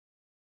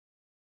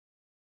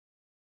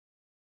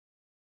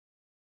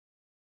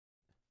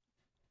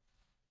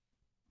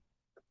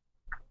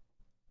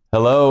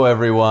Hello,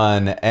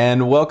 everyone,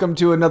 and welcome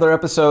to another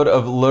episode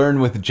of Learn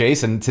with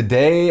Jason.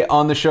 Today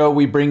on the show,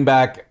 we bring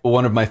back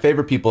one of my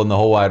favorite people in the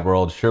whole wide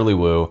world, Shirley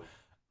Wu.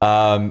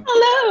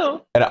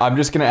 Hello. And I'm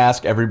just going to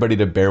ask everybody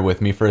to bear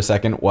with me for a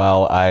second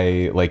while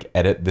I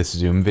edit this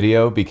Zoom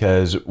video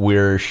because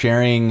we're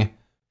sharing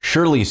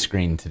Shirley's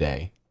screen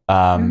today,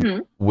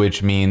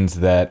 which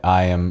means that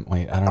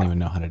wait, I don't even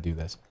know how to do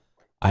this.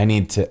 I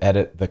need to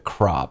edit the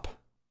crop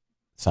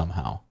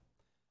somehow.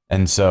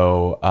 And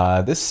so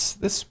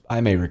this I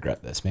may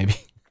regret this. Maybe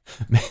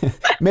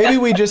maybe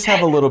we just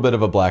have a little bit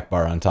of a black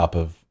bar on top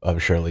of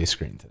Shirley's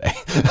screen today.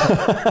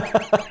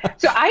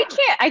 So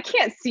I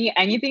can't see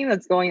anything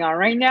that's going on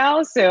right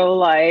now. So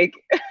like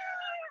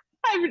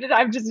I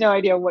have just no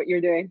idea what you're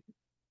doing.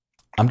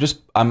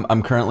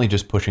 I'm currently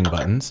just pushing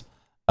buttons.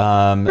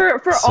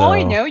 For all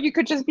I know, you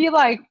could just be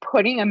like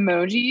putting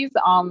emojis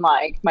on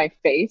like my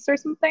face or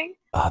something.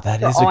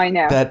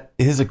 That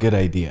is a good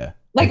idea.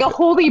 Like a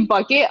holy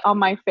bucket on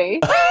my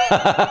face.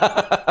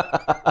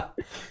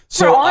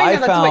 So for all I know,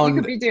 that's what you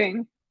could be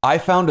doing. I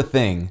found a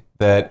thing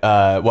that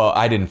well,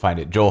 I didn't find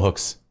it. Joel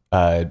Hooks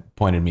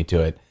pointed me to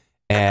it,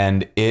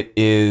 and it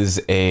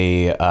is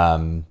a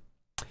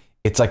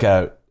it's like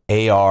a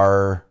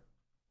AR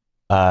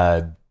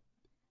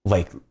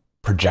like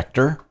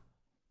projector,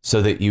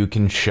 so that you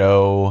can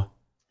show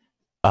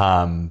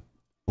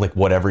like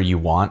whatever you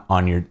want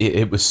on your.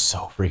 It was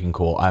so freaking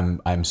cool.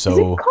 I'm so. Is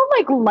it called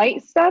like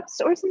Light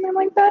Steps or something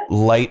like that?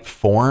 Light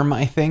Form,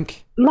 I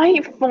think.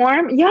 Light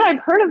Form. Yeah, I've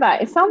heard of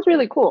that. It sounds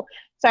really cool.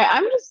 Sorry,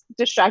 I'm just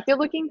distracted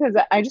looking because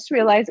I just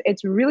realized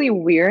it's really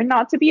weird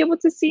not to be able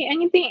to see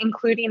anything,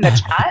 including the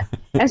chat.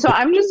 And so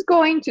I'm just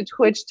going to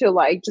Twitch to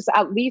like just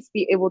at least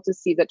be able to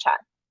see the chat.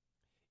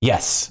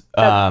 Yes.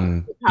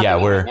 Yeah,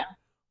 we're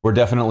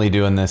definitely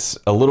doing this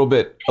a little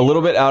bit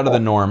out of the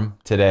norm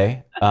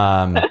today.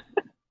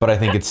 But I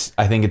think it's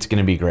going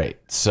to be great.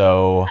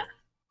 So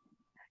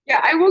yeah,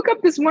 I woke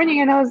up this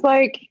morning and I was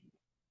like,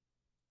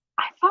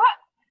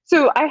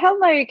 I had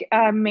like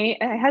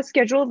I had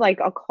scheduled like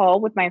a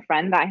call with my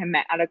friend that I had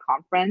met at a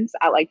conference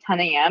at like 10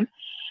 a.m.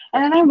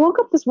 And then I woke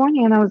up this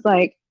morning and I was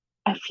like,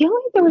 I feel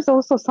like there was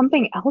also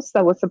something else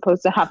that was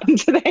supposed to happen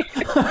today.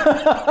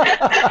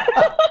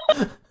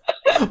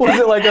 Was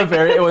it like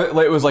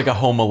it was like a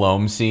Home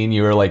Alone scene?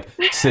 You were like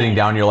sitting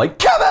down, you're like,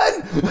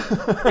 Kevin!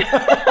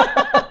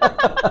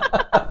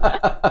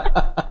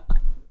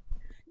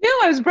 No,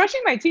 I was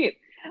brushing my teeth.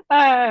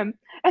 And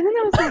then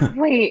I was like,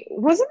 wait,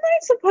 wasn't I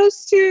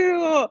supposed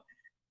to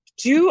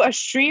do a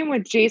stream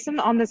with Jason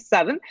on the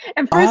 7th?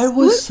 And for I a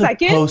was split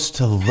second, supposed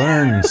to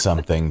learn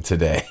something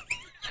today.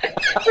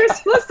 for a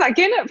split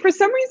second, for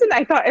some reason,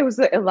 I thought it was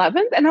the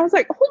 11th. And I was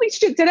like, holy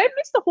shit, did I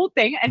miss the whole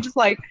thing? And just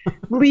like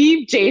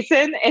leave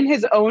Jason in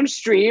his own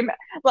stream,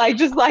 like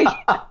just like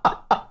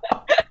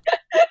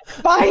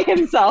by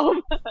himself.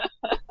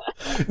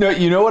 No,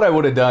 you know what I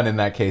would have done in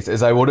that case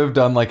is I would have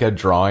done like a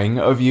drawing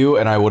of you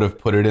and I would have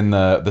put it in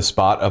the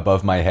spot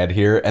above my head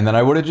here, and then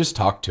I would have just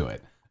talked to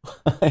it.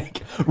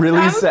 Like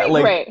really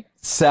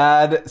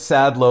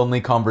sad,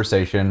 lonely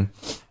conversation.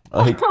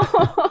 Like,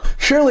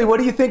 Shirley, what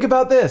do you think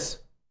about this?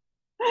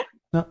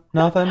 No,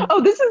 nothing.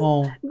 Oh, this is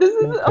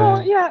okay.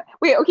 Oh yeah.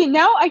 Wait, okay,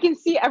 now I can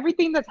see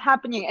everything that's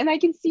happening and I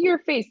can see your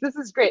face. This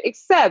is great.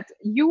 Except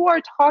you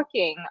are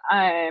talking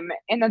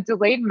in a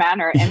delayed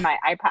manner in my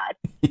iPad.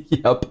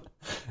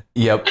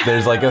 Yep.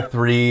 There's like a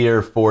 3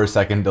 or 4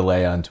 second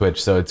delay on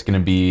Twitch, so it's gonna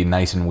be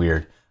nice and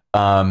weird.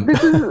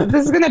 This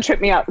is gonna trip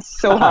me out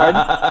so hard.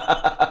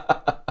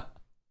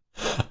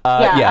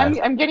 Yeah.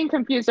 I'm getting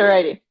confused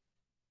already.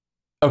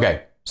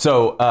 Okay.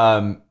 So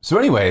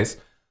anyways,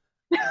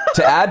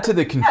 to add to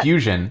the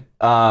confusion,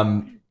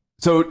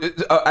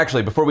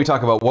 actually, before we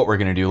talk about what we're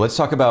going to do, let's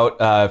talk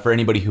about, for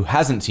anybody who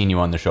hasn't seen you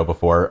on the show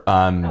before,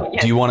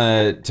 yes. Do you want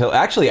to tell,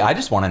 actually, I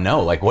just want to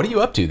know, like, what are you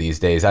up to these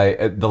days?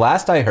 The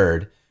last I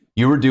heard,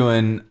 you were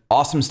doing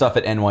awesome stuff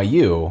at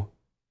NYU.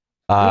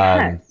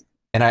 Yes.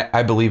 And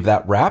I believe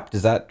that wrapped.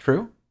 Is that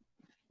true?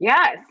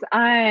 Yes.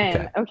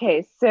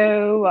 Okay.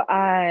 So,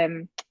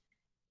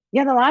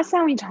 yeah, the last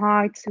time we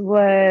talked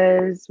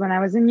was when I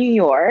was in New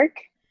York.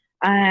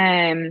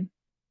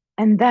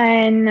 And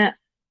then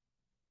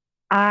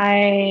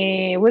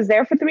I was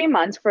there for 3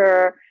 months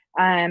for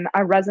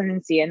a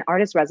residency, an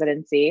artist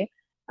residency.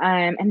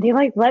 And they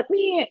like let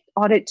me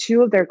audit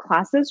 2 of their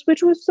classes,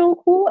 which was so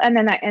cool. And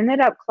then I ended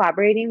up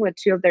collaborating with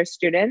 2 of their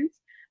students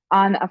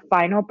on a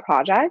final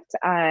project.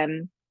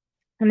 And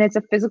it's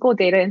a physical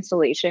data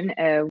installation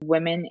of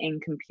women in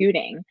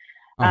computing.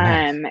 Oh,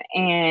 nice.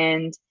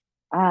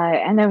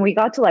 And then we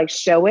got to like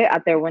show it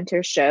at their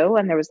winter show,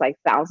 and there was like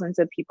thousands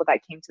of people that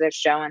came to the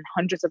show and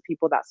hundreds of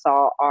people that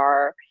saw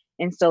our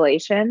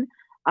installation.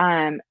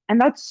 And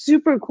that's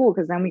super cool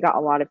because then we got a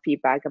lot of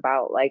feedback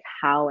about like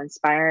how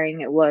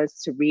inspiring it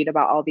was to read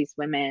about all these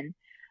women.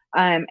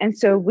 And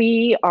so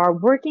we are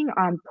working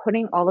on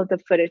putting all of the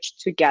footage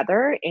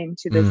together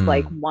into this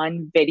like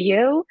one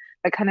video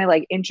that kind of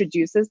like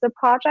introduces the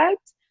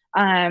project.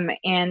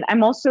 And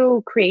I'm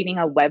also creating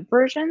a web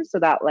version so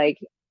that like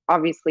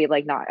obviously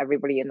like not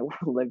everybody in the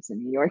world lives in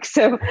New York.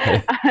 So,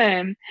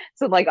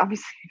 so like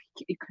obviously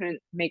you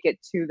couldn't make it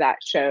to that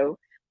show.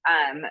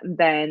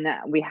 Then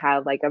we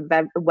have like a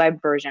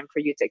web version for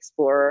you to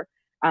explore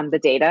the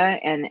data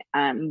and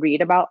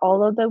read about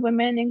all of the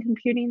women in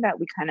computing that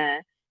we kind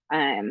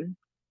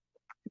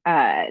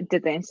of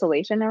did the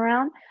installation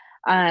around.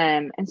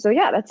 And so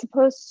yeah, that's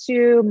supposed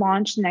to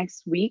launch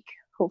next week,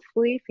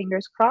 hopefully,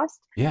 fingers crossed.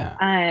 Yeah.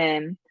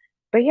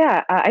 But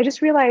yeah, I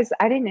just realized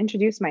I didn't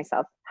introduce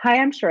myself. Hi,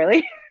 I'm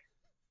Shirley.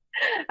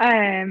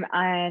 And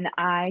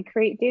I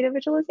create data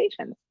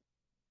visualizations.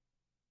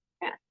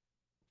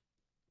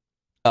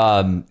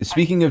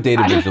 Speaking of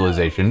data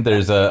visualization,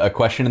 there's a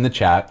question in the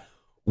chat.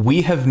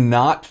 We have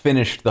not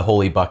finished the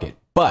Holy Bucket,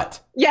 but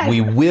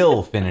we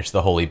will finish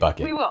the Holy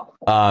Bucket. We will.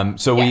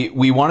 So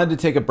we wanted to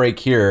take a break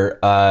here,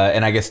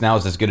 and I guess now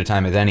is as good a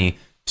time as any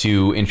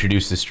to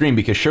introduce the stream,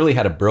 because Shirley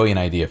had a brilliant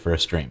idea for a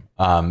stream.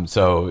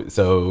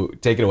 So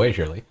take it away,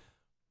 Shirley.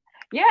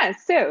 Yeah,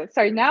 so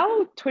sorry,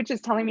 now Twitch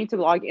is telling me to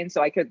log in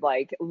so I could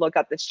like look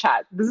at this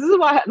chat. This is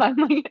why I'm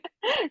like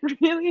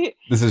really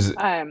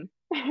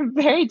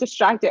very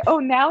distracted. Oh,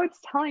 now it's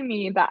telling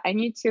me that I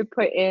need to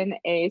put in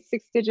a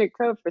 6-digit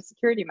code for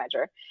security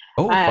measure.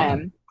 Oh,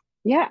 fun.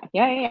 Yeah.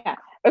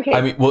 Okay. I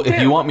mean, well, if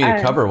you want me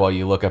to cover while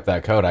you look up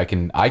that code, I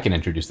can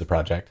introduce the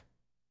project.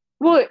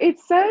 Well, it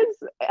says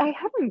I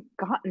haven't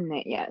gotten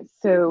it yet,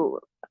 so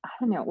I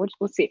don't know.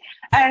 We'll see.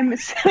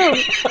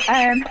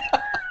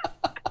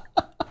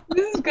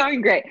 This is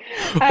going great.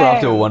 We're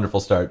off to a wonderful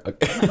start.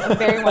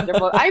 Very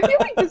wonderful. I feel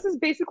like this is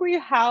basically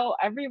how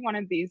every one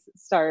of these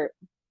start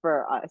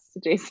for us,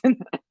 Jason.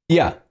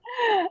 Yeah.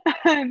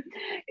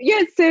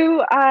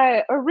 So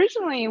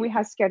originally we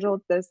had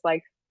scheduled this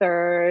like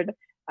third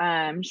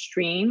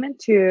stream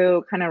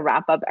to kind of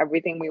wrap up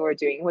everything we were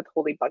doing with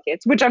Holy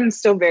Buckets, which I'm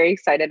still very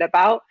excited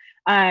about.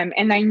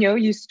 And I know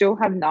you still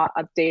have not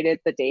updated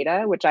the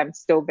data, which I'm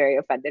still very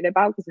offended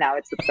about, because now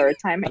it's the third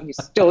time and you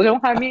still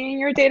don't have me in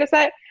your data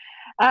set.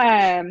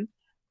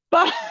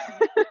 But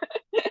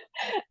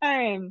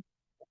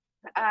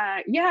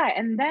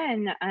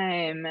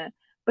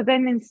but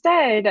then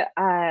instead,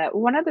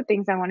 one of the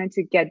things I wanted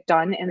to get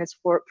done in this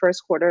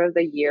first quarter of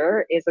the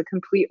year is a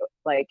complete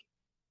like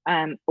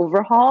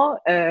overhaul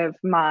of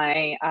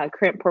my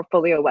current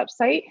portfolio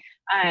website,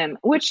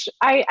 which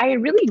I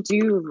really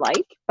do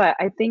like, but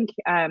I think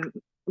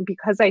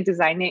because I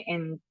designed it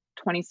in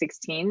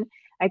 2016,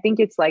 I think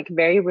it's like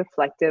very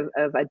reflective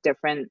of a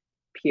different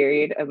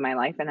period of my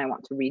life, and I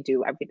want to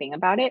redo everything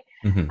about it.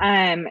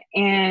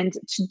 And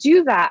to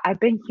do that, I've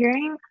been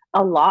hearing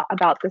a lot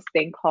about this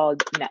thing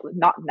called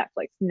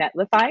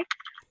Netlify.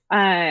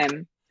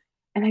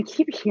 And I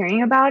keep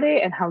hearing about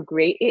it and how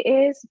great it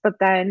is, but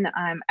then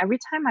every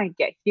time I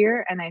get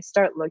here and I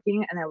start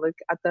looking and I look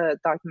at the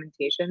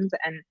documentations,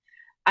 and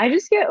I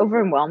just get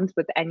overwhelmed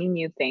with any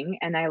new thing,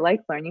 and I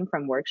like learning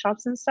from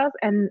workshops and stuff,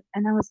 and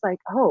I was like,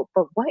 oh,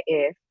 but what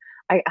if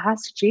I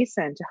asked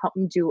Jason to help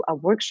me do a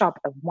workshop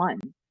of one?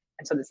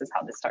 And so this is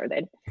how this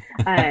started.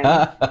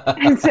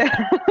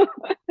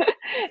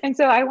 And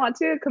so I want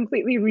to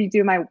completely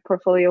redo my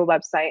portfolio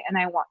website, and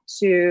I want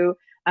to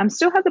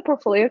still have the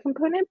portfolio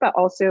component, but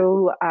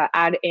also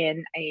add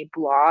in a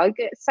blog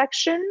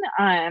section,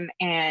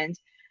 and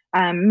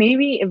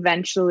maybe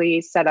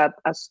eventually set up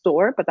a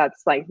store, but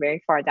that's like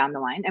very far down the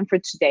line. And for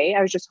today,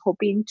 I was just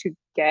hoping to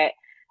get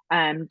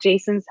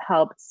Jason's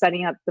help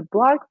setting up the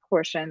blog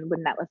portion with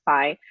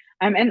Netlify.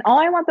 And all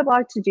I want the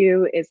blog to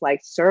do is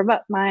like serve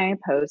up my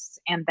posts,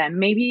 and then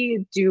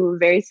maybe do a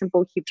very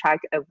simple keep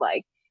track of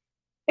like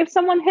if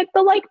someone hit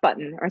the like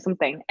button or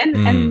something.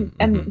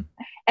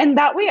 And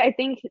that way, I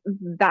think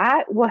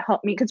that will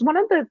help me, because one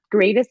of the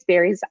greatest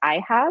barriers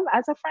I have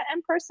as a front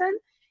end person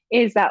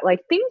is that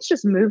like things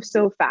just move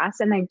so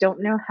fast, and I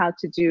don't know how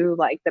to do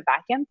like the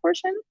back end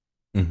portion.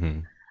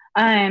 And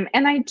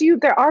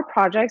there are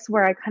projects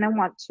where I kind of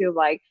want to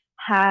like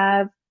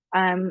have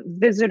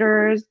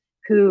visitors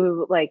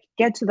who like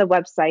get to the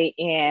website,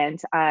 and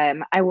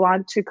I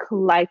want to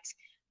collect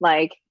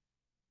like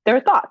their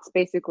thoughts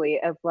basically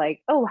of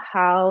like, oh,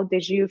 how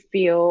did you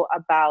feel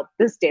about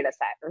this data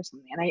set or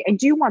something? And I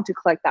do want to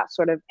collect that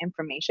sort of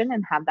information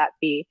and have that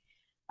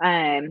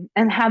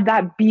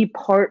be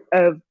part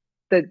of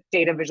the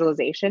data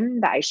visualization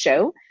that I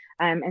show.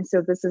 And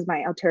so this is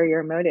my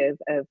ulterior motive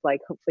of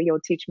like, hopefully you'll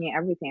teach me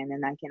everything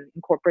and I can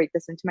incorporate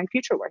this into my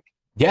future work.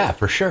 Yeah,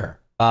 for sure.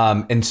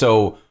 And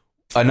so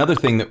another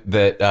thing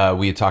that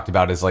we had talked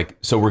about is like,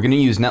 so we're going to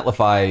use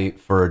Netlify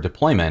for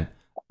deployment.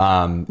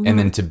 And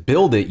then to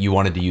build it, you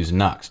wanted to use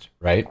Nuxt,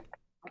 right?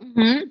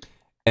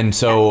 And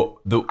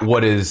so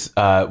what is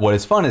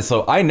fun is,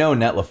 so I know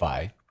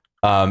Netlify,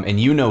 and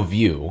you know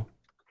Vue,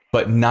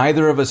 but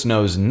neither of us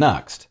knows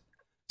Nuxt.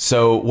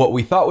 So what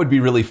we thought would be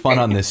really fun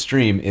on this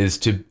stream is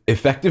to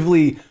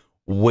effectively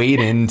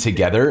wade in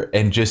together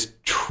and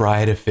just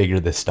try to figure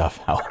this stuff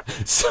out.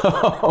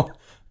 So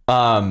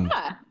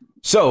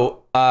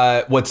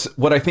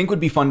what I think would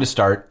be fun to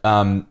start.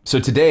 So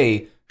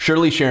today,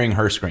 Shirley sharing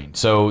her screen.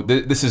 So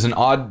this is an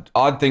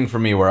odd thing for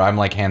me where I'm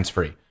like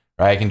hands-free,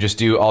 right?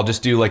 I'll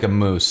just do like a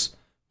moose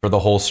for the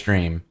whole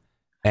stream,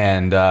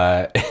 and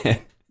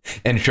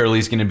and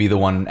Shirley's going to be the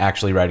one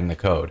actually writing the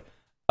code.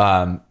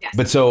 Yes.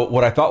 But so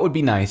what I thought would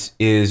be nice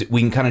is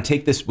we can kind of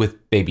take this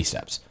with baby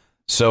steps.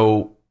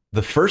 So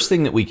the first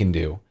thing that we can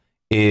do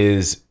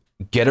is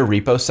get a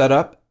repo set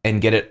up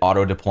and get it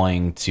auto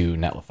deploying to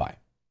Netlify.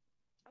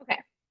 Okay.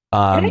 Do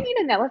I need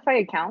a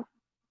Netlify account?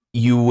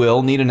 You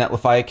will need a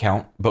Netlify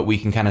account, but we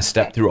can kind of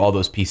step through all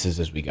those pieces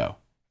as we go.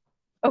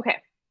 Okay.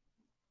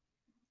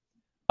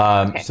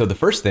 So the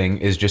first thing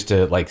is just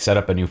to like set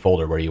up a new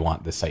folder where you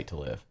want this site to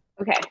live.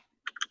 Okay.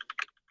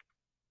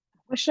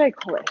 What should I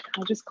call it?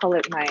 I'll just call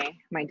it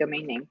my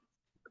domain name.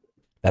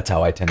 That's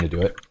how I tend to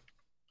do it.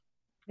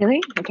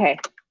 Really? Okay.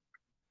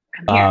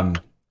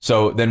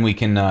 So then we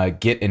can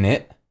git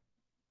init,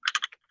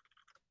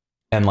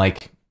 and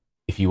like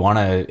if you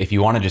wanna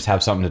just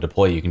have something to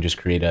deploy, you can just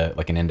create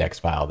an index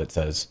file that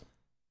says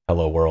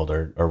hello world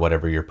or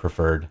whatever your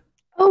preferred.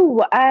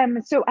 Oh,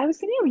 so I was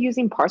thinking of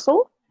using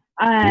Parcel,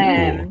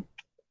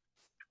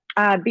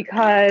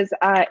 because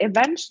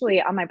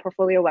eventually on my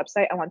portfolio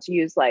website I want to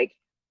use like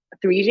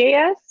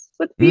 3JS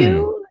with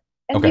Vue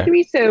and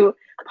V3. So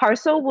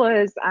Parcel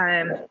was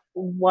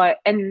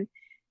and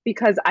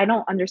because I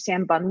don't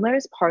understand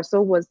bundlers,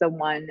 Parcel was the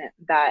one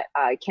that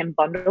can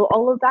bundle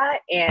all of that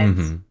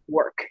and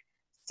work.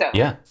 So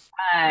yeah,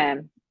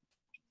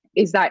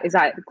 is that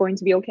going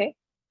to be okay?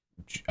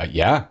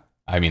 Yeah.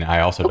 I mean, I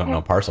also don't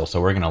know Parcel, so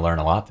we're going to learn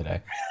a lot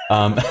today.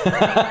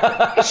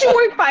 It should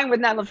work fine with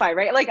Netlify,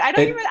 right? Like I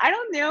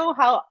don't know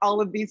how all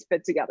of these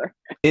fit together.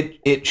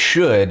 It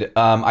should.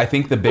 I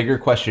think the bigger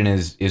question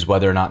is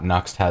whether or not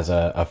Nuxt has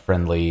a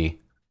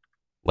friendly,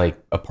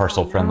 like a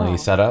Parcel friendly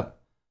setup.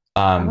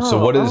 So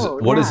what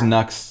does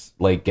Nuxt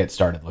like get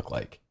started look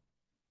like?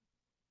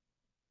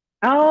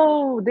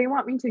 Oh, they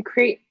want me to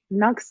create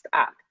Nuxt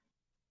app.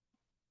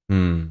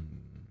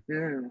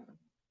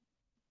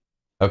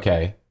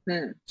 Okay.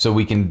 So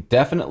we can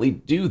definitely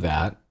do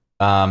that.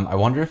 I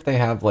wonder if they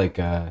have like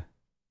a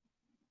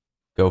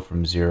go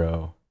from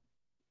 0.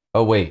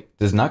 Oh wait,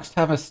 does Nuxt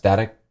have a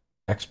static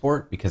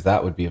export? Because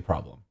that would be a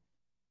problem.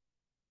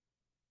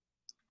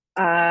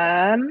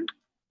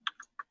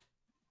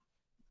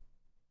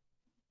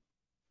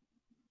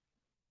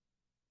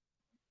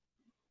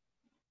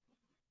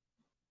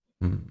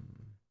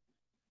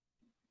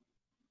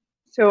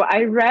 So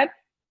I read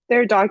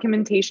their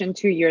documentation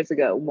 2 years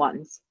ago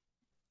once.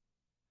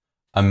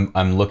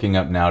 I'm looking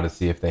up now to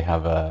see if they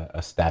have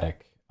a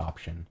static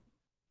option.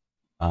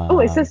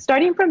 It says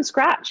starting from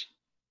scratch.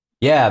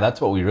 Yeah, that's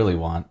what we really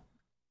want.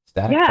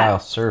 Static file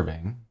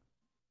serving.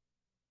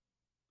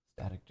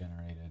 Static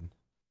generated.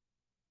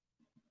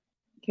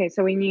 Okay,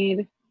 so we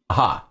need.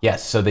 Aha,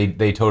 yes. So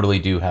they totally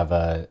do have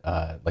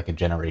a like a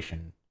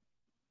generation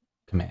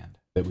command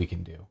that we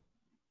can do.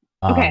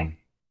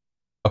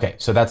 Okay,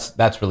 so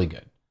that's really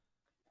good.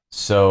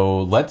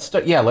 So let's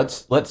start. Yeah,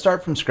 let's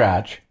start from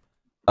scratch.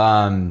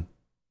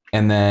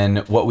 And then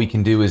what we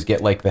can do is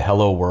get like the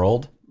hello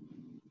world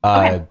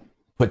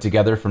put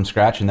together from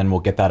scratch, and then we'll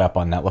get that up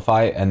on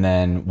Netlify. And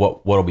then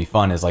what'll be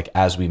fun is like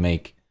as we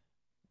make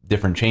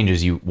different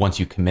changes, once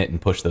you commit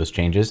and push those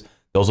changes,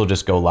 those will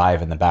just go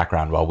live in the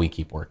background while we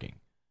keep working,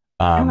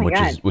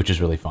 which is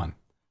really fun.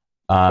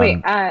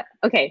 Wait,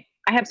 okay,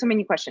 I have so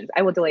many questions.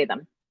 I will delay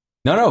them.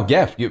 No,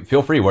 yeah,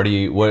 feel free. Where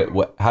do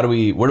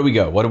we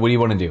go? What do you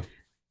want to do?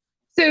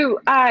 So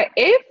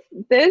if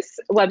this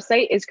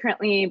website is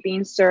currently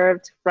being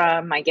served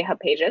from my GitHub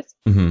pages,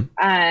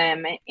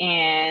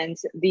 and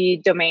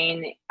the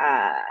domain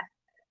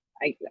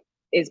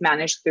is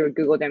managed through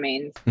Google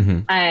Domains,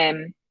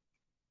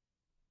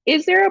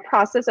 is there a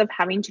process of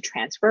having to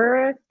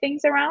transfer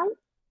things around?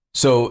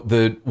 So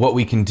what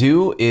we can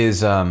do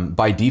is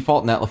by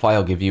default, Netlify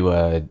will give you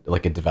a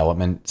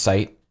development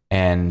site,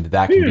 and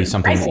that can be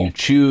something that you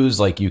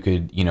choose. Like you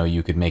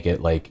could make it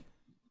like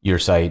your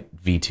site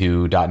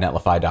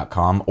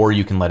v2.netlify.com, or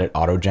you can let it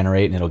auto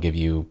generate and it'll give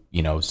you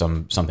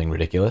something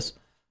ridiculous.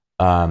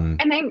 And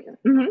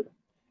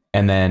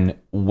then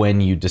when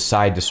you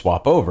decide to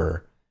swap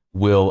over,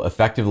 we'll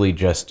effectively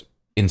just,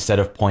 instead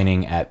of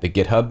pointing at the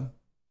GitHub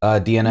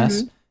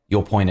DNS,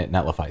 you'll point at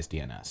Netlify's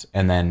DNS,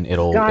 and then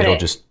it'll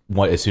just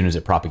as soon as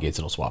it propagates,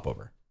 it'll swap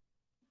over.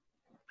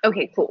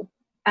 Okay, cool.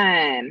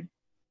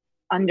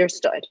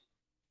 Understood.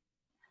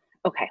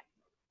 Okay.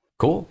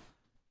 Cool.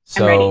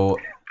 So,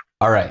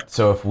 all right.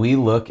 So if we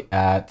look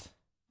at,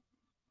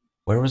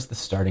 where was the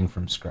starting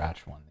from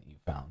scratch one that you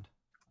found?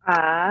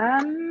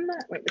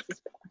 Wait, this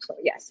is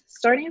yes,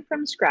 starting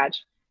from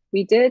scratch.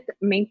 We did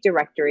make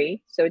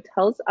directory, so it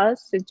tells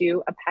us to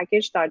do a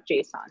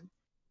package.json.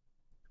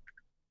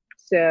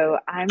 So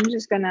I'm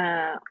just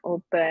gonna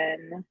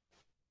open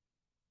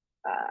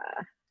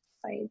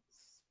sites,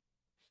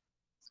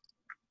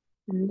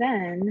 and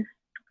then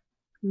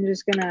I'm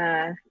just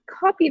gonna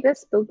copy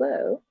this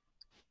below.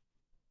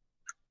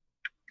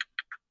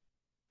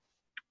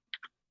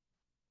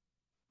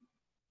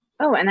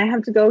 Oh, and I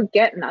have to go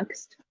get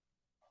Nuxt.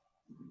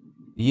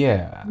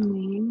 Yeah.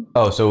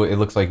 Oh, so it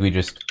looks like we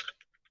just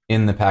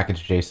in the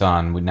package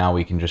JSON, now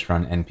we can just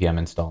run npm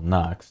install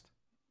Nuxt.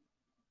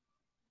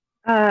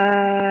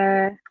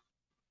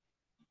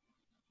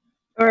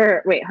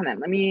 Or wait, hold on.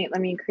 Let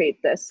me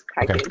create this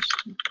package.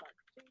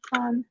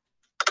 Okay.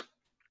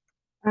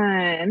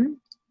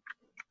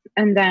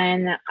 And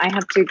then I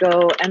have to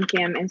go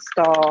npm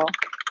install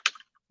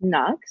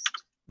Nuxt.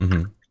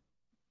 Mm-hmm.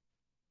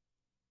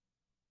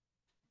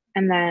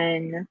 And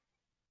then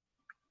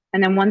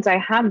once I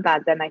have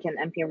that, then I can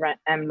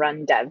npm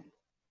run dev.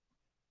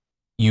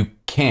 You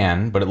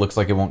can, but it looks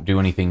like it won't do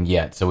anything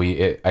yet. So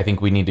I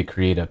think we need to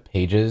create a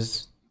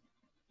pages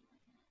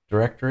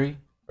directory,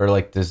 or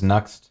like does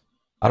Nuxt?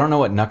 I don't know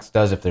what Nuxt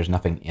does if there's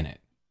nothing in it.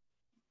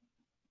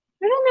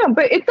 I don't know,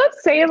 but it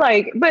does say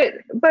like, but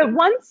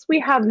once we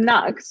have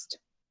Nuxt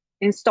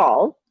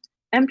installed,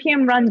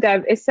 npm run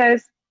dev, it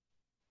says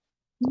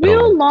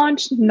we'll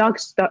launch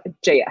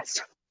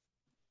Nuxt.js.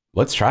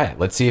 Let's try it.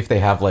 Let's see if they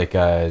have like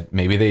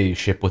maybe they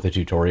ship with a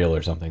tutorial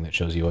or something that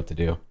shows you what to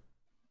do.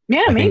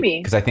 Yeah, maybe.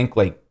 Because I think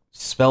like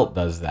Svelte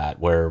does that,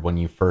 where when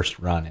you first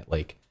run it,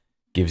 like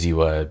gives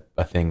you a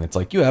thing that's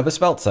like, you have a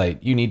Svelte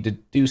site, you need to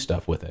do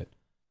stuff with it.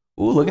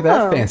 Ooh, look at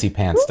that fancy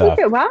pants stuff.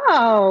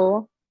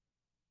 Wow.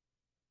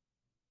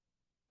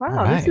 Wow,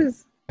 right.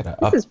 this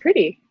is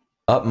pretty.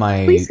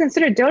 Please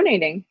consider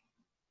donating.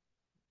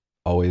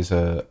 Always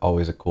a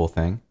cool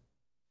thing.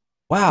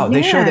 Wow,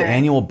 they show the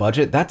annual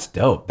budget. That's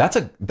dope.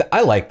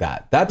 I like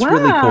that. That's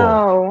really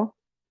cool.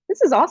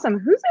 This is awesome.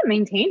 Who's it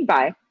maintained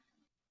by?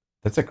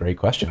 That's a great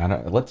question.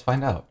 Let's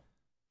find out.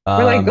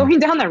 We're like going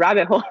down the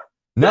rabbit hole.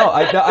 No,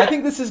 I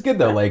think this is good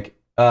though. Like,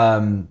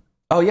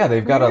 oh yeah,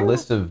 they've got a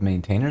list of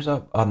maintainers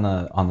up on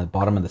the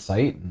bottom of the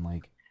site, and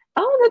like.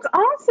 Oh, that's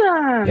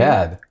awesome.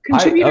 Yeah.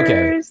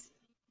 Contributors.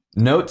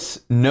 Okay.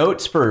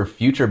 Notes for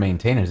future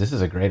maintainers. This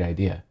is a great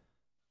idea.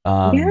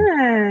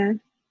 Yeah.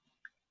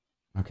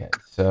 Okay,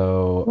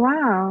 so.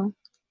 Wow.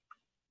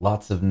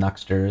 Lots of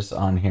Nuxters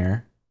on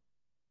here.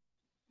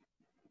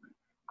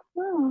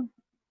 Wow.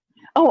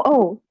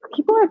 Oh,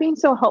 people are being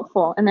so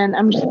helpful, and then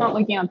I'm just not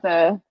looking at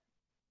the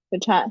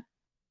chat.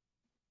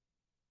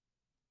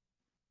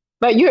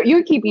 But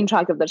you're keeping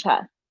track of the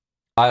chat.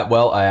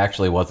 I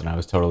actually wasn't. I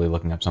was totally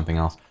looking up something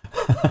else.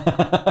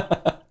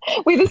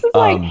 Wait, this is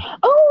like,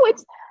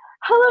 it's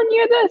hello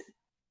near this.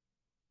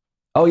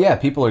 Oh yeah,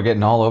 people are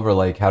getting all over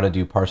like how to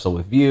do parcel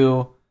with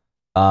Vue.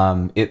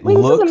 This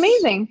is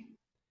amazing.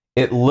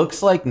 It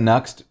looks like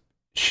Nuxt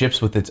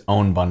ships with its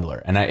own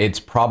bundler, and it's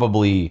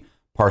probably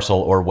Parcel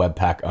or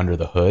Webpack under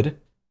the hood.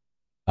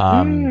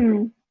 I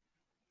need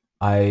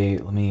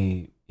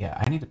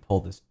to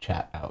pull this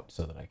chat out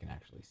so that I can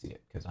actually see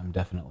it, because I'm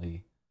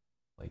definitely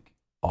like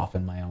off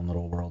in my own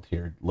little world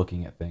here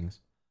looking at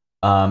things.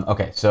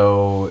 Okay,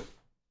 so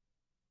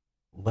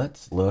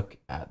let's look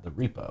at the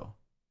repo.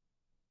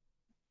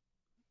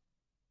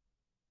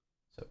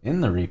 So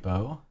in the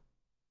repo,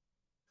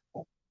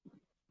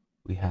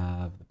 we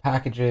have the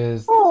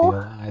packages, the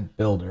CLI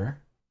builder.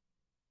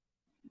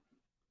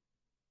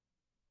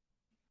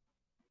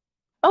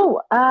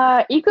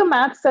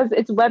 EcoMap says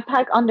it's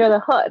Webpack under the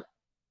hood.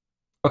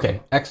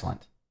 Okay,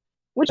 excellent.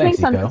 Which makes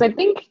sense, because I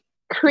think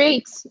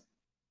creates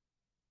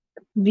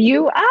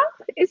Vue app,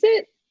 is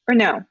it? Or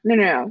no.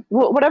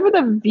 Whatever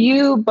the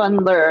Vue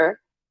bundler,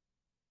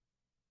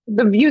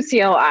 the Vue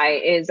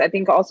CLI is, I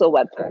think also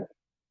Webpack.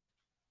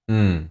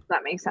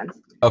 That makes sense.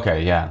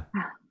 Okay, yeah.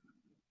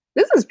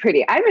 This is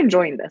pretty. I'm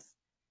enjoying this.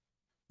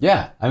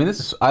 Yeah, I mean,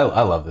 I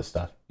love this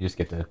stuff. You just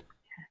get to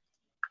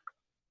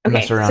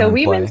mess around. So and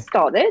we've play.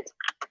 installed it,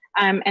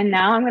 and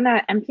now I'm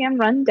gonna npm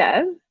run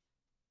dev.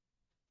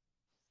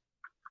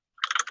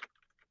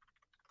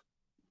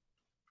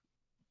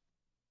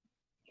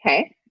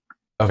 Okay.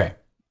 Okay.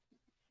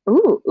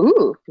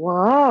 Ooh,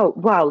 whoa,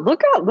 wow!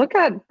 Look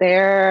at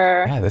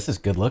there. Yeah, this is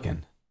good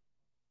looking.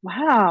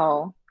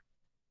 Wow.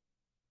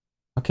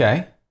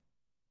 Okay.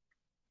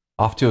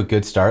 Off to a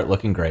good start,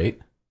 looking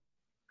great.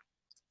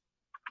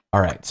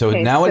 All right, so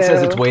now it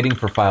says it's waiting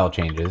for file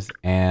changes,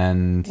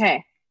 and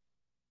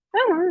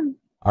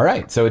all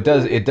right, so it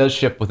does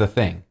ship with a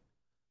thing,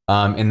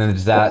 and then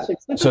there's that.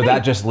 So that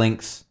just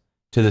links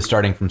to the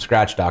starting from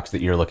scratch docs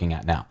that you're looking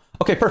at now.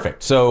 Okay,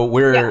 perfect. So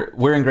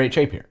we're in great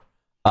shape here.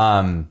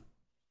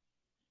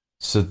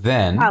 So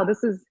then, wow,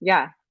 this is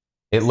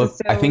It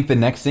looked. I think the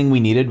next thing we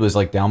needed was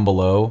like down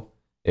below.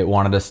 It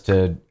wanted us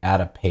to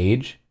add a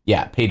page.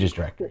 Yeah, pages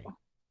directory.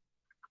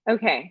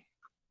 Okay,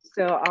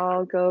 so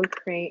I'll go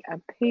create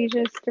a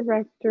pages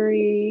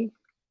directory.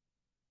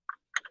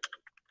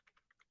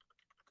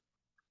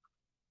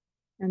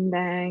 And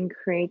then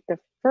create the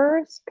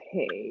first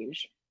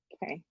page.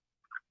 Okay.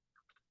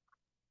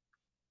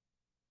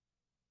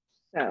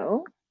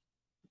 So,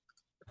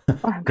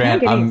 I'm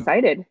getting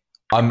excited.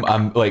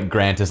 I'm like,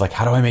 Grant is like,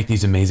 how do I make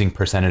these amazing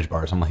percentage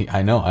bars? I'm like,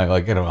 I know. I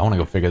want to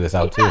go figure this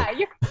out too.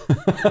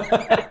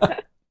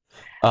 That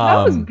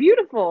was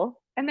beautiful.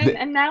 And then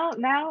and now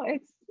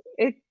it's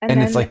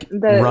it's like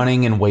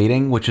running and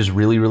waiting, which is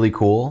really, really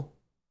cool.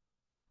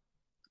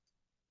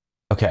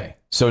 Okay.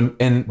 So,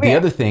 and the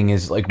other thing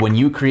is, like, when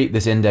you create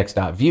this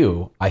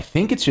index.view, I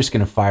think it's just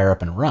going to fire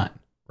up and run,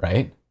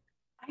 right?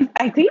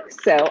 I think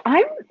so.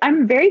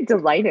 I'm very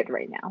delighted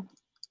right now.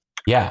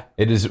 Yeah,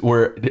 it is.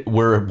 We're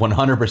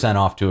 100%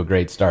 off to a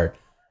great start.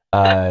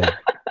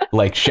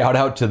 Like shout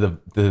out to the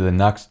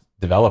Nuxt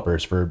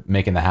developers for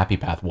making the happy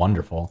path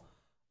wonderful.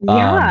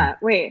 Yeah.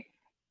 Wait.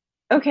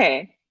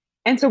 Okay.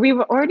 And so we've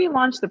already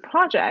launched the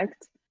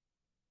project.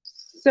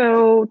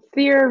 So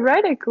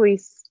theoretically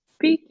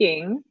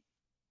speaking,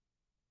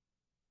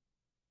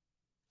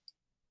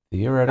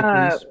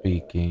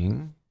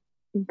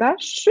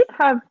 that should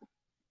have.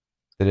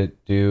 did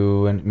it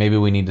do? And maybe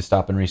we need to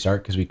stop and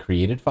restart because we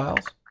created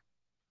files.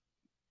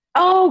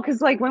 Oh,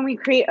 because like when we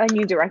create a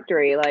new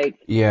directory, like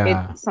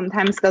yeah, it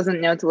sometimes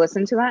doesn't know to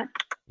listen to that.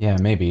 Yeah,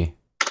 maybe.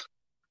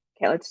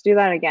 Okay, let's do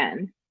that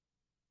again.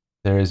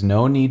 There is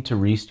no need to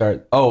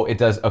restart. Oh, it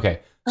does.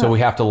 Okay, so we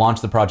have to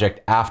launch the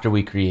project after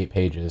we create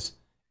pages,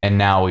 and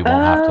now we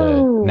won't have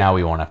to. Now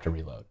we won't have to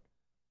reload.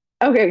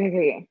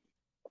 Okay.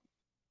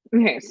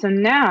 Okay, so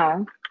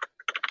now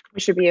we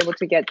should be able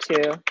to get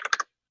to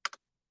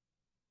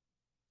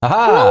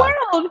Aha!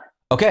 World.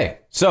 Okay,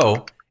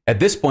 so at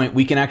this point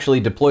we can actually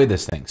deploy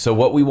this thing. So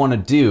what we want to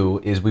do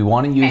is we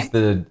want to use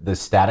the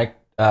static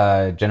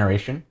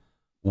generation,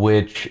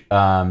 which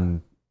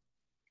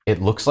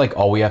it looks like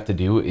all we have to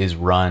do is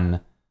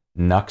run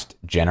Nuxt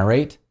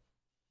generate.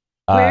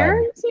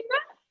 Where is it?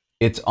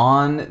 It's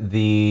on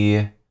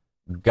the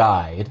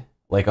guide,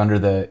 like under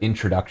the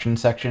introduction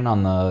section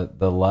on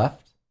the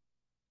left,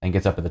 and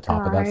gets up at the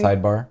top of that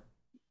sidebar.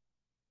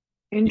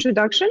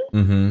 Introduction?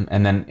 Mm-hmm.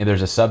 And then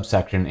there's a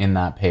subsection in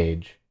that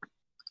page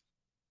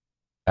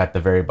at the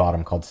very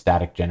bottom called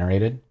static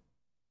generated.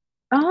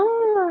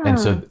 Oh. And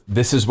so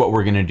this is what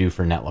we're going to do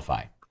for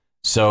Netlify.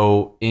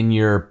 So in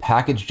your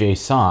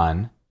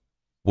package.json,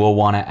 we'll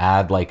want to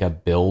add like a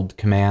build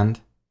command.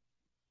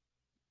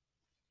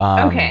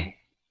 Okay.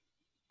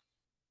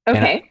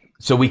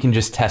 So we can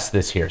just test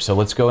this here. So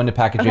let's go into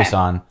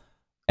package.json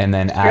and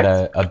then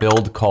add a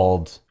build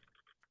called,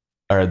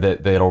 or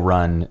that'll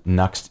run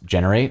Nuxt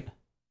generate.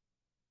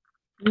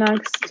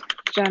 Nuxt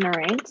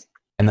generate.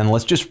 And then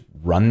let's just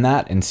run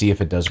that and see if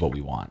it does what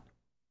we want.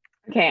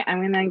 Okay,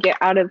 I'm going to get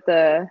out of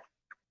the,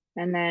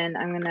 and then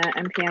I'm going to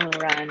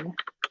npm run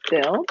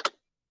build.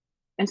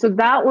 And so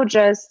that will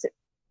just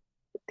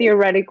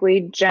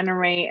theoretically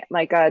generate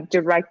like a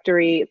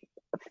directory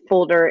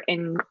folder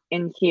in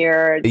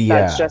here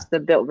that's just the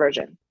built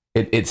version.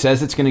 It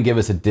says it's going to give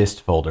us a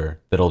dist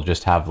folder that'll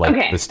just have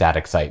like the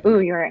static site. Ooh,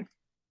 you're right.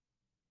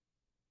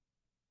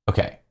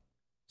 Okay,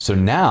 so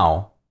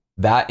now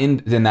that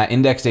that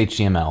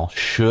index.html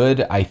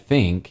should, I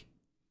think,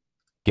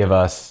 give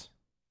us,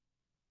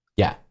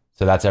 so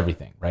that's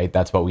everything, right?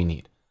 That's what we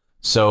need.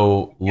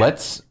 So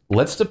let's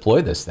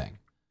deploy this thing.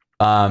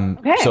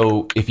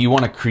 So if you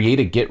want to create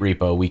a Git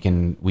repo, we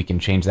can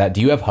change that.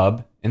 Do you have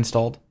Hub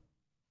installed?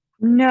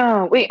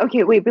 No, wait,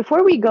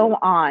 before we go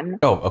on.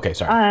 Oh, okay,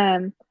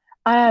 sorry.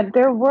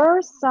 There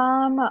were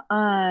some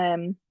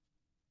I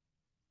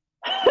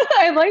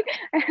like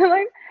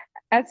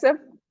SF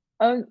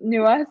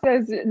Nua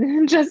says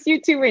just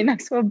you two, wait,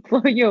 next will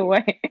blow you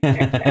away.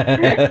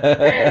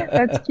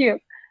 That's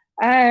cute.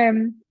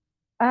 There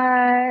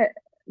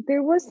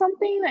was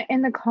something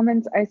in the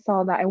comments I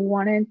saw that I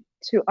wanted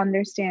to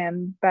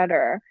understand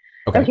better.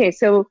 Okay,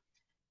 so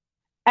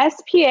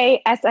SPA,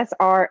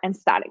 SSR, and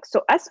static.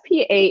 So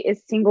SPA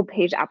is single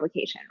page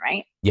application,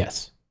 right?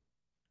 Yes.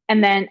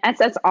 And then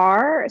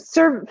SSR,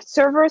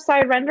 server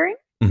side rendering?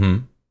 Mm-hmm.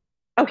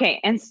 Okay,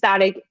 and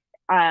static,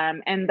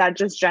 and that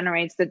just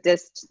generates the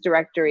dist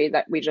directory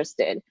that we just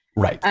did.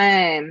 Right.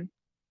 And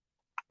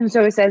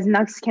so it says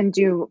Nuxt can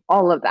do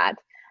all of that.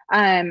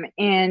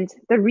 And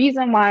the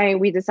reason why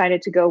we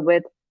decided to go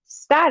with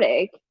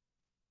static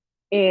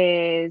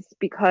is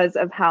because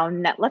of how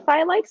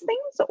Netlify likes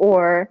things,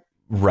 or?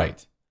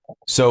 Right.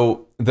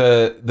 So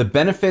the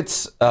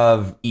benefits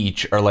of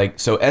each are like,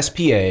 so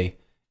SPA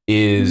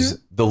is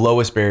the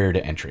lowest barrier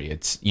to entry.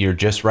 You're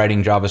just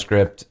writing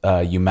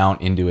JavaScript, you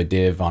mount into a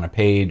div on a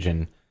page,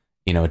 and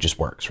it just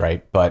works,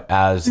 right? But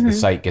as the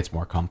site gets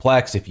more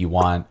complex, if you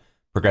want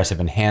progressive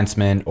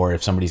enhancement, or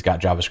if somebody's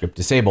got JavaScript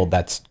disabled,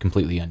 that's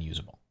completely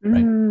unusable,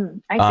 right?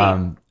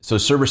 I see. So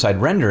server-side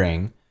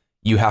rendering,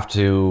 you have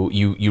to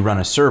you run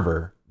a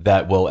server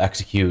that will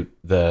execute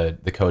the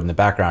code in the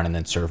background and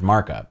then serve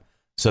markup.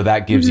 So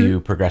that gives you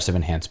progressive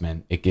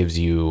enhancement. It gives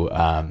you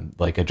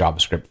like a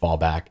JavaScript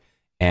fallback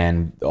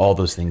and all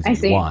those things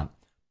that you want.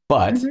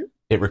 But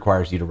it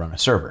requires you to run a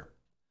server.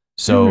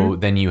 So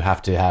then you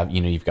have to have,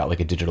 you've got like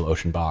a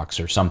DigitalOcean box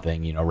or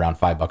something, around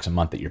 $5 a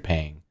month that you're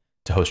paying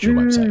to host your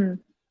website.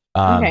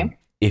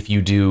 If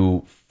you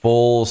do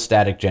full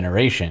static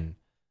generation,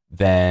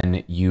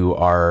 then you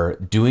are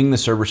doing the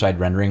server-side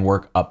rendering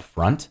work up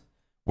front,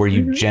 where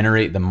you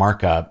generate the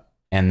markup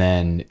and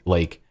then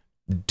like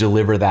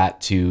deliver that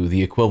to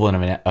the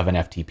equivalent of an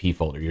FTP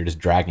folder. You're just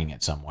dragging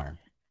it somewhere.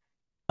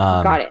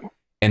 Got it.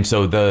 And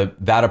so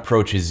that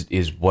approach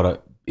is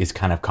what is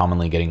kind of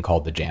commonly getting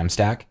called the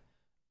Jamstack.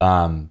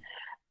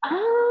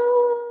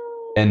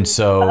 And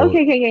so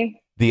okay.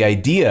 the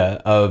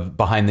idea of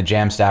behind the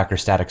Jamstack or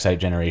static site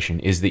generation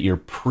is that you're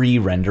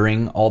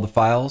pre-rendering all the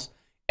files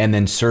and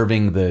then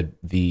serving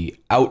the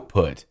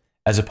output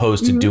as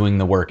opposed to doing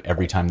the work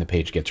every time the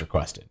page gets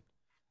requested.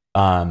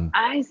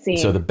 I see.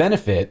 So the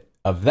benefit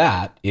of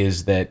that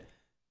is that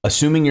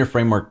assuming your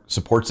framework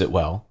supports it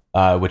well,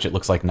 which it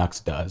looks like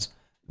Nuxt does,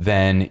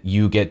 then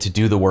you get to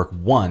do the work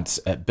once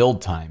at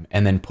build time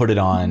and then put it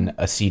on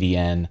a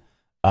CDN,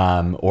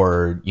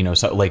 or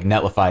so like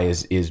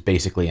Netlify is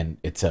basically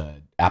it's a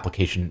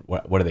application.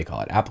 What do they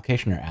call it?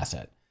 Application or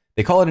asset?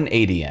 They call it an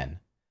ADN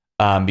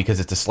because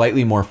it's a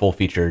slightly more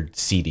full-featured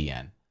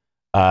CDN.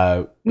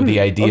 The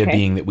idea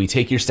being that we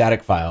take your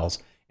static files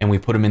and we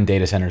put them in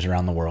data centers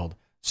around the world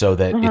so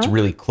that it's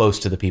really close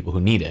to the people who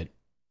need it,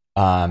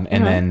 and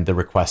then the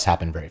requests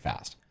happen very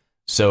fast.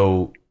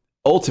 So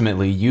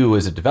ultimately, you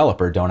as a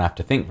developer don't have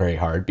to think very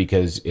hard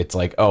because it's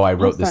like, oh, I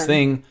wrote this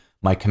thing,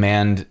 my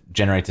command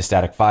generates a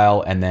static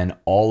file, and then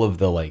all of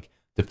the like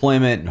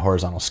deployment and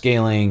horizontal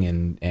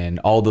scaling and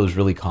all those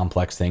really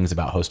complex things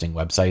about hosting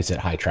websites at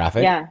high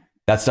traffic,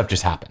 that stuff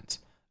just happens.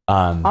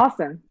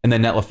 Awesome. And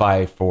then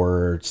Netlify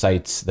for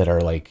sites that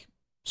are like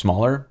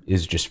smaller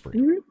is just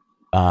free.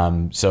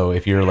 So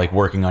if you're like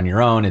working on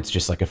your own, it's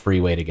just like a free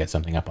way to get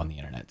something up on the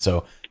internet.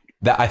 So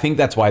I think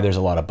that's why there's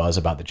a lot of buzz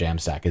about the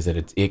Jamstack, is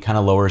that it kind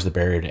of lowers the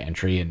barrier to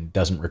entry and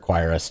doesn't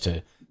require us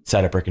to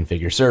set up or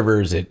configure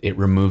servers. It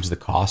removes the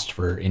cost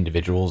for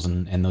individuals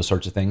and those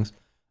sorts of things.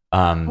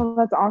 Oh,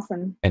 that's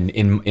awesome. And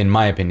in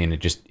my opinion,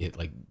 it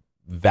like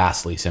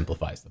vastly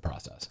simplifies the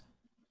process.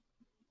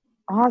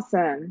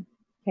 Awesome.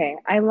 Okay.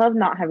 I love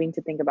not having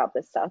to think about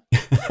this stuff.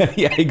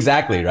 Yeah,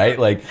 exactly. Right.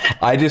 Like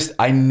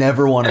I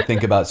never want to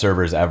think about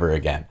servers ever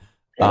again.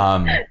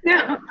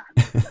 No.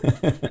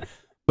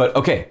 But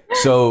okay,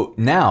 so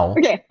now,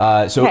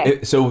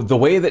 so the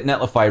way that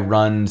Netlify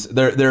runs,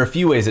 there are a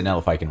few ways that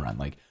Netlify can run.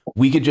 Like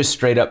we could just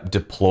straight up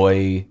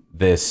deploy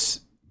this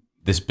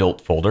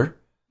built folder,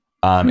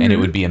 and it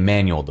would be a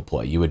manual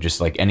deploy. You would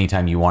just like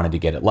anytime you wanted to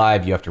get it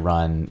live, you have to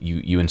run.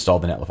 You install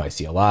the Netlify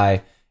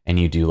CLI and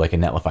you do like a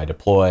Netlify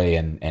deploy,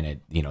 and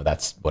it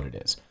that's what it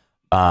is.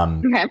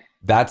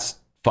 That's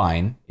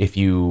fine if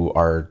you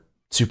are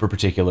super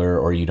particular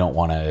or you don't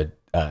want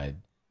to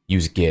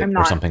use Git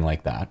or something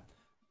like that.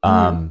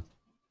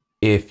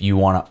 If you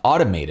want to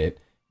automate it,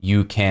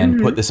 you can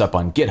put this up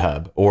on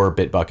GitHub or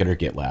Bitbucket or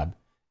GitLab,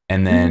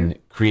 and then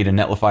create a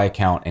Netlify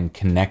account and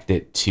connect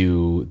it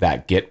to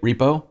that Git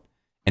repo.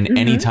 And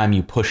anytime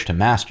you push to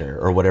master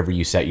or whatever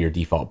you set your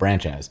default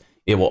branch as,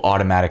 it will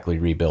automatically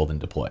rebuild and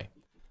deploy.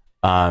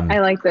 I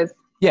like this.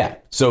 Yeah.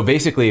 So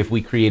basically, if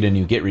we create a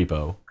new Git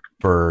repo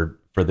for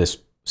this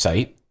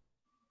site,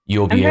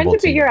 you'll be able to. I'm trying to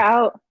figure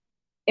out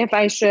if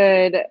I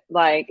should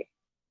like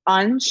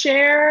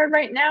unshare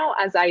right now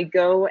as I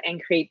go and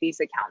create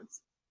these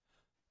accounts.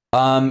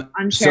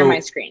 Unshare my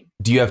screen.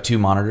 Do you have two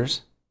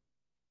monitors?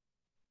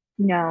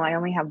 No, I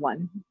only have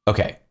one.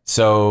 Okay.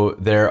 So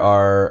there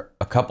are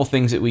a couple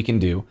things that we can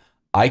do.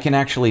 I can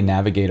actually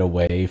navigate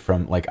away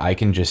from, like, I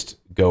can just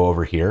go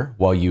over here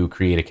while you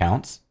create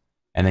accounts,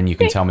 and then you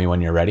can tell me when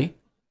you're ready.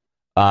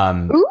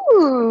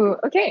 Ooh,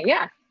 okay,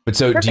 yeah. But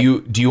so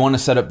perfect. Do you want to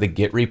set up the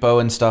Git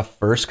repo and stuff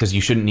first? Because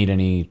you shouldn't need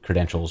any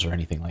credentials or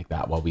anything like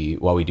that while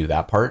we do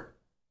that part.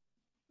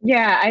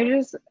 Yeah, I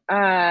just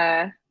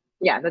yeah,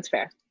 that's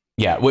fair.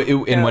 Yeah,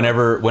 and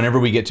whenever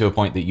we get to a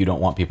point that you don't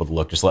want people to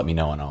look, just let me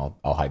know and I'll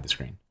hide the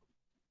screen.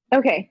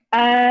 Okay.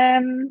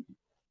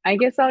 I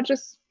guess I'll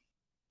just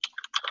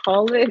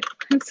call it.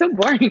 It's so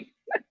boring.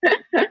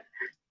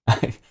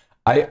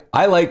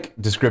 I like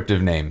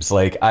descriptive names.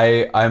 Like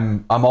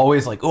I'm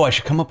always like, oh, I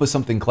should come up with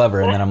something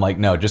clever, and then I'm like,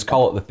 no, just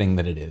call it the thing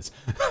that it is.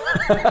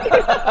 I'm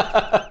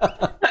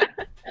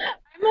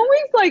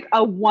always like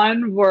a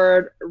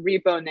one-word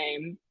repo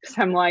name because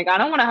I'm like, I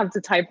don't want to have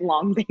to type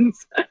long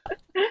things.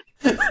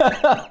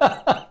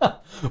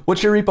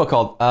 What's your repo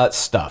called?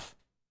 Stuff.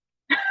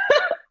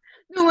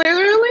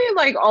 Literally,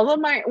 like all of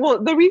my,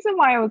 the reason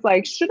why I was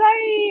like, should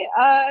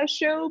I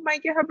show my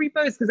GitHub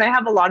repos? Because I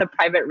have a lot of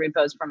private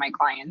repos for my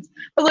clients.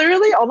 But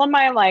literally all of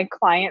my like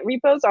client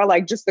repos are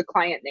like just the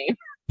client name.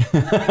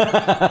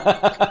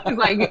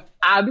 Like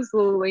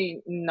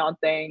absolutely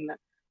nothing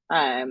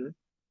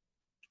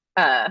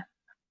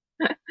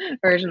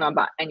original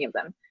about any of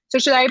them. So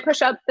should I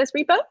push up this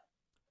repo?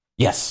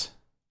 Yes.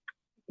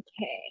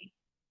 Okay.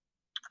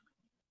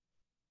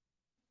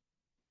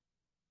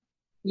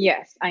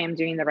 Yes, I am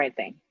doing the right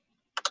thing.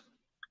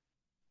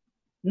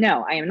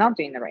 No, I am not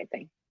doing the right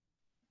thing.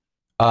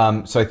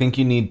 So I think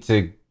you need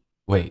to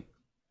wait.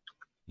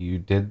 You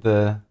did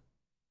the.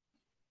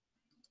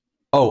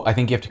 Oh, I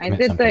think you have to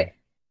commit something.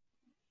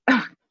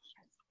 Thank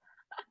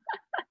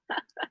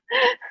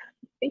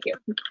you.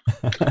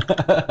 Can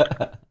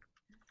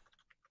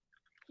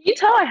you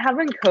tell I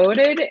haven't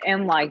coded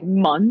in like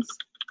months?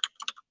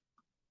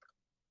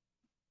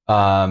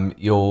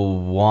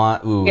 You'll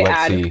want. Ooh,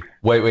 let's see.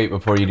 Wait.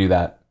 Before you do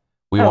that,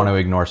 we want to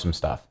ignore some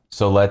stuff.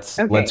 So let's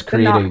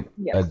create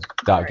a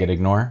 .git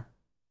ignore.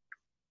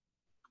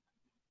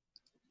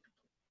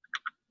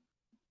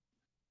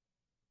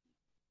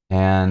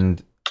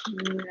 And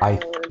I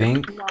Node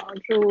think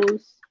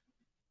modules.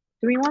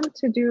 Do we want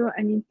to do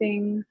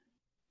anything?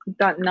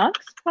 .nuxt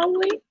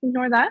probably?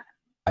 Ignore that.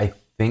 I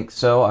think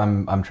so.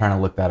 I'm trying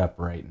to look that up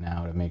right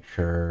now to make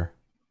sure.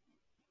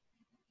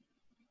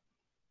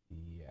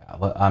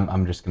 Yeah,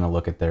 I'm just gonna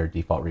look at their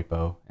default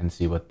repo and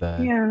see what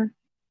what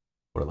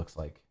it looks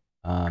like.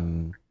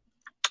 Okay,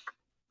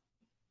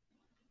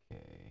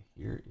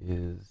 here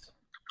is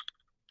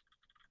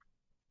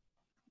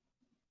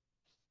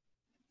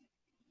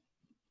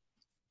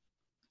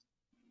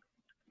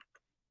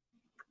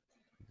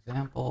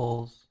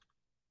examples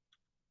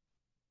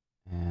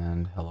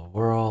and hello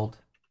world.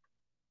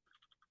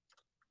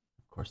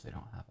 Of course, they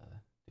don't have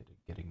a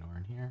get ignore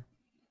in here.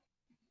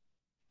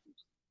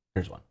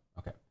 Here's one.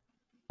 Okay.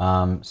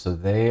 So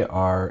they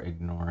are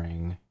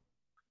ignoring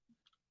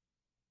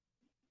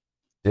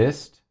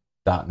dist,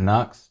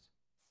 .nuxt,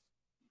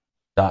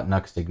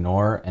 .nuxt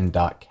ignore, and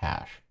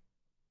 .cache.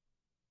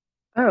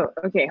 Oh,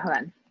 okay, hold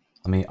on.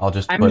 I'll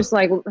just I'm just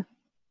like,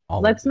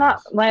 let's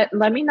not let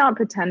me not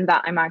pretend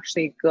that I'm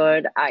actually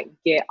good at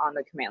Git on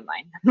the command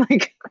line.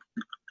 Like,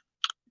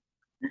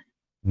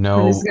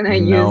 no, I'm just gonna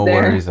no use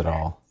their worries at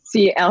all.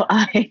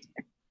 CLI.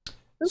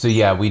 So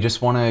yeah, we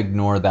just want to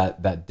ignore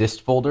that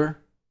dist folder.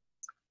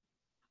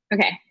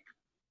 Okay.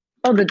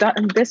 Oh, the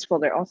dist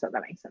folder also,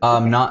 that makes sense.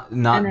 Okay. Not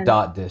then,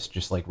 dot dist,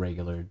 just like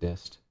regular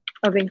dist.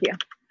 Oh, thank you.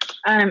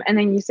 And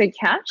then you said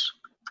cache?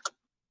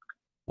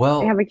 Well,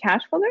 they have a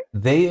cache folder?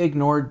 They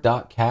ignored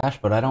 .cache,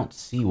 but I don't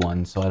see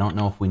one, so I don't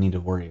know if we need to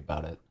worry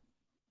about it.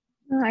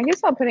 I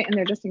guess I'll put it in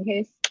there just in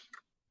case.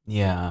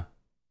 Yeah.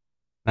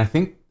 I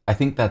think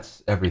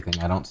that's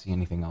everything. I don't see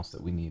anything else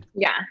that we need.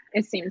 Yeah,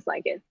 it seems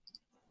like it.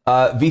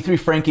 V3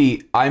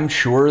 Frankie, I'm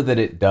sure that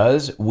it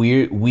does.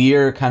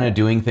 We're kind of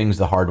doing things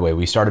the hard way.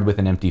 We started with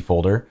an empty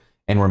folder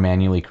and we're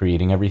manually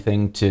creating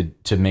everything to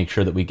make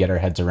sure that we get our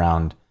heads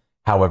around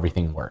how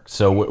everything works.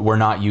 So we're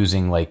not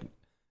using like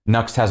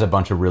Nuxt has a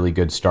bunch of really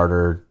good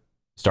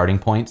starting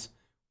points,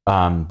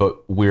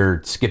 but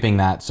we're skipping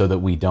that so that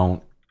we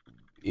don't.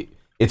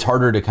 It's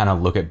harder to kind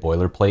of look at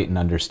boilerplate and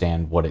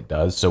understand what it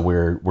does. So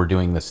we're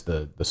doing this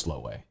the slow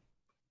way.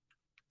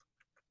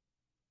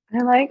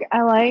 I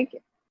like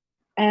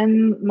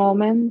and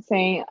Molman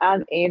saying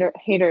add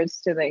haters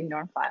to the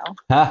ignore file.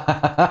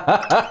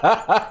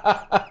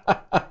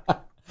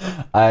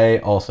 I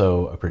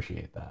also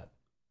appreciate that.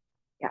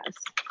 Yes.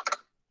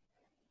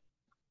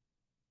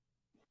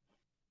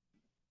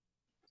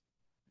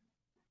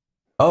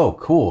 Oh,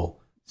 cool.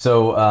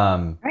 So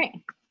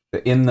right.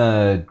 in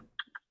the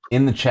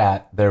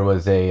chat there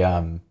was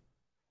a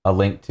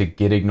link to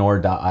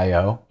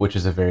getignore.io, which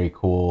is a very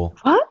cool.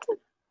 What?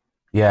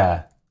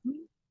 Yeah.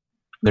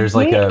 There's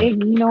like a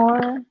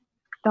ignore.io.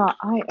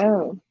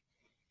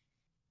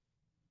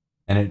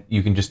 And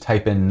you can just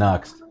type in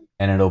Nuxt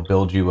and it'll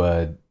build you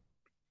a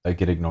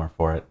getignore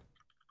for it.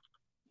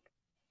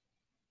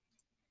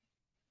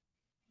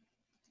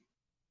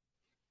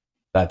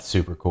 That's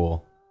super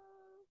cool.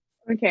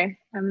 Okay,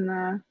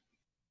 I'm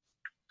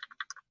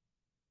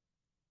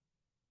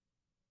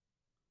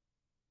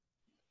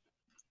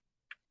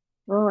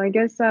well, I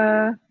guess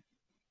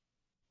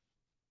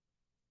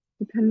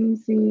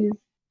dependencies.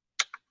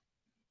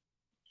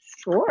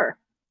 Sure.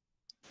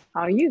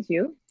 I'll use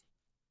you.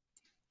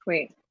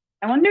 Wait.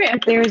 I wonder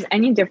if there's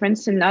any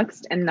difference to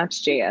Nuxt and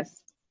Nuxt.js.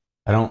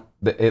 I don't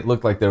it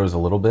looked like there was a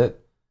little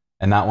bit,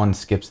 and that one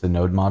skips the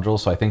node module,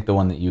 so I think the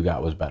one that you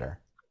got was better.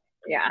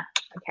 Yeah.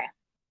 Okay.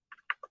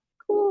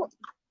 Cool.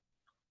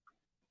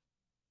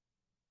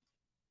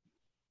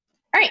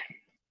 All right.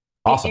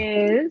 Awesome.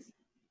 It is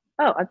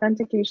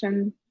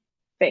authentication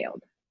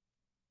failed.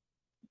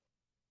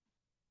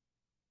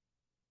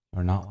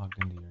 You're not logged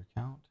into your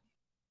account.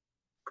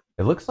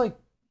 It looks like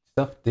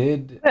stuff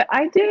did. But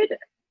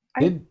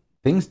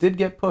things did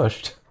get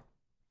pushed.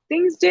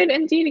 Things did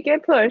indeed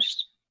get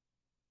pushed.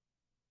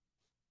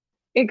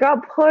 It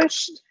got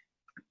pushed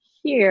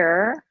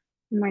here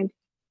in my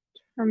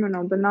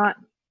terminal, but not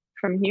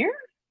from here.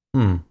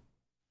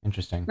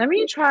 Interesting. Let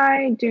me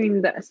try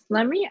doing this.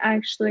 Let me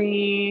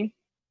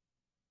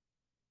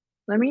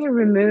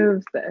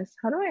remove this.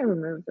 How do I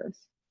remove this?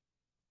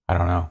 I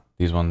don't know.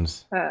 These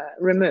ones.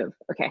 Remove.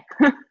 Okay.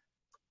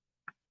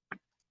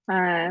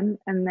 And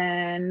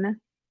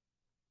then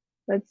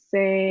let's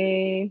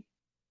say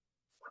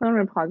clone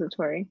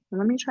repository.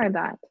 Let me try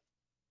that.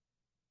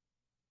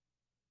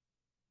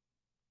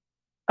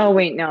 Oh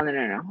wait, no.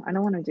 I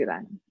don't want to do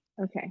that.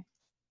 Okay.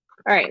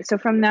 All right. So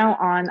from now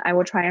on, I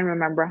will try and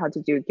remember how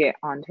to do Git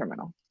on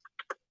terminal.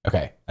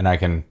 Okay, and I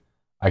can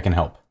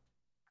help.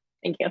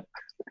 Thank you.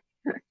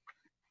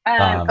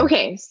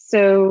 Okay,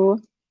 so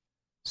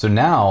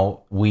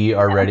now we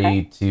are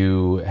ready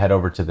to head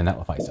over to the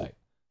Netlify site.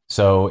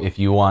 So if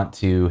you want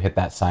to hit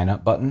that sign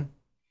up button.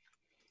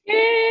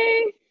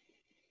 Yay!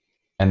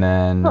 And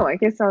then I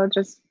guess I'll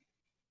just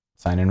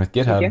sign in with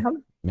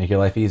GitHub. Make your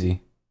life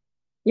easy.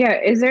 Yeah,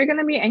 is there going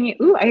to be any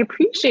I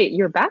appreciate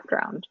your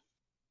background.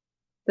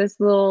 This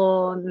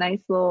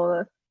nice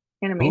little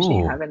animation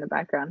you have in the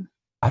background.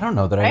 I don't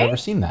know that I've ever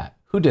seen that.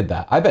 Who did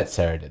that? I bet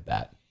Sarah did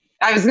that.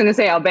 I was gonna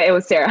say, I'll bet it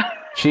was Sarah.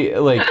 She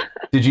like,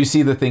 did you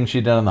see the thing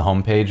she did on the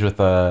homepage with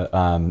the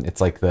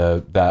it's like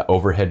that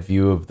overhead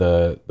view of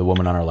the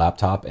woman on her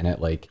laptop, and it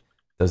like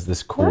does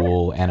this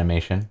cool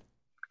animation?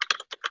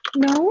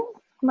 No,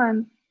 come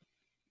on.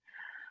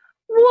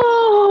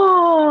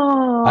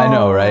 Whoa! I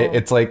know, right?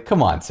 It's like,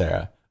 come on,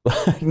 Sarah.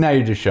 Now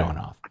you're just showing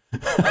off.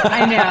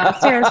 I know,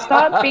 Sarah.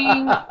 Stop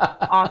being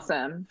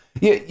awesome.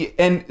 Yeah,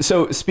 and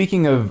so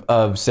speaking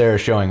of Sarah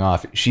showing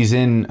off, she's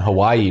in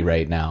Hawaii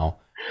right now.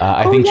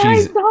 I think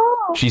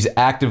she's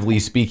actively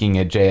speaking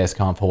at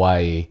JSConf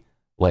Hawaii,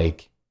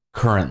 like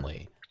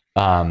currently.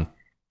 And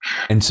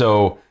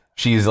so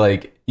she's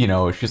like, you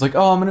know, she's like,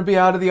 oh, I'm gonna be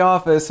out of the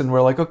office, and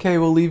we're like, okay,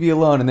 we'll leave you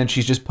alone. And then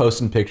she's just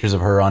posting pictures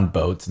of her on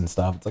boats and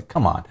stuff. It's like,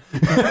 come on.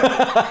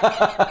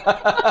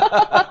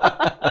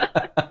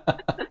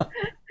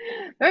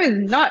 That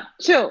is not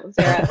chill,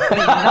 Sarah. That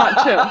is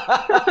not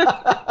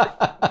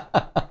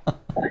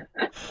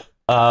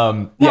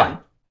chill. Yeah.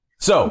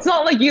 So it's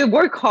not like you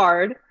work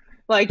hard.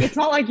 Like, it's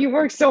not like you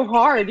work so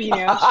hard, you know.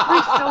 She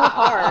works so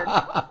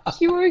hard.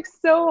 She works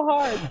so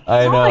hard.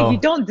 I know. Like you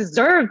don't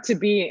deserve to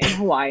be in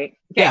Hawaii. Okay?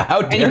 Yeah,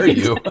 how dare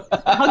you?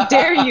 How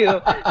dare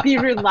you be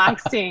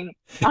relaxing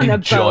on a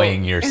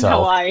enjoying boat yourself. in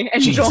Hawaii?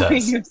 Enjoying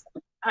Jesus.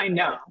 yourself. I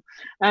know.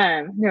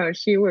 No,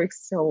 she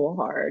works so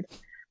hard.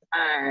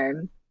 I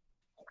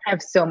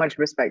have so much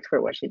respect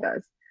for what she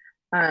does.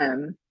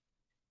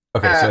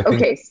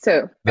 Okay,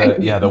 so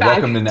the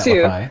welcome to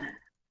Netlify.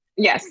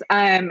 Yes.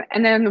 And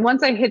then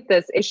once I hit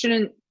this, it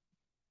shouldn't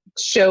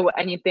show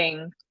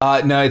anything.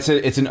 No, it's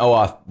an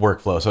OAuth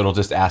workflow, so it'll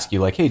just ask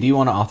you like, hey, do you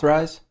want to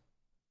authorize?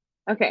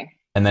 Okay.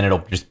 And then it'll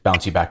just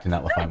bounce you back to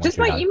Netlify. Just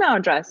my email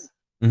address.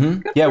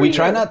 Mm-hmm. Yeah, we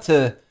try not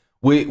to.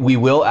 We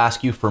will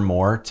ask you for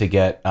more to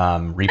get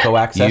repo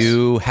access.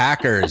 You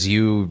hackers,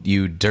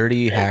 you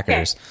dirty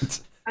hackers.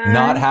 It's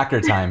not hacker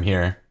time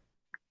here.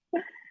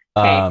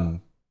 Okay.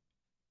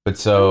 But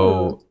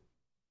so.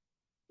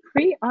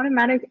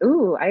 Pre-automatic.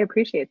 Ooh, I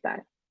appreciate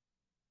that.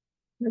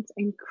 Let's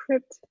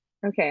encrypt.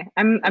 Okay,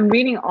 I'm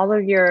reading all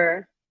of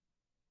your.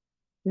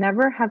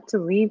 Never have to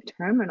leave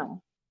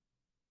terminal.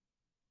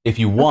 If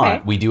you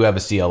want, we do have a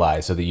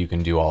CLI so that you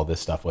can do all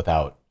this stuff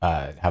without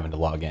having to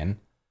log in.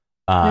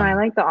 No, I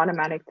like the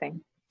automatic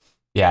thing.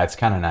 Yeah, it's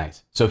kind of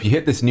nice. So if you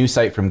hit this new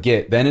site from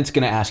Git, then it's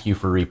going to ask you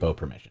for repo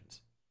permissions.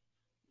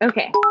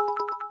 Okay.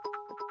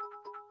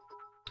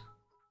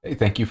 Hey,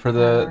 thank you for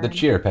the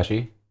cheer,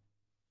 Pesci.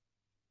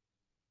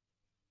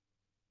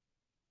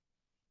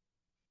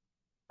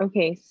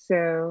 Okay,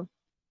 so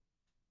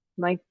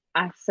like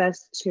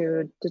access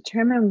to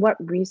determine what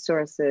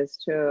resources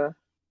to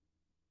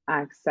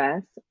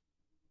access.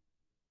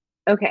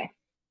 Okay,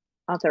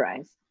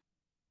 authorize.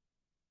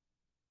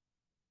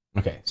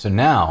 Okay, so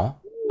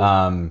now,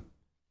 and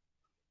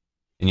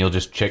you'll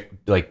just check,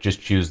 like, just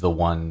choose the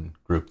one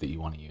group that you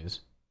want to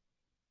use.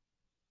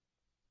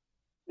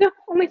 No,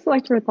 only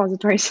select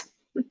repositories.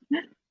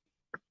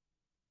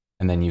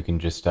 And then you can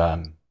just,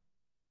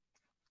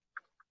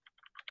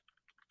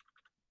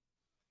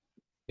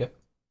 yep.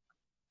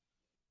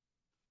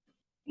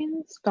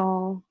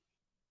 Install.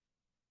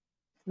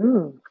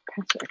 Ooh,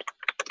 password.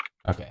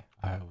 Okay,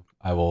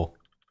 I will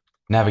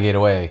navigate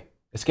away.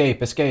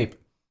 Escape, escape.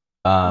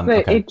 But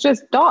okay. it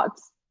just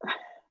dots.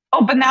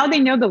 Oh, but now they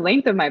know the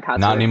length of my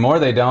password. Not anymore,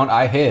 they don't.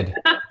 I hid.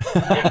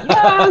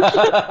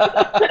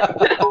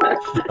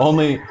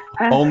 only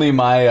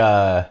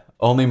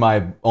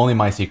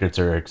my secrets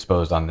are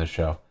exposed on this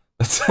show.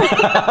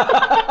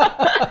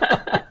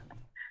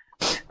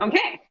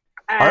 Okay.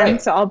 All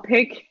right. So I'll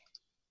pick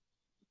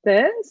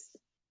this.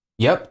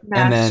 Yep.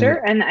 Master,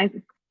 and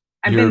I've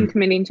been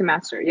committing to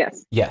master.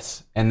 Yes.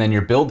 Yes, and then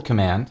your build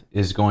command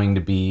is going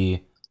to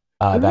be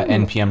that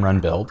npm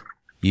run build.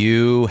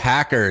 You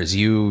hackers,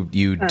 you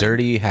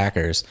dirty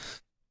hackers.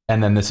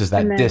 And then this is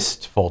that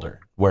dist folder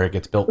where it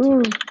gets built.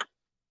 Ooh.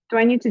 Do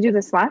I need to do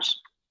the slash?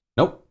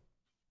 Nope.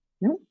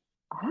 Nope.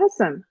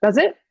 Awesome. That's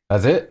it?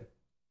 That's it.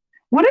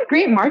 What a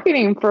great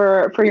marketing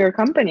for your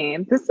company.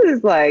 This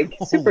is like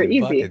super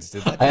easy. Buckets,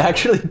 I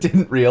actually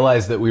didn't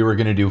realize that we were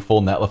going to do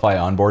full Netlify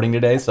onboarding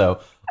today. So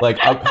like,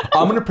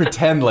 I'm going to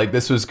pretend like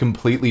this was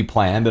completely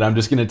planned, and I'm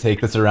just going to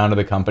take this around to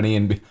the company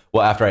and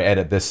well, after I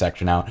edit this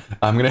section out,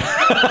 I'm going to.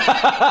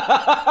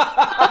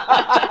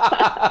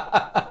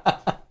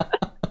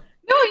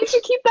 No, you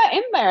should keep that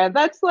in there.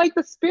 That's like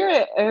the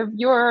spirit of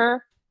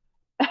your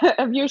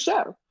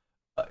show.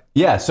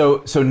 Yeah.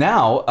 So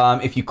now,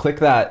 if you click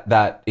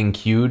that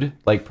enqueued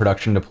like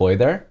production deploy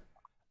there,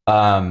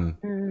 I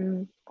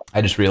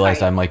just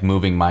realized I'm like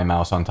moving my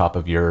mouse on top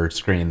of your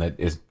screen that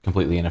is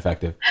completely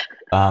ineffective.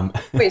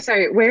 Wait,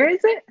 sorry, where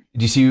is it?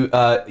 Do you see,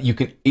 you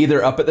can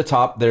either up at the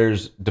top,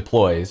 there's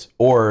deploys,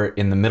 or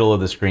in the middle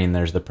of the screen,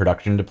 there's the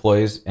production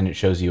deploys, and it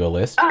shows you a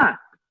list. Ah,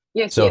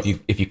 yes. So yes.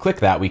 if you click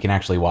that, we can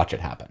actually watch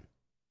it happen.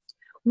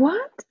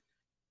 What?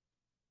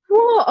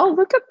 Cool. Oh,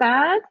 look at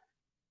that.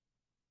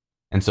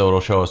 And so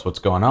it'll show us what's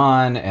going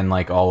on and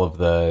like all of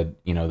the,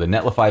 the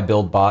Netlify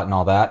build bot and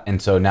all that.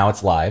 And so now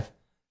it's live.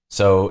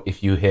 So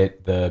if you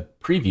hit the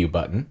preview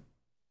button,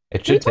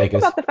 it should take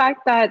us. About the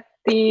fact that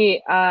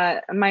The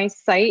my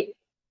site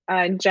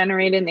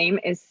generated name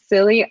is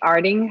Silly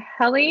Arting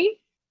Heli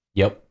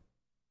Yep.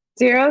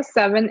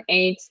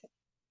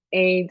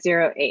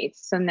 078A08.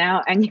 So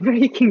now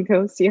anybody can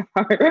go see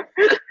our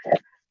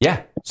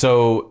Yeah.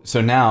 So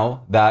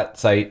now that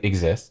site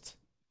exists,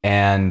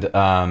 and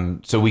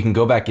so we can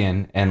go back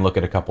in and look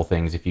at a couple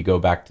things. If you go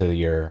back to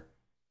your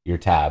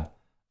tab,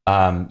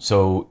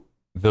 so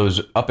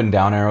those up and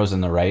down arrows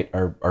on the right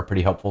are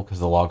pretty helpful because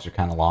the logs are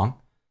kind of long.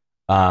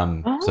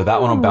 So that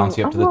one will bounce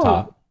you up to the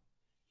top,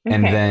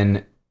 and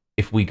then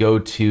if we go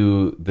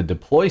to the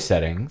deploy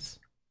settings,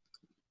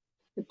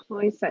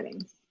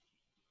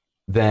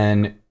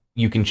 then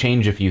you can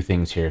change a few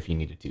things here if you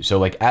needed to. So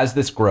like as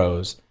this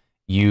grows,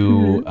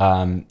 you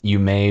you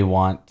may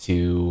want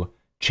to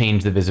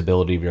change the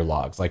visibility of your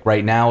logs. Like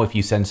right now, if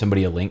you send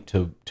somebody a link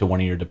to one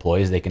of your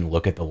deploys, they can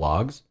look at the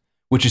logs,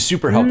 which is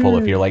super helpful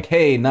if you're like,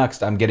 hey,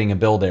 Nuxt, I'm getting a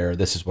build error.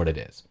 This is what it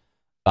is.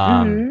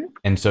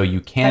 And so you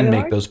can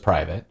make those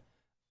private.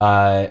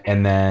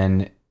 And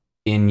then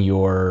in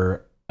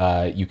your,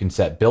 you can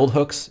set build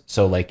hooks.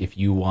 So like if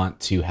you want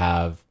to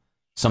have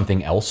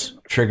something else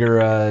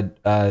trigger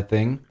a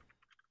thing,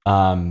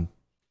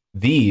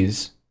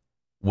 these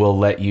will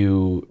let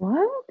you. What?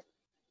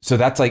 So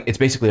that's like, it's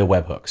basically a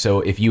webhook. So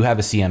if you have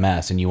a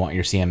CMS and you want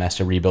your CMS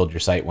to rebuild your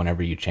site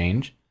whenever you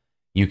change,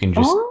 you can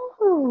just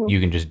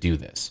do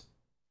this.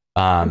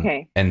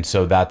 And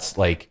so that's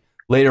like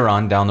later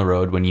on down the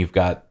road when you've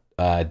got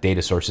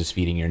data sources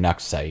feeding your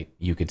Nuxt site,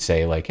 you could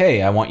say like,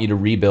 hey, I want you to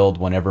rebuild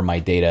whenever my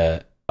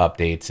data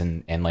updates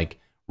and like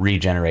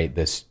regenerate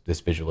this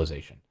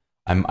visualization.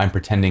 I'm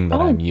pretending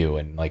that I'm you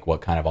and like what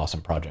kind of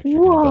awesome project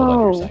you're going to build on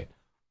your site.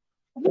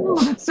 Oh,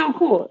 that's so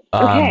cool.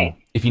 Okay.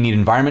 If you need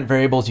environment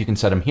variables, you can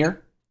set them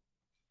here.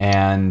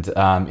 And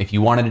if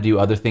you wanted to do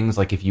other things,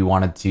 like if you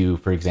wanted to,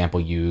 for example,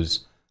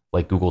 use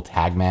like Google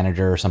Tag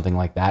Manager or something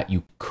like that,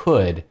 you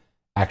could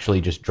actually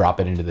just drop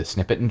it into the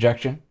snippet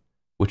injection,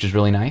 which is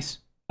really nice.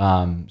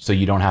 So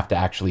you don't have to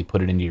actually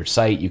put it into your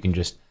site. You can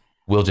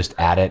we'll just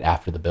add it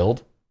after the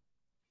build.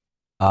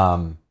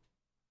 Kind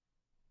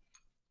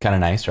of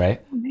nice,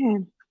 right? Oh,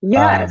 man.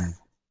 Yes.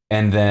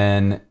 And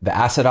then the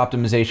asset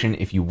optimization,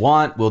 if you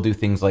want, we'll do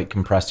things like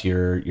compress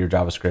your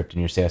JavaScript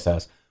and your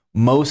CSS.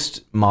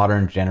 Most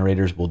modern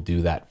generators will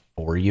do that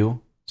for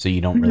you, so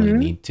you don't really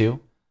need to.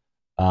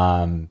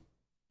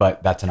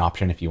 But that's an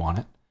option if you want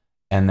it.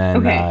 And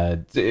then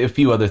a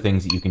few other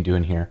things that you can do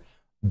in here.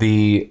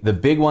 The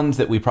big ones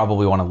that we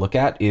probably want to look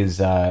at is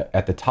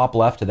at the top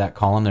left of that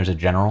column, there's a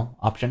general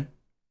option.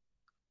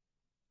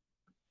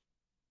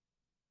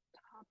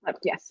 Top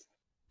left, yes.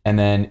 And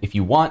then if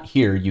you want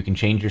here, you can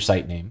change your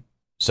site name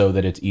so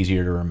that it's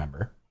easier to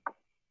remember.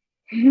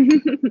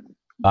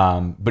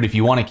 But if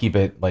you want to keep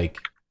it like,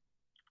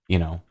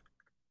 yeah,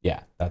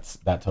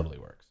 that totally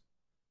works.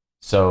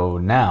 So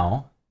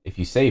now if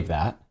you save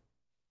that,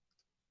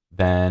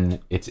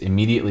 then it's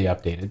immediately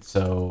updated.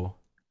 So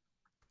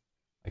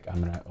like I'm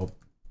going to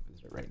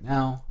visit it right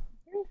now.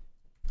 There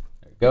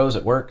it goes.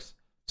 It works.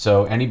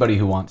 So anybody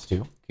who wants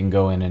to can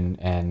go in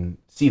and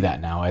see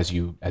that now as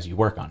you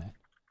work on it.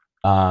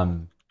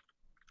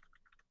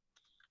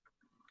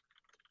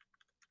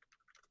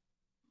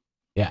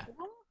 Yeah.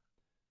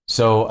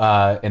 So,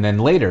 and then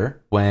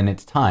later when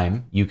it's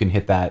time, you can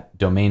hit that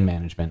domain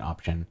management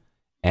option,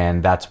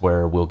 and that's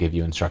where we'll give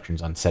you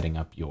instructions on setting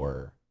up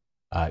your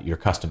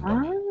custom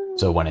domain.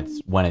 So when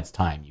it's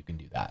time, you can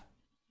do that.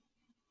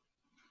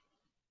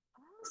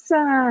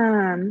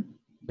 Awesome.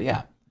 But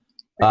yeah.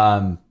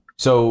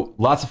 So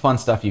lots of fun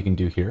stuff you can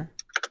do here.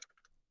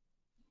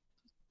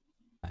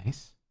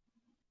 Nice.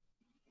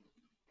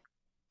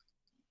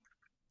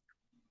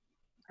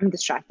 I'm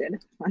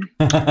distracted.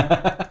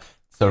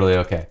 Totally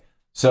okay.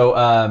 So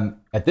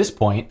at this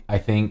point, I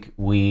think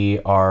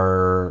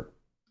we're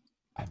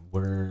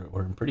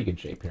in pretty good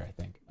shape here, I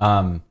think.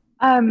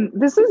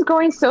 This is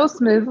going so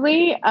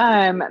smoothly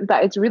that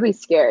it's really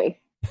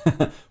scary.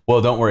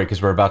 Well, don't worry, because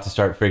we're about to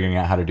start figuring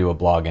out how to do a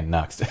blog in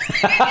Nuxt.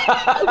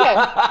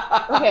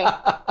 Okay.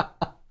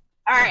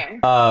 All right.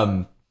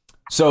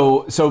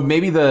 So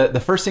maybe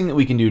the first thing that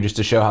we can do just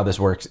to show how this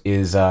works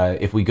is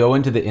if we go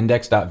into the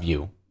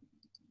index.view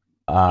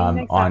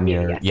on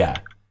your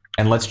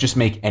and let's just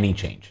make any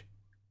change.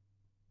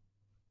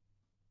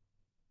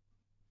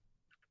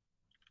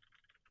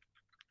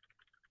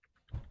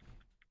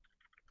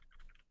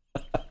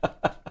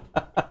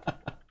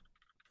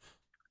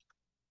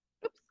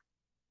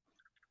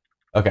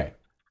 Okay,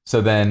 so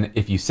then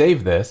if you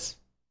save this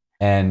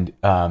and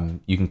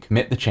you can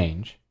commit the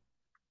change.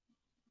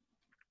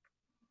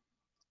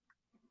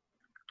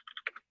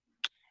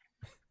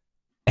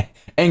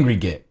 Angry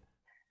Git.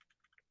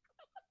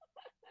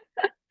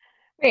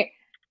 Wait,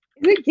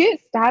 is it Git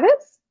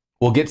status?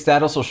 Well, Git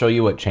status will show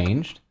you what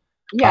changed.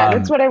 Yeah,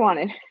 that's what I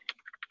wanted.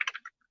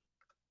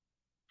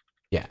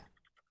 Yeah.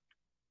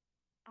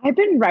 I've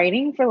been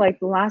writing for like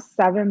the last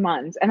 7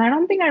 months, and I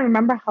don't think I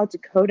remember how to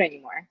code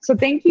anymore. So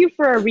thank you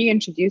for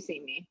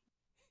reintroducing me.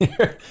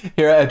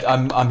 Here,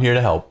 I'm here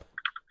to help.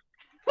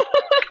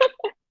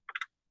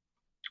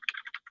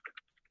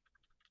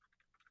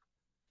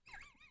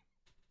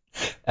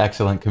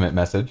 Excellent commit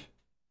message.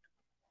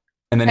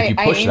 And then if you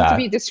push I aim that, to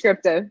be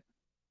descriptive.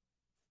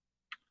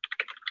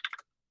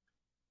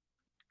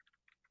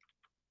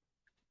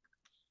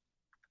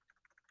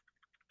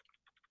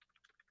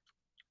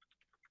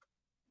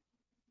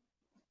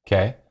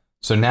 okay.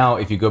 So now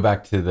if you go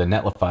back to the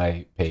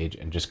Netlify page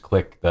and just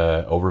click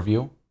the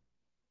overview.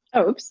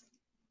 Oh, oops.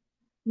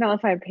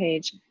 Netlify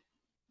page.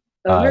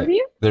 Overview?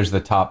 There's the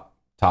top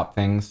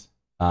things.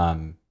 Top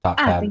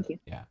tab. Thank you.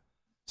 Yeah.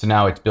 So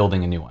now it's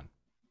building a new one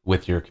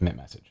with your commit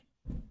message.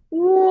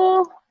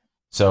 Cool.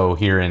 So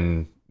here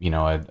in,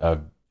 a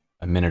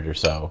minute or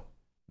so,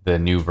 the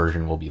new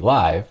version will be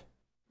live.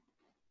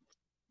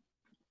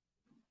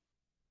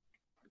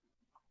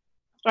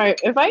 Sorry,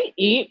 if I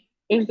eat,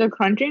 is the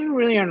crunching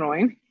really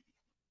annoying?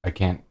 I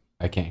can't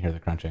hear the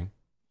crunching.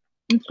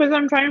 It's because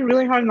I'm trying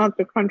really hard not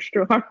to crunch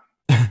too hard.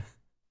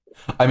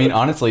 I mean,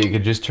 honestly, it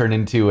could just turn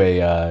into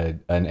an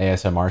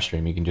ASMR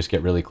stream. You can just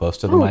get really close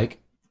to the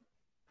mic.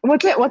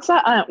 What's it? What's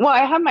that? Well,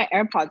 I have my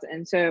AirPods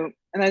in,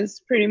 and that's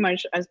pretty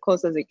much as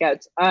close as it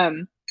gets.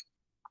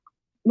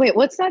 Wait,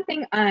 what's that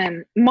thing?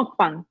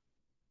 Mukbang.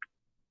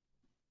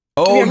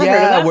 Oh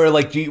yeah,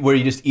 where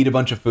you just eat a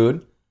bunch of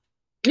food.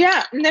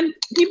 Yeah, and then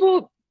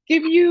people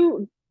give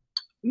you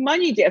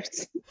money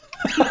gifts.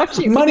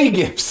 Money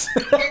gifts.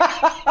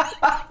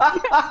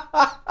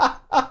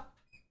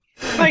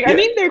 I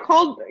mean, they're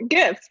called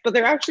gifts, but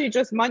they're actually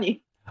just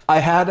money. I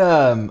had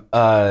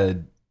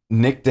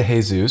Nick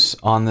DeJesus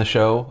on the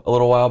show a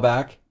little while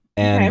back,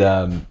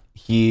 and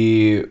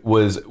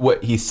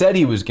what he said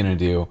he was going to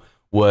do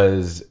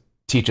was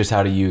teach us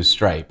how to use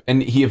Stripe,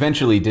 and he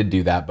eventually did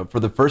do that. But for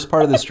the first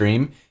part of the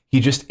stream, he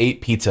just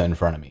ate pizza in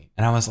front of me,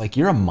 and I was like,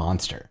 "You're a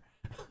monster."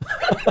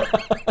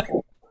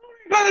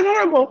 That is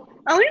horrible.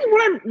 At least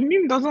what I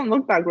mean doesn't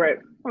look that great.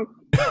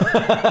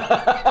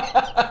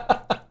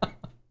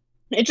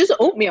 It's just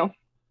oatmeal.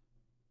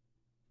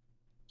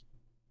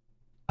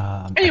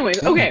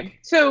 Anyways, okay.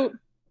 So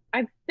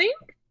I think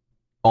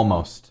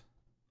almost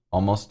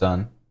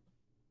done.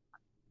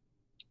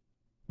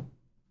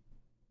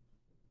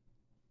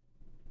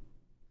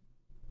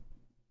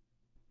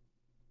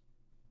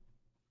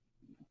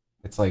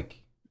 It's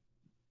like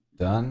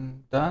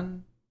done,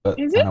 but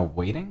kind of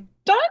waiting.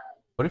 Done?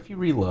 What if you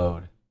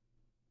reload?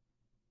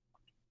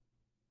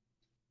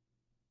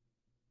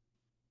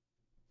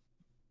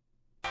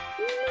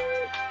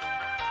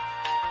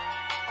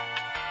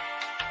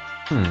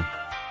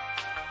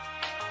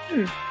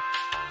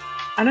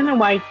 I don't know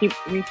why I keep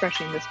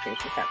refreshing this page.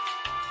 Okay.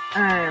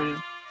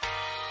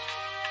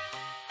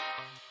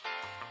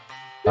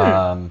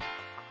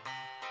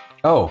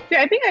 Oh.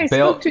 Yeah, I think I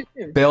spoke too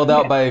soon. Bailed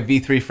out by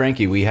V3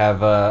 Frankie. We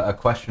have a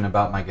question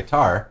about my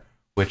guitar,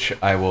 which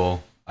I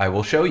will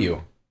show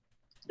you.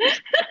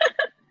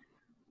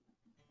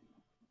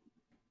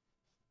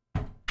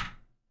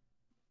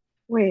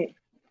 Wait.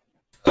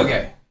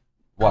 Okay.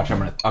 Watch. I'm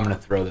gonna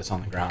throw this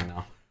on the ground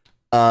now.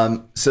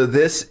 So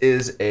this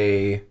is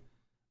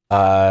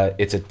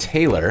it's a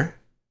Taylor.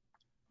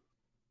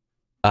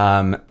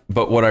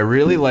 But what I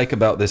really like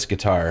about this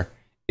guitar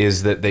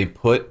is that they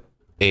put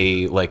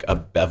a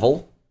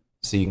bevel,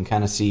 so you can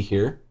kind of see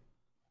here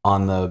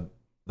on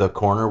the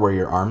corner where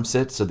your arm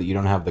sits, so that you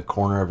don't have the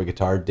corner of a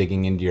guitar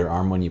digging into your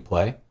arm when you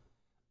play.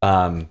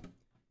 And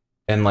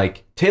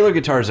Taylor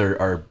guitars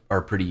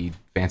are pretty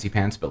fancy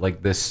pants, but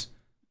this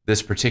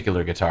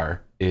particular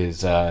guitar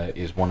is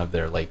one of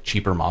their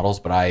cheaper models,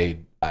 but I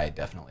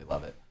definitely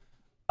love it.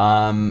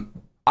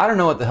 I don't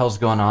know what the hell's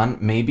going on.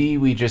 Maybe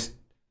we just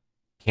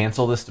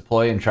cancel this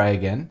deploy and try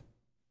again.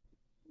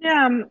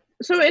 Yeah.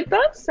 So it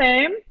does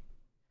say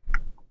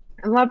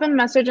 11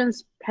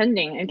 messages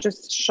pending. It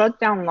just shut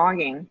down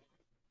logging.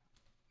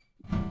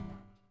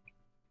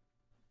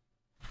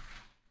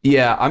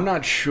 Yeah, I'm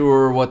not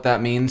sure what that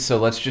means. So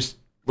let's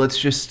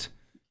just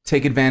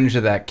take advantage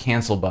of that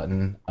cancel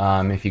button.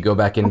 If you go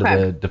back into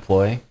the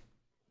deploy,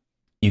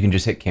 you can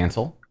just hit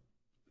cancel.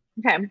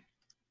 Okay.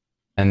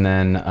 And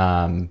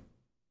then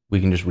we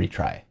can just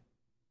retry.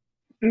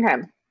 Okay.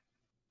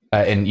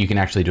 And you can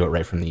actually do it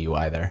right from the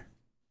UI there.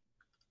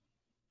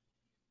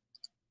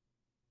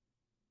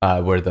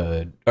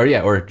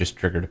 Or just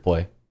trigger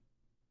deploy.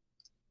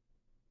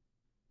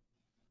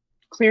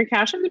 Clear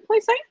cache on deploy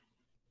site?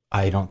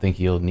 I don't think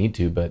you'll need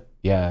to, but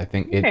yeah, I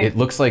think it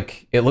looks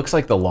like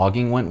the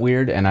logging went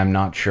weird, and I'm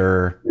not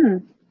sure.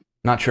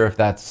 Not sure if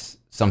that's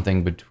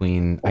something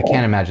between. I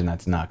can't imagine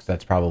that's Nuxt.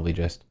 That's probably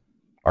just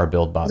our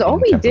build bot. All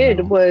we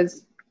did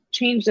was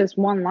change this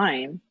one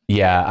line.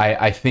 Yeah,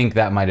 I think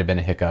that might have been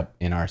a hiccup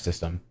in our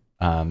system,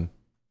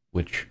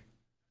 which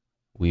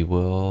we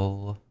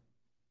will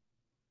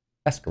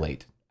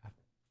escalate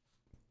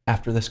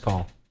after this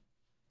call.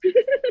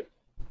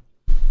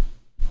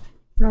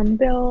 Run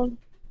build.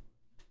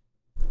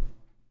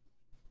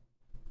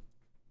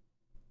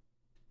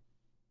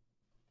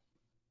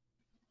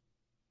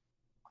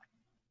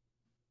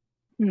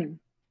 Here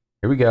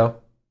we go.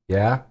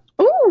 Yeah.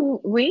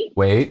 Oh, wait.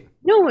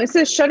 No, it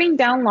says shutting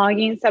down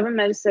logging, 7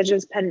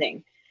 messages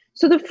pending.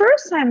 So the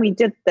first time we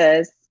did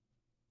this,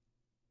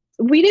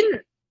 we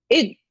didn't,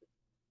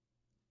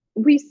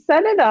 we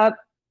set it up.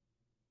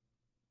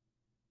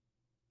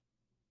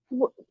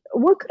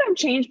 What could have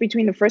changed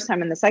between the first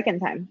time and the second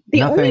time?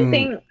 The only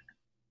thing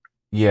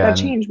that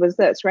changed was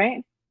this,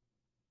 right?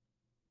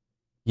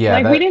 Yeah.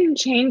 Like we didn't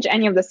change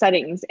any of the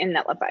settings in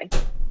Netlify.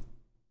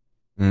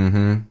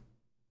 Mm-hmm.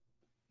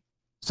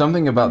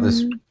 Something about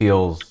this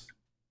feels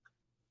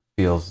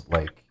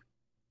like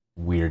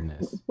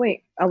weirdness.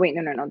 Wait. Oh wait,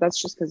 no.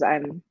 That's just because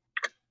I'm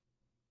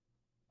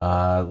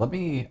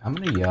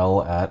gonna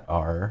yell at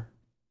our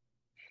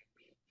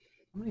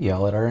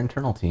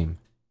internal team.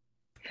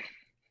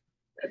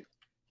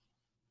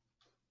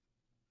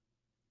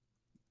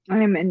 I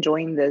am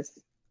enjoying this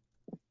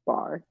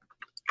bar.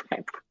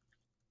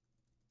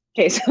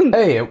 Okay, so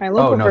hey, my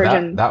local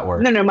version that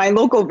worked. No, my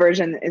local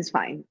version is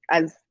fine.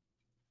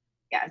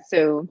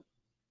 So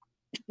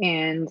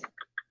and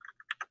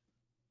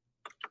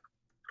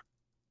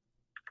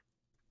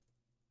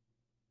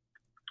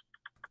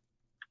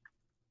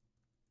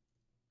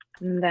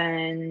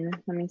then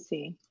let me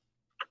see.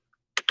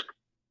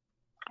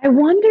 I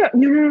wonder.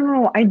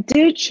 No. I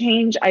did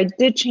change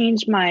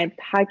my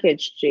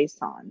package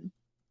JSON.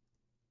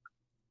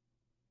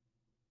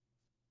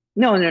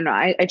 No.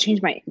 I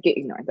changed my get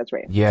ignored. That's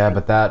right. Yeah,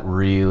 but that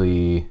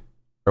really.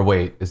 Or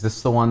wait, is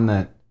this the one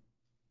that?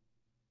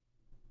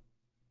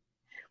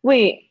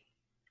 Wait,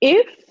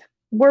 if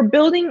we're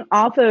building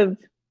off of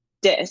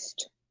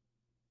dist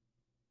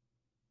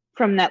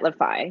from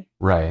Netlify,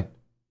 right?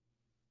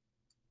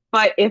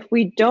 But if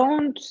we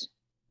don't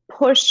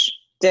push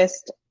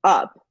dist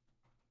up,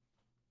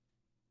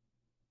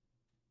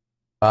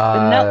 the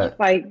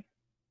Netlify.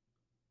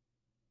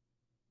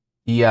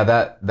 Yeah,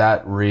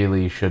 that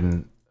really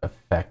shouldn't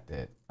affect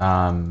it.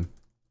 Oh,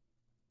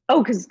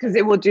 because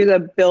it will do the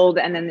build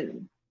and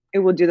then it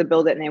will do the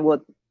build and it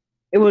will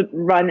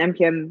run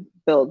npm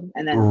build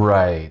and then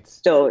right.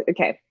 Still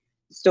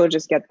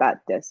just get that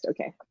dist.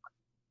 Okay.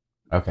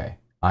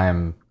 I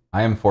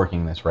am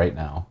forking this right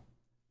now,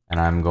 and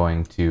I'm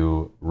going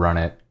to run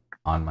it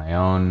on my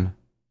own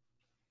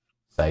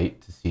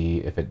site to see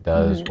if it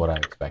does what I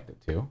expect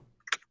it to.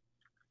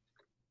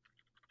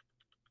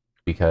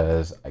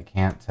 Because I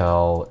can't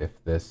tell if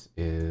this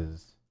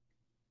is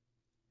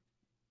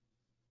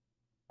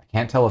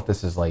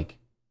like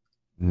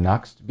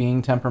Nuxt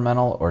being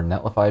temperamental or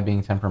Netlify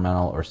being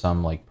temperamental or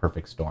some like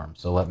perfect storm.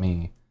 So let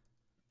me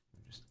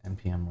just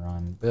npm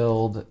run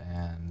build,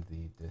 and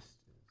the dist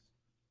is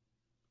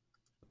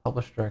the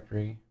publish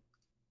directory.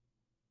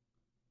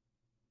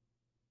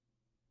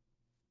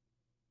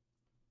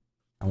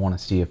 I want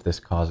to see if this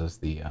causes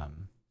the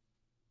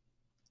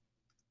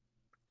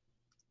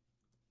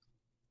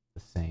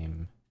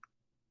same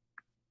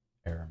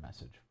error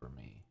message for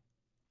me.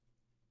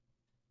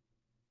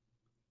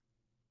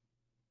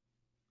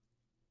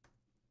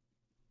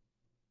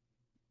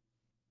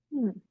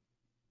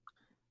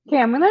 Okay,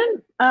 I'm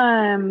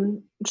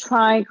gonna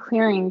try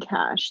clearing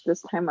cache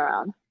this time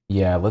around.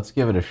 Yeah, let's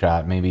give it a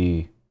shot.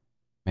 Maybe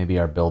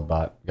our build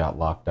bot got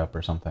locked up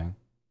or something.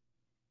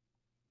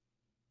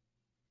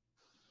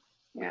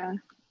 Yeah.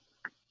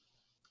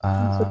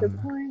 That's a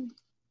good point.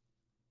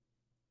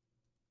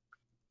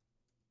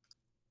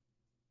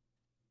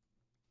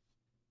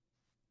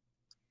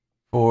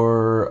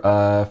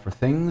 For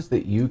things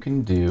that you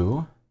can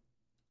do,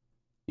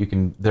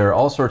 there are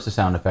all sorts of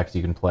sound effects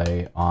you can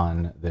play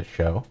on this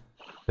show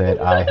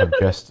that I have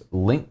just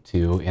linked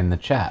to in the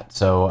chat.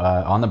 So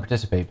on the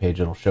participate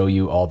page, it'll show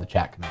you all the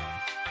chat commands.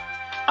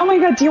 Oh my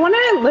god, do you want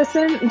to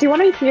listen? Do you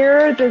want to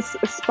hear this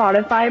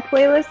Spotify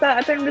playlist that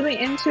I've been really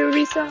into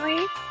recently?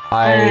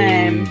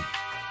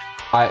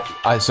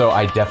 So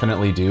I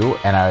definitely do,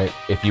 and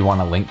if you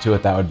want to link to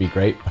it, that would be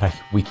great. But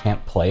we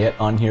can't play it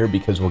on here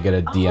because we'll get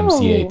a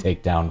DMCA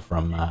takedown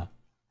from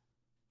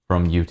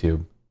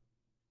YouTube.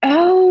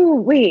 Oh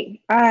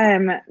wait,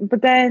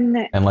 but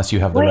then unless you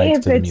have the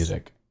rights to the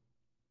music.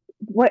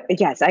 What?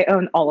 Yes, I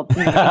own all of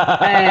them.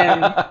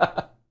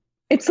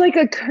 It's like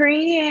a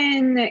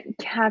Korean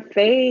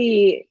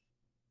cafe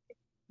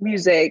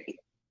music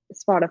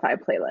Spotify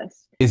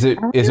playlist. Is it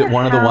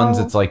one of the ones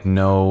that's like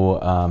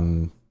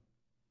no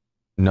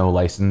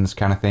license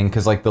kind of thing?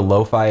 Because like the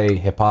lo-fi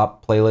hip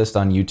hop playlist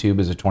on YouTube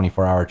is a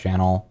 24-hour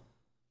channel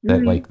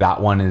that like that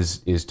one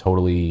is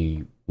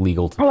totally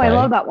legal to play. I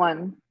love that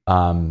one.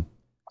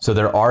 So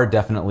there are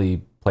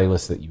definitely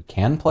playlists that you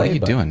can play. What are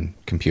you doing,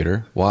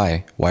 computer?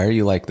 Why are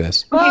you like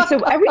this? Okay, so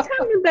every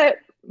time that.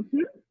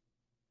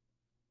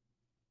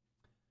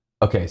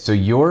 Okay, so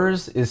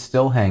yours is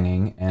still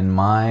hanging, and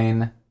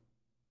mine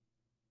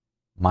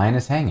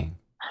is hanging.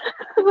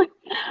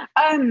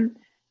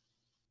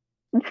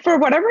 For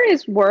whatever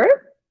it's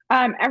worth,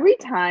 every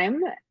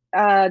time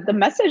the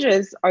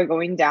messages are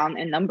going down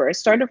in number. It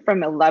started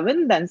from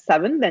 11, then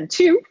 7, then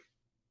 2.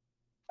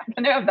 I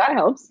don't know if that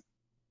helps.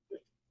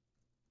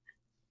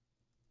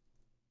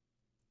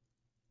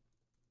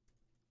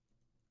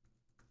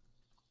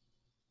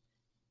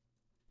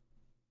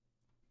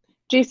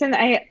 Jason,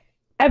 I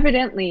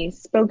evidently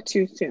spoke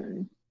too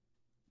soon.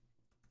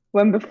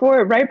 Right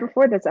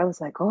before this, I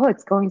was like, oh,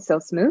 it's going so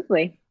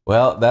smoothly.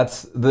 Well,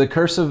 that's the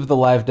curse of the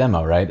live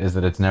demo, right? Is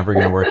that it's never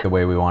going to work the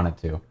way we want it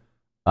to.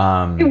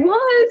 It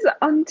was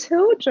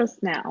until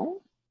just now.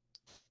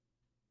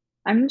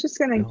 I'm just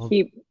gonna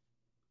keep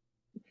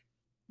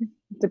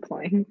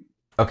deploying.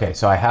 Okay,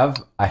 so I have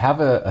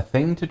a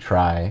thing to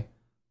try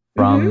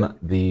from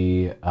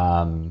the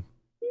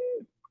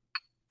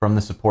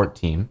support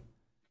team.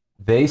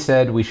 They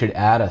said we should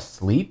add a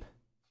sleep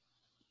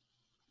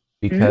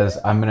because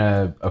I'm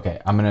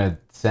gonna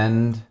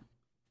send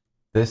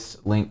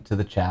this link to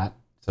the chat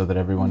so that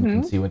everyone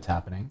can see what's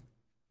happening.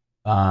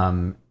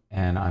 And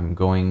I'm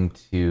going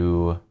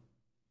to,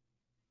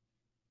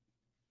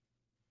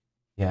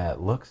 yeah,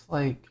 it looks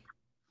like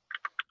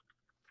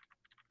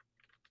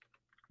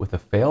with a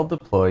failed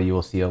deploy, you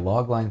will see a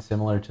log line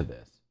similar to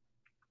this.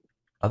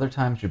 Other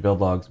times your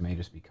build logs may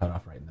just be cut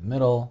off right in the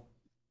middle.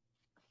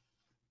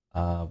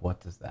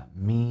 What does that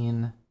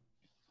mean?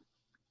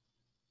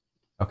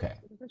 Okay.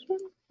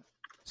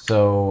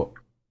 So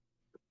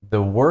the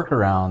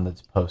workaround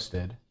that's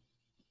posted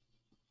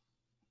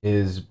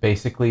is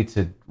basically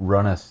to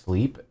run a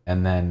sleep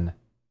and then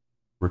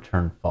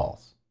return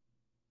false.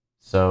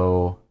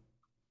 So,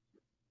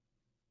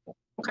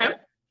 okay.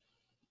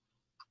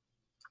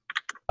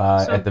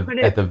 At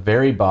the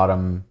very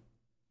bottom,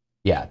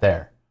 yeah,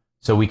 there.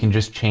 So we can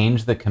just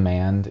change the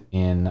command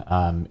in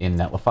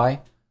Netlify.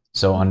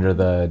 So under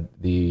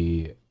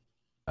the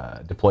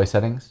deploy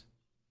settings,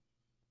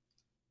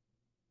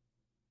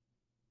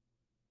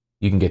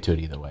 you can get to it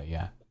either way,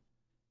 yeah.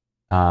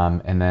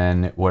 And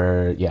then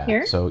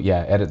Here? so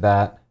yeah, edit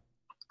that.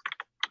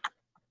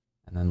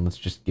 And then let's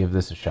just give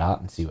this a shot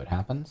and see what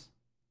happens.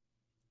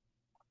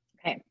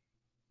 Okay.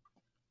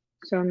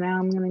 So now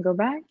I'm gonna go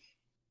back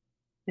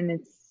and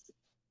it's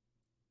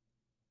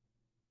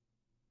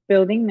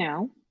building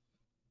now.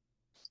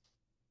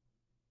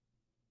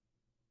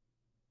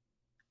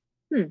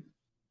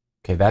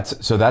 Okay,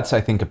 that's I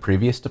think a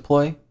previous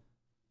deploy.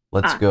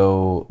 Let's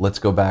go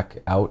back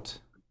out.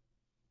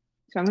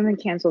 So I'm gonna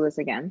cancel this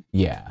again.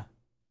 Yeah.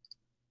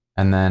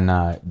 And then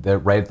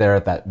right there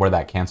at that where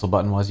that cancel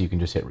button was, you can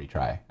just hit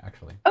retry,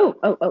 actually. Oh.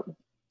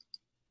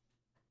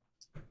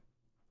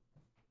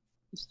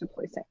 Just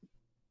deploy set.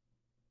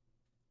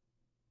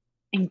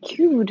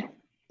 Enqueued.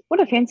 What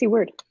a fancy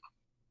word.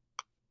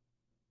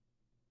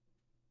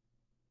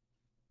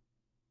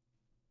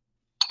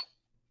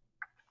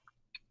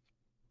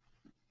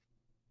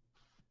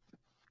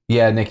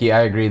 Yeah, Nikki,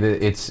 I agree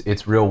that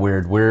it's real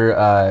weird.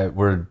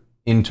 We're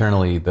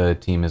internally, the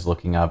team is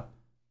looking up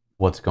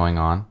what's going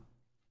on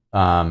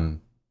to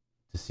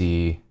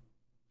see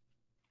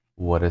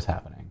what is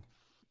happening.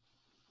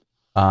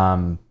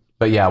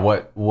 But yeah,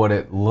 what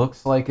it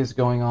looks like is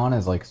going on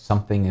is like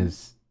something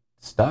is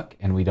stuck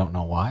and we don't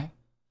know why.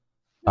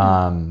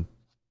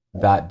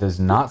 That does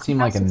not seem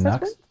like a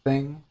Nuxt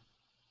thing.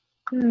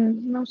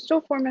 No,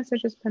 still 4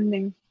 messages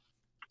pending.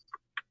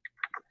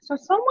 So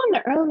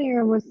someone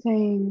earlier was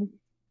saying,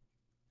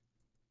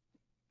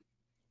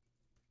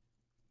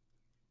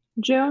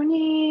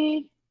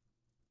 Joni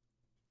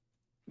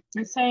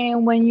is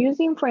saying, when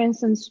using, for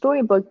instance,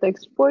 Storybook, the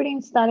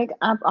exporting static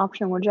app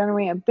option will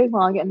generate a big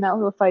log and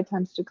Netlify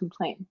tends to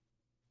complain.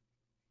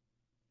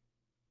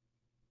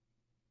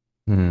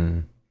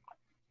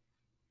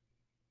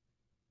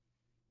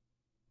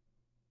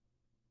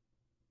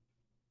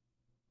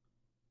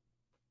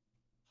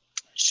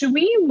 Should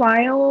we,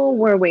 while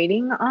we're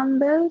waiting on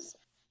this,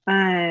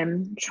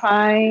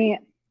 try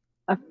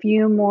a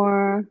few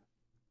more?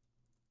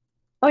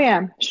 Oh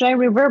yeah, should I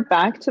revert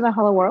back to the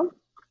Hello World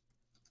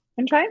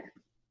and try?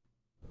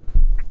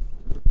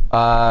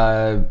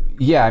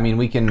 Yeah, I mean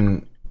we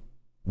can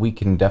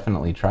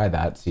definitely try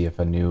that. See if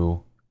a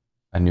new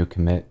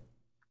commit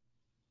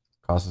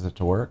causes it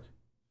to work.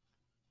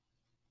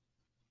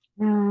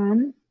 So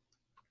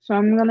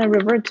I'm gonna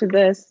revert to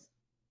this.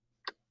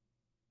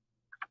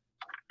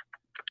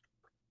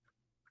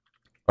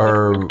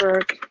 Or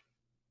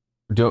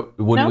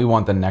wouldn't we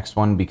want the next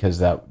one because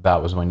that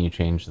was when you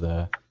changed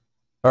the?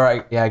 All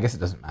right, yeah, I guess it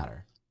doesn't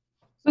matter.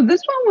 So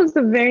this one was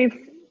the very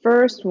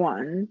first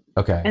one.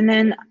 Okay. And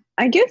then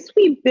I guess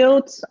we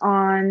built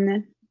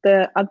on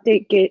the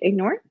update gate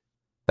ignore.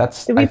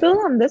 Did we build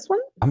on this one?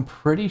 I'm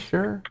pretty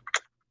sure.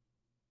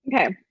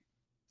 Okay.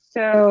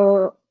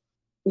 So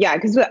yeah,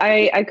 because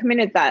I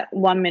committed that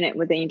 1 minute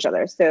within each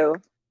other. So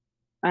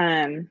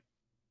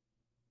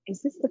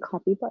is this the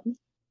copy button?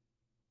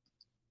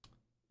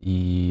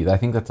 I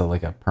think that's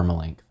like a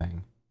permalink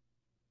thing.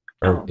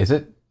 Or is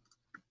it?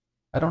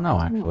 I don't know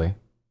actually.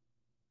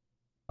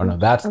 Oh no,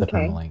 that's the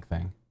permalink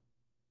thing.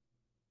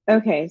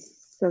 Okay,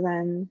 so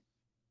then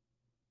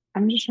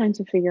I'm just trying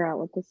to figure out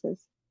what this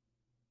is.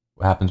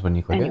 What happens when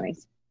you click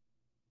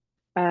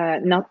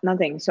it?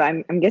 Nothing. So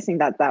I'm guessing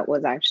that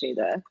was actually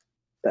the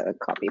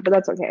copy, but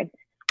that's okay.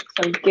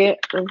 So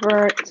git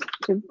revert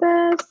to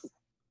this.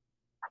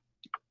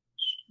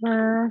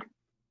 Sure.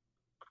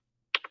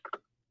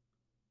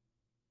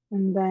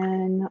 And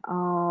then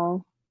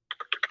I'll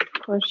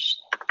push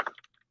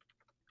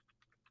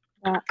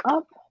that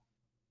up.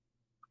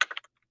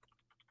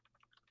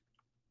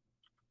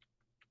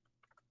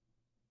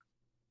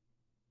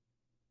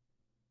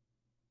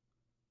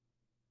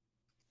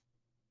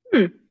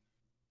 Hmm.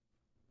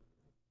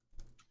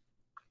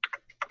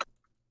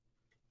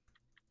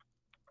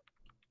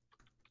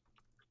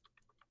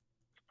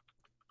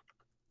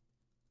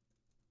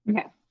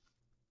 Okay.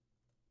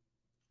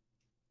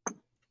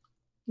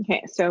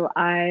 Okay, so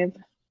I've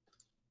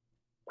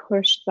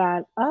pushed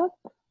that up.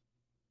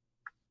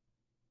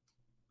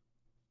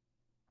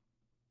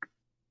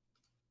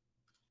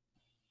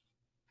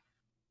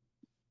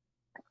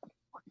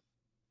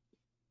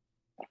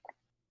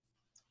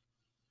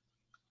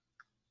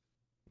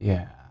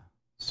 Yeah.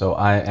 So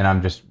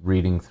I'm just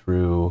reading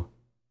through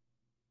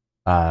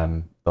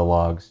the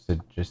logs to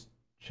just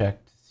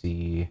check to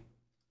see.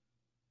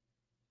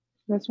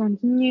 This one's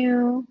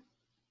new.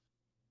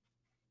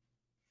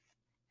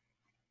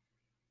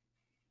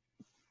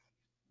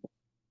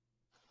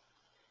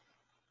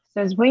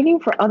 Says waiting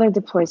for other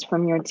deploys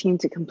from your team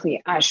to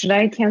complete. Should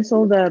I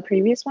cancel the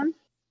previous one?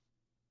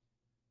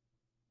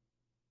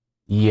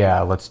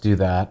 Yeah, let's do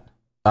that.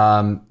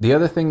 The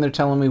other thing they're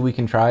telling me we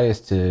can try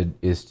is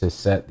to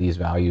set these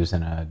values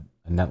in a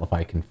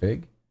Netlify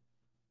config.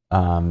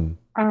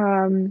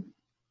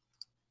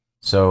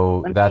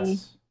 So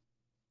that's.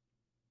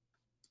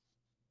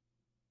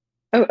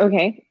 Oh,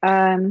 okay.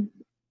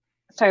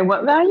 Sorry,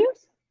 what values?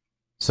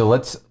 So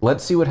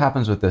let's see what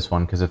happens with this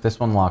one, because if this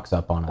one locks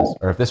up on us,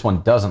 or if this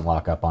one doesn't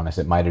lock up on us,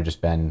 it might have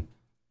just been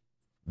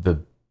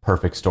the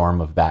perfect storm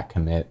of that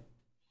commit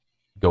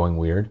going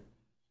weird.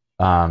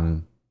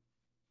 But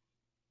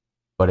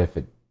if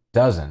it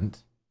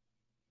doesn't,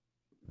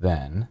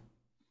 then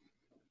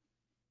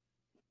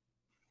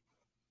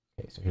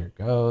okay, so here it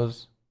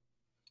goes.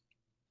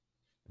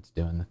 It's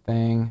doing the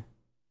thing.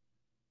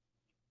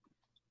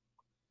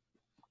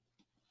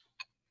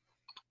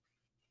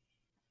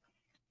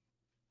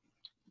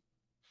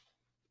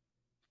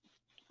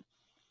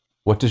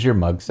 What does your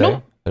mug say?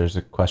 Nope. There's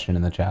a question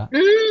in the chat.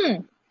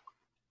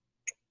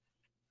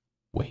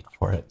 Wait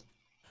for it.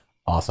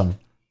 Awesome.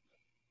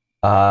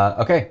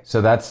 Okay, so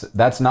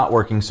that's not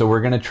working. So we're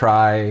gonna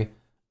try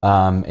a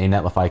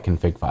Netlify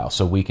config file.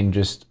 So we can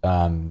just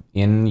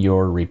in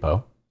your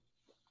repo.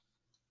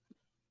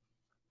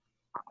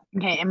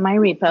 Okay, in my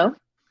repo.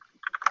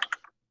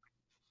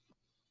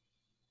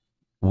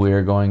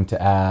 We're going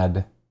to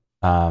add.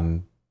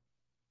 We're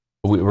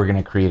going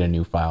to create a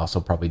new file.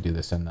 So probably do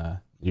this in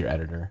your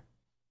editor.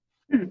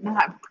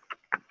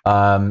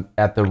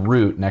 At the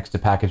root, next to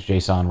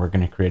package.json, we're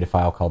going to create a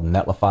file called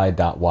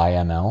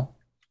netlify.yml.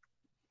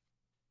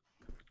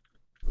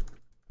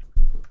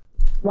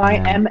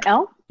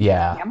 YML?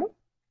 Yeah.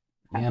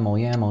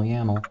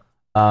 YAML?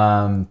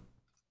 YAML.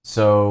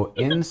 So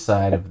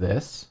inside of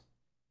this,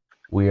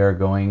 we are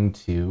going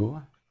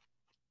to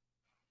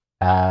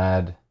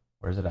add,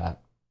 where's it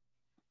at?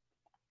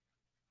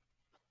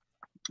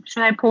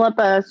 Should I pull up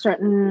a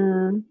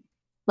certain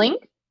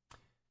link?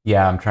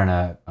 Yeah, I'm trying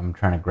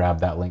to grab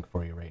that link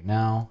for you right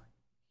now.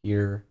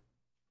 Here.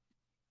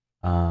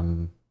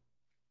 Oh,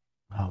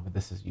 but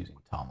this is using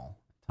TOML.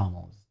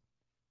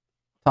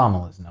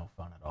 TOML is no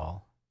fun at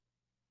all.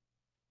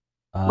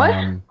 What?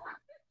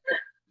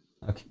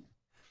 Okay.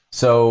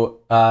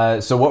 So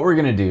what we're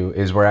gonna do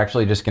is we're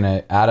actually just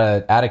gonna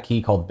add a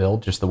key called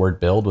build, just the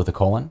word build with a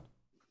colon,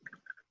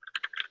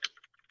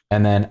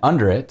 and then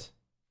under it,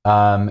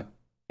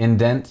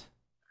 indent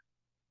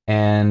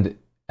and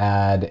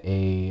add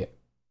a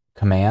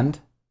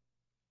command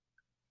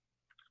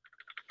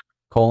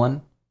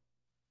colon,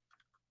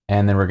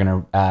 and then we're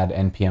gonna add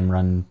npm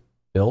run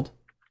build,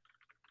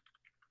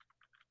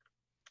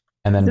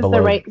 and then is this below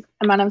the right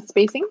amount of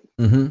spacing?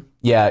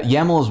 Yeah,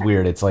 YAML is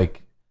weird. It's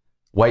like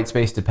white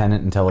space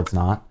dependent until it's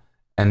not.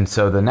 And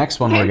so the next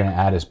one we're going to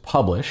add is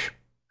publish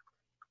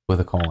with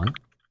a colon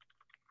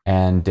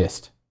and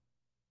dist.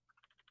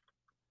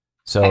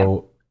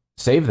 So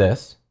save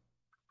this,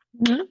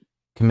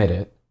 commit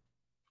it,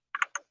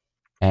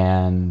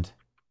 and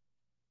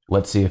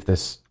let's see if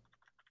this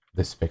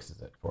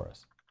fixes it for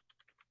us.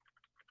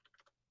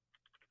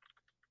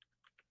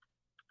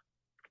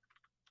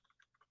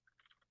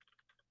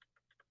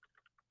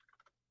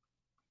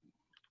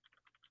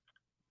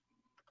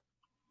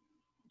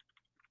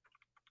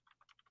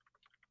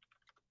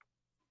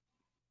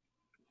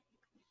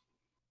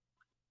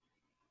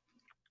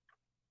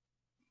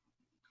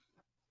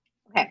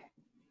 Okay.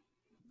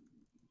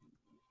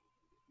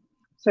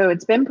 So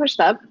it's been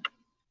pushed up,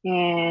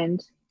 and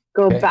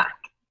go back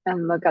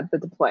and look at the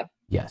deploy.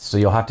 Yes, so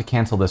you'll have to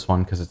cancel this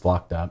one because it's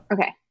locked up.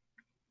 Okay.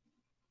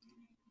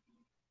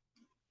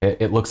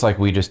 It looks like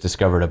we just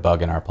discovered a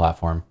bug in our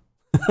platform.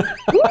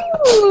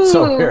 Ooh,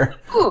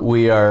 So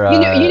we are.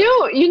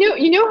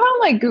 You know how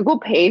like Google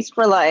pays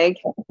for like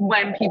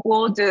when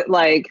people do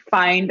like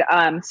find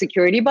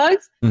security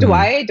bugs. Do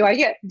I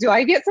get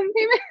some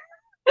payment?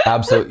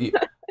 Absolutely.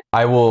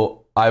 I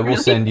will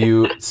send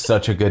you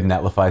such a good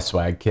Netlify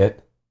swag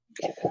kit.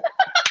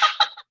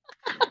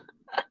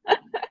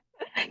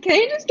 Can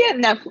you just get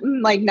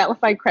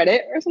Netlify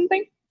credit or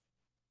something?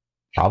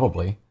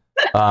 Probably.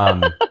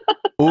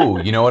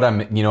 Ooh, you know what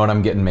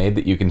I'm getting made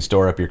that you can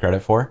store up your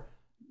credit for?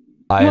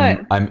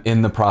 I'm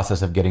in the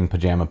process of getting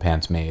pajama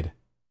pants made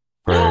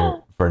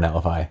for for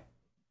Netlify.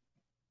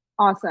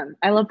 Awesome.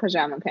 I love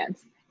pajama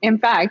pants. In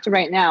fact,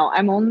 right now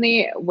I'm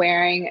only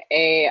wearing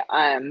a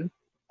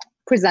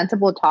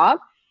presentable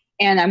top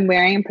and I'm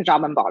wearing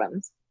pajama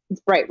bottoms. It's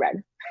bright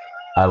red.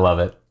 I love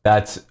it.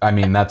 That's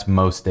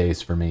most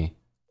days for me.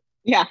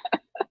 Yeah.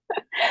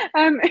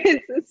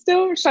 It's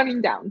still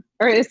shutting down,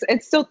 or it's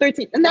still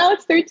 13. Now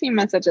it's 13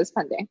 messages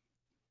pending.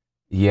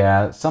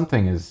 Yeah,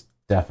 something is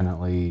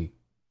definitely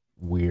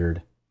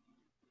weird.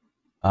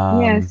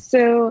 Yeah.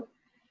 So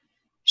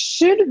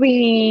should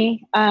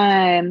we?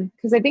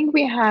 Because I think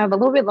we have a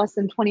little bit less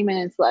than 20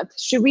 minutes left.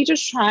 Should we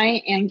just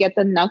try and get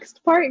the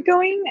Nuxt part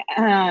going?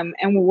 And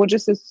we'll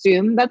just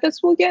assume that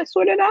this will get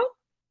sorted out.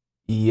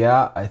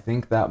 Yeah, I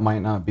think that might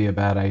not be a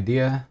bad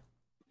idea.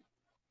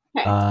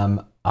 Okay.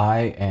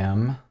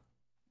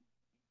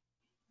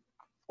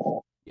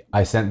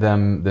 I sent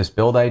them this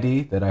build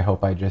ID that I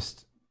hope I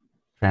just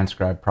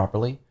transcribed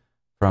properly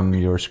from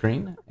your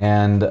screen,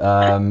 and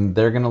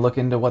they're gonna look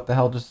into what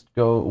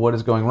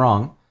is going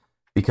wrong,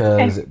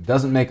 because it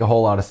doesn't make a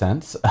whole lot of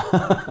sense.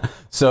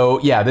 So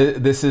yeah,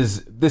 this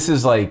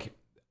is like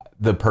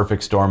the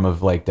perfect storm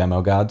of like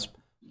demo gods,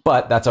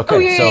 but that's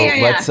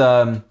okay.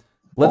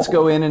 Let's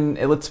go in and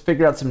let's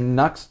figure out some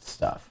Nuxt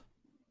stuff.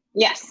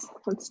 Yes,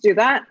 let's do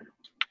that.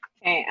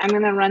 Okay, I'm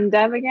gonna run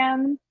dev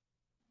again,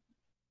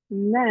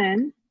 and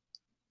then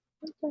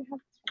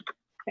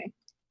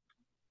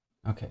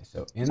okay.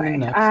 So in the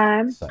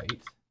Nuxt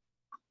site.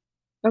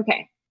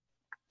 Okay,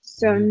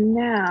 so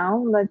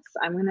now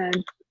I'm gonna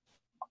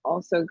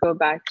also go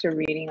back to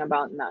reading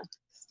about Nuxt.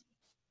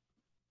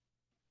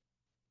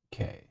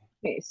 Okay.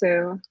 Okay,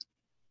 so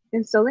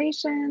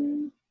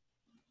installation,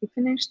 we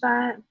finished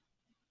that.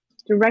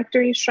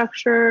 Directory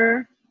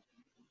structure.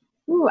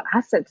 Ooh,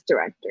 assets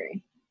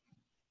directory.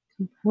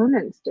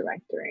 Components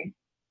directory.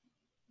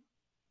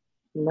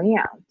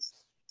 Layouts.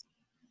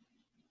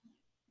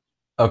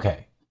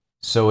 Okay,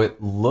 so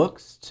it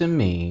looks to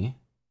me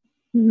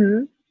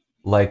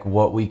like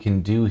what we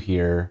can do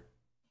here.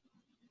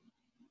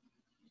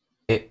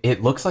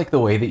 It looks like the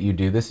way that you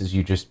do this is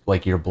you just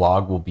like your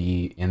blog will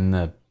be in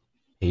the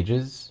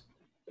pages.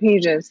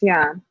 Pages,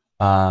 yeah.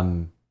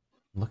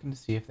 Looking to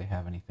see if they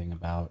have anything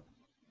about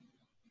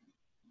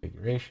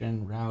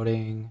configuration,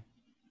 routing.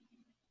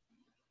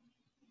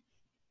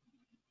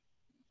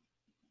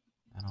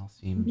 That all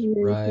seems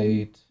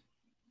right.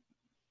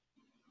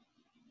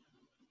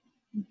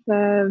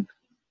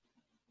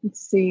 Let's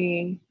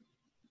see.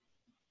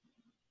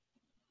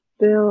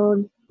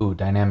 Build. Ooh,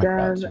 dynamic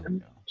routes. Here we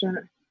go.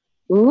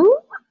 Ooh,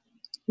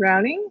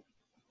 routing.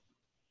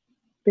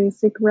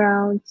 Basic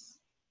routes.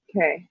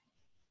 Okay.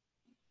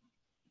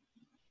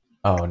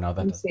 Oh no,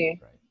 that doesn't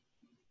look right.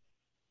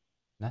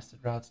 Nested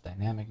routes,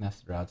 dynamic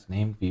nested routes,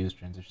 named views,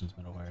 transitions,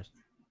 middlewares.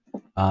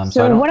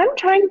 So what I'm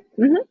trying.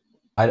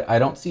 I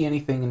don't see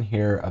anything in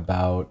here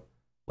about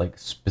like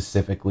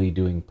specifically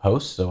doing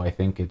posts, so I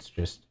think it's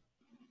just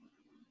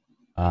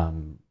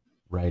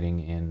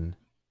writing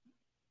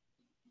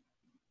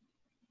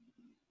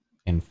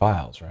in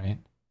files, right?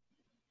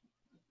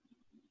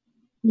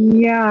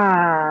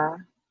 Yeah.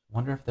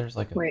 Wonder if there's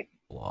like a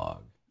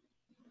blog.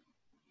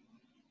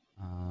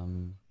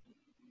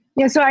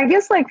 Yeah, so I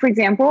guess like for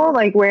example,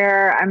 like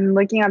where I'm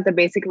looking at the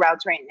basic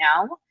routes right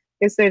now,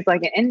 is there's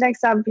like an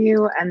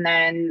index.view and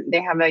then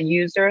they have a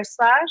user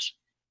slash,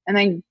 and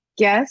I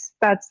guess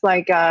that's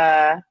like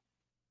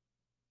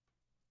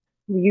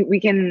we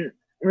can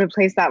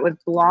replace that with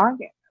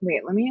blog.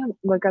 Wait, let me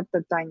look at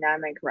the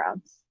dynamic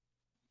routes.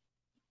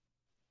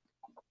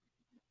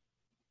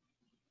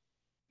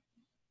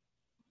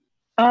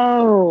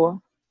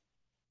 Oh.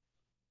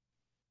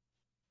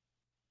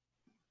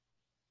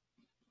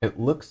 It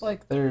looks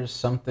like there's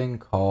something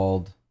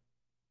called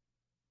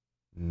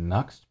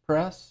Nuxt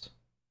Press.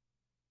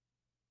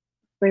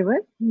 Wait,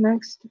 what?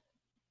 Nuxt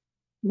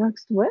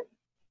what?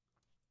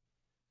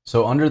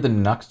 So under the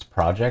Nuxt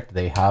project,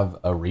 they have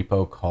a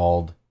repo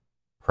called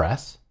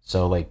Press.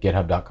 So like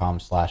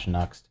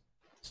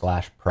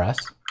github.com/nuxt/press.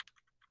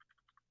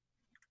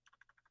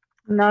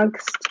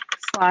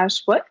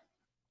 Nuxt/ what?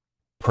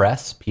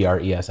 Press,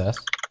 PRESS.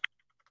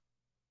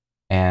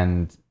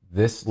 And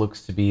this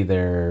looks to be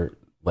their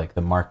like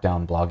the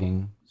markdown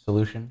blogging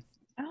solution.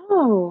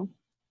 Oh.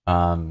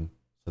 So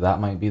that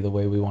might be the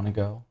way we want to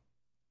go.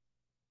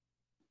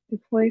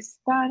 Deploy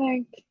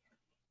static.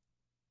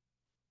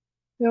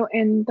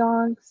 Built-in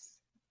docs.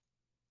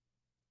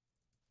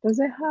 Does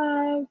it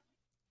have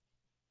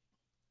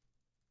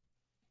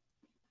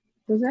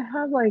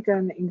like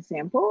an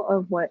example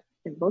of what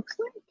it looks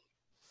like?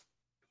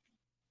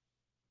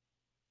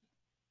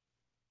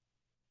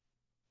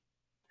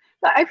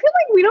 But I feel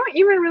like we don't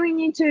even really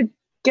need to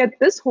get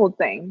this whole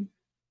thing.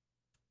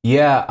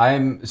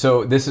 Yeah,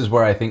 so this is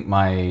where I think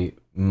my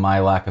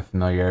lack of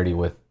familiarity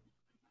with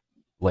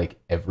like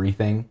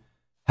everything.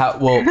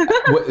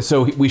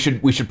 So we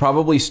should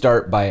probably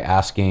start by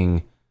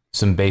asking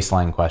some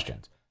baseline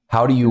questions.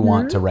 How do you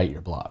want to write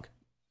your blog?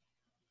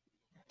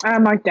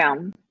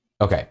 Markdown.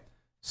 Okay,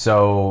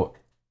 so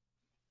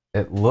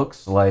it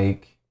looks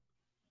like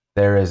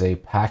there is a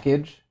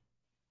package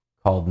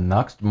called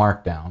Nuxt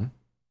Markdown.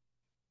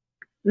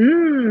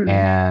 Mm.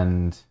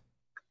 And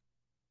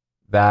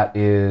that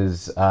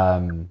is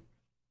in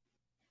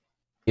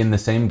the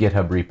same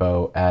GitHub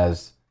repo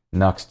as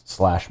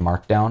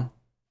Nuxt/Markdown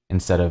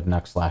instead of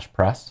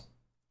Nuxt/Press.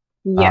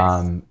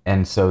 Yes.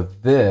 And so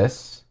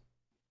this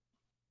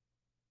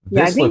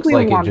I think looks we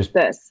like want it just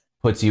this.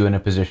 puts you in a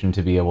position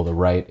to be able to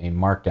write a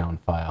Markdown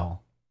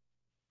file.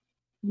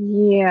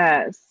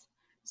 Yes.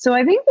 So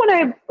I think what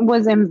I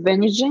was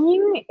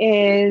envisioning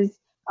is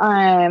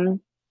that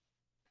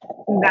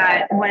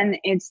when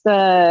it's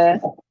the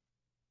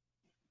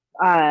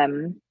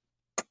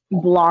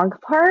blog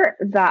part,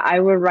 that I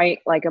would write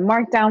like a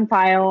Markdown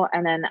file,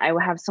 and then I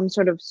would have some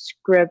sort of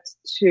script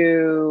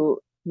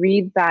to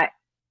read that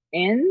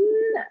in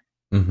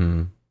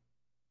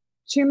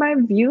to my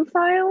view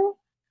file.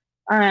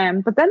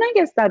 But then I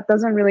guess that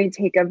doesn't really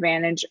take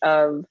advantage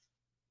of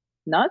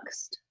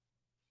Nuxt.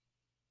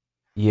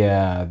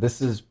 Yeah,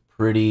 this is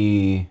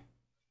pretty.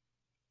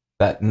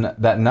 That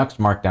Nuxt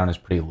Markdown is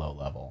pretty low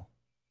level.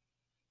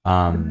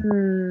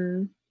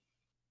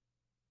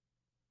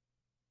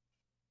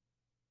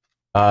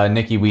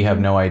 Nikki, we have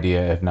no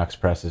idea if Nuxt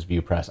Press is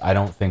Vue Press. I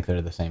don't think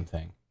they're the same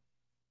thing.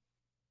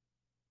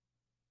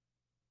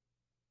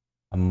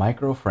 A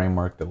micro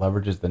framework that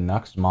leverages the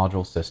Nuxt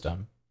module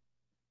system.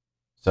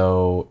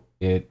 So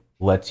it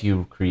lets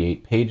you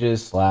create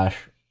pages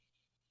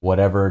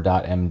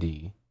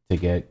 /whatever.md to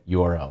get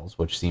URLs,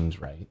 which seems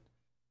right.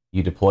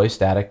 You deploy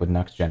static with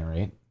Nuxt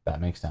Generate.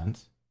 That makes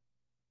sense.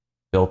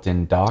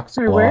 Built-in docs.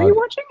 Sorry, blog. where are you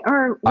watching?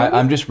 Or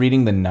I'm just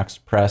reading the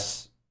Nuxt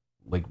Press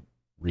like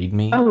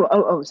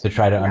README to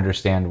try to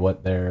understand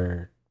what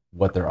they're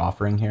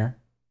offering here.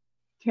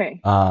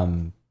 Okay.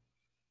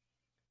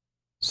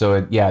 So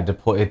it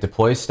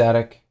deploys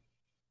static,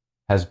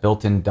 has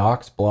built-in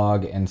docs,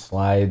 blog, and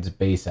slides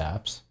base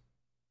apps,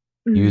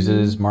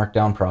 uses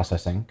Markdown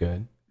processing,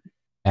 good,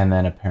 and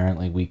then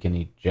apparently we can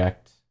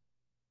eject.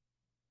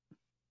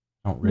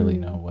 I don't really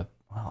know what.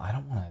 Well, I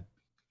don't want to.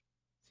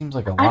 Seems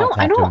like a lot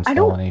to have to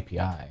install an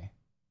API.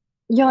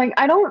 Yeah, like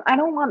I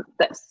don't want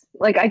this.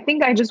 Like I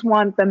think I just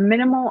want the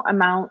minimal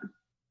amount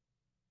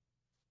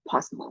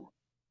possible.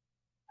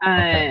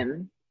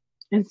 And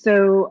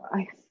so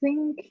I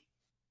think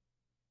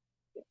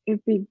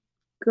it'd be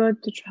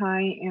good to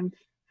try and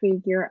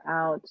figure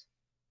out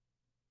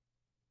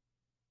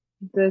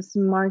this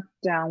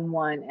Markdown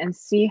one and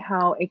see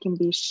how it can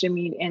be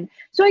shimmied in.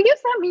 So I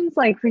guess that means,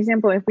 like, for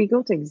example, if we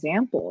go to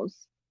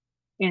examples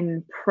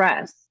in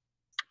Press,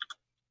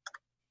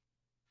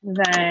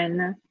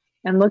 then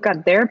and look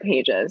at their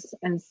pages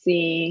and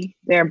see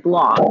their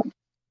blog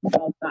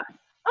about that.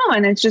 Oh,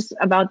 and it's just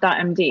about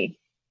 .md.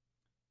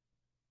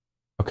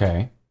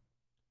 Okay.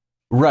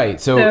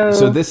 Right.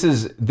 So this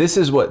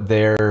is what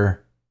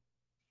they're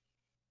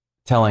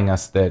telling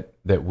us that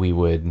we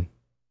would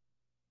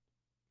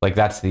like.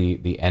 That's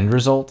the end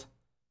result,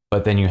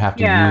 but then you have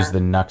to use the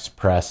Nuxt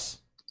Press.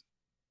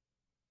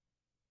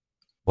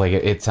 Like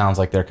it sounds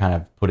like they're kind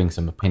of putting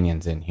some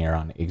opinions in here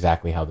on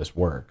exactly how this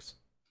works.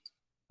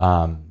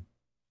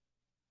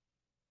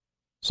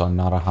 So I'm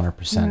not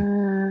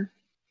 100%,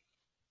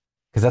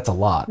 because that's a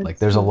lot. Like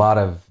there's a lot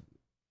of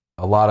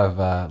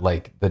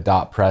like the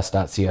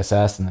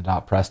 .press.css and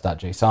the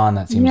 .press.json.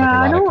 That seems like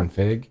a lot of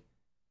config.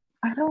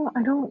 I don't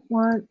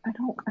want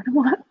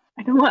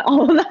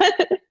all of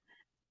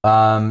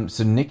that.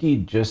 So Nikki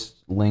just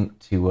linked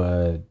to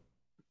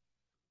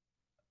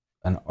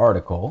an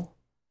article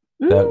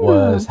that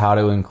was how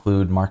to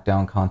include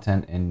Markdown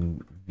content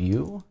in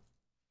Vue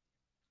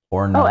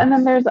or not. Oh, and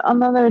then there's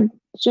another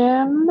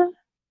Jim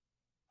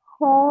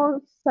Hole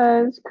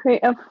says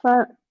create a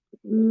front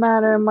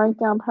matter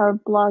Markdown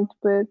powered blog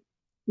with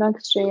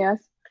Nuxt.js.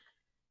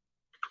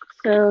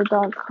 So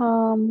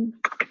 .com.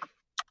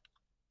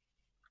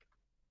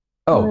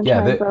 Oh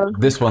yeah,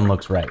 this one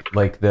looks right.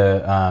 Like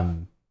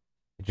the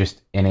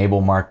just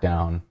enable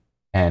Markdown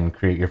and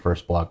create your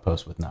first blog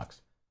post with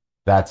Nuxt.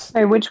 That's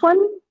which one?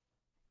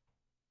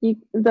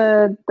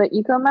 The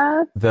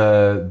Ecomath?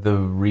 The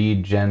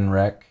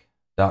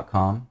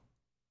regenrec.com.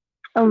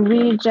 Oh,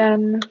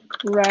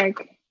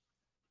 regenrec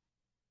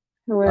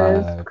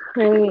was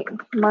create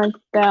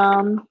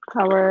Markdown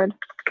powered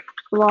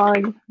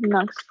blog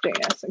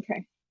Nuxt.js.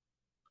 Okay.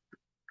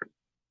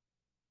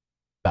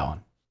 That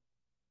one.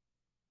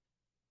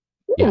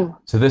 Ooh. Yeah.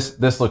 So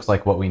this looks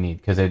like what we need,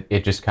 because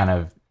it just kind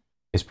of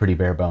is pretty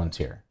bare bones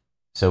here.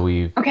 So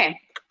we've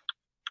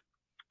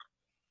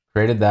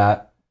created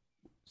that.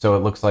 So it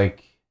looks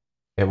like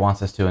it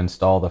wants us to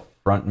install the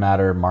front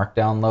matter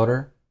Markdown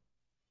loader.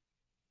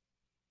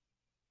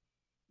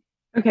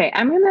 Okay,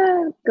 I'm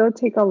gonna go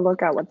take a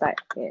look at what that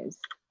is.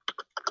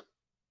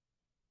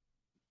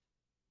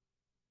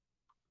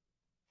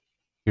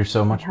 You're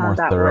so much more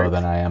thorough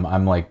than I am.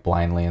 I'm like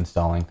blindly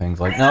installing things.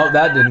 Like, no,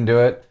 that didn't do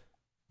it.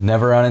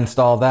 Never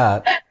uninstall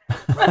that.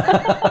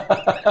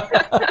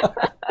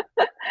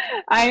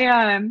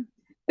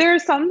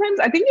 There's sometimes,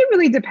 I think it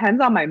really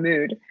depends on my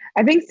mood.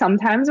 I think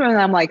sometimes when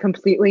I'm like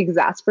completely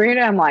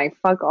exasperated, I'm like,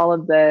 fuck all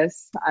of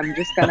this. I'm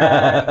just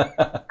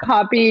gonna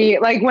copy.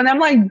 Like when I'm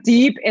like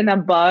deep in a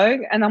bug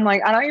and I'm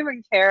like, I don't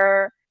even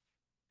care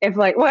if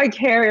like, well, I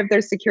care if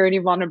there's security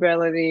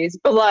vulnerabilities,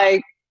 but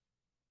like,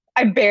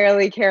 I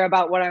barely care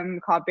about what I'm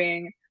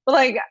copying. But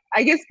like,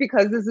 I guess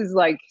because this is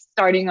like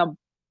starting a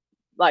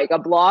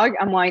blog,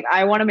 I'm like,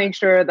 I want to make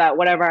sure that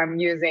whatever I'm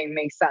using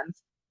makes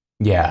sense.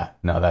 Yeah,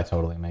 no, that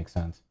totally makes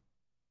sense.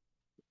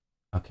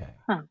 Okay.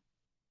 Huh.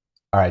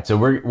 All right, so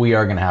we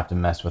are gonna have to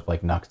mess with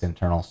like Nuxt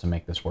internals to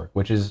make this work,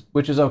 which is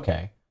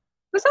okay.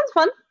 That sounds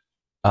fun.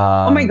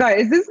 Oh my god,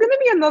 is this gonna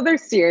be another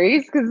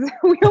series? Because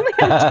we only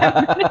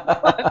have 10 minutes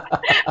left.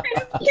 I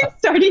just keep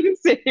starting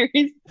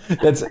series.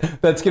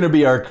 That's gonna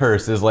be our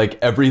curse. Is like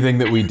everything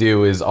that we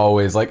do is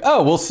always like,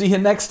 oh, we'll see you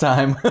next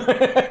time. We're just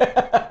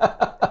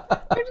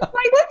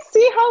like, let's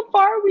see how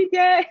far we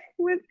get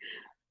with.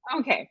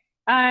 Okay,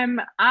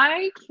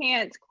 I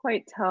can't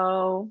quite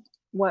tell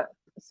what.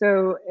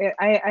 So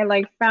I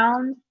like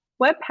found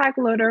Webpack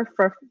Loader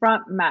for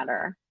front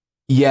matter.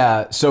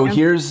 Yeah. So and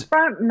here's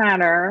front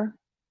matter.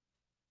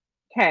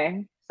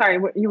 Okay, sorry,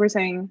 what you were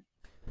saying.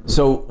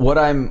 So what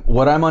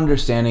I'm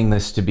understanding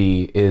this to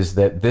be is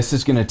that this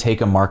is going to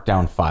take a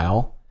markdown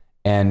file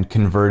and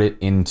convert it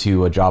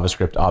into a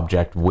JavaScript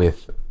object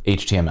with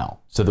HTML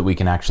so that we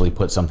can actually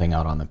put something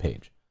out on the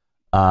page.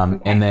 Okay.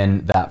 And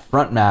then that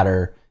front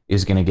matter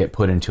is going to get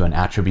put into an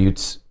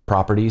attributes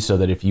property so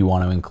that if you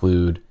want to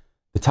include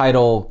the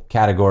title,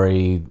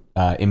 category,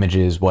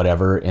 images,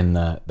 whatever in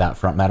that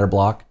front matter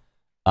block,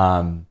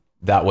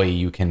 that way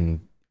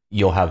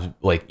you'll have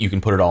like you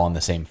can put it all in the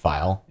same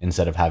file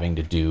instead of having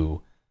to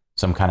do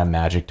some kind of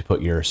magic to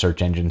put your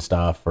search engine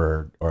stuff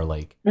or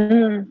like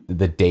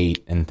the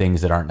date and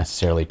things that aren't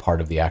necessarily part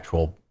of the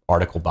actual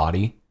article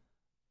body.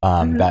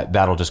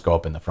 That'll just go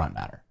up in the front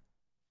matter.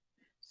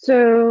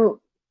 So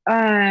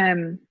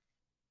okay,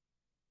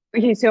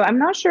 so I'm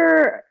not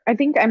sure. I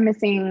think I'm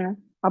missing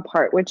a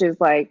part, which is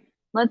like,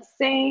 let's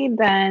say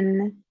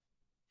then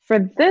for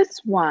this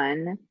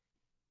one,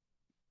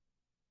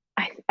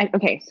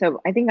 okay,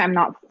 so I think I'm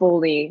not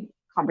fully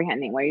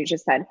comprehending what you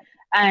just said.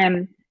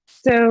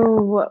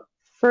 So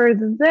for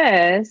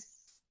this,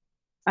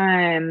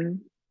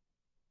 I'm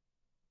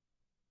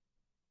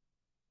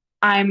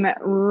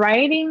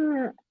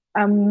writing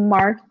a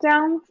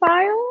markdown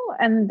file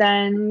and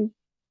then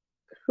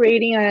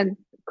creating a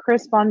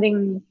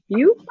corresponding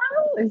view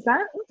file. Is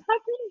that what's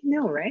happening?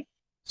 No, right?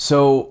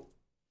 So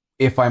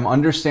if I'm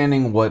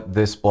understanding what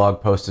this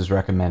blog post is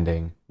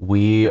recommending,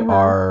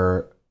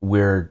 we're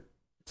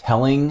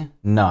telling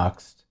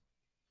Nuxt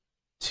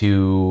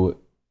to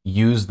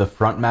use the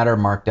front matter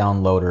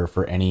markdown loader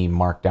for any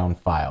markdown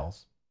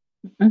files.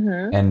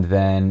 And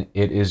then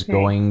it is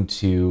going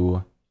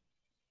to,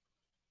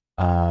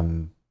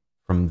 from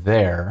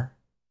there,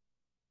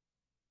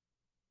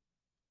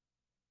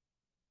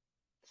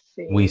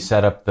 we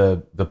set up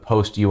the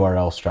post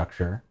URL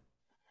structure.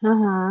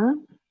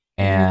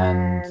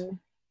 And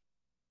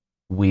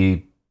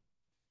we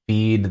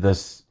feed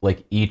this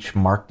like each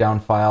markdown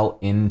file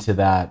into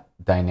that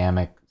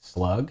dynamic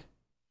slug.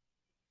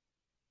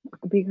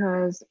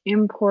 Because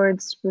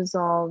imports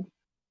resolve.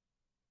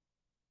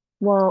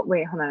 Well,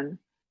 wait, hold on.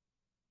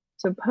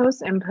 So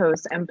post and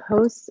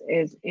post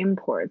is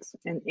imports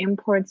and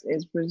imports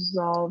is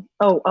resolve.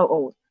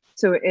 Oh.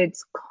 So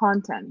it's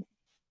content.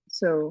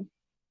 So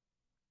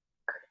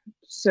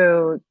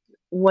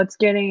what's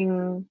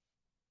getting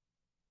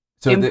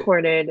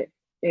imported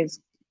is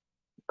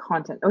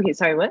content. Okay,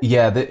 sorry, what?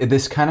 Yeah,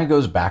 this kind of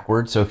goes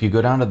backwards. So if you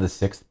go down to the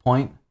 6th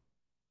point,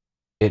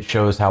 it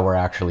shows how we're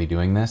actually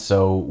doing this.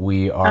 So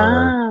we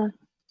are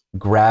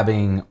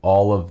grabbing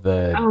all of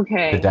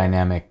the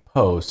dynamic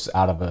posts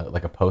out of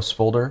a post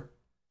folder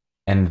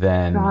and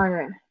then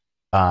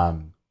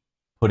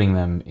putting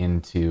them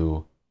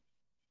into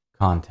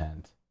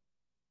content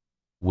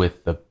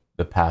with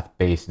the path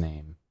base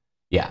name.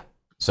 Yeah.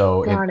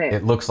 So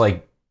it looks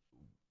like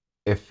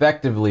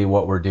effectively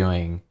what we're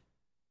doing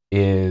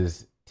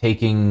is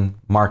taking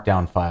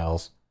markdown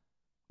files,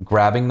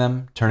 grabbing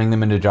them, turning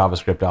them into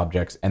JavaScript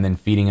objects, and then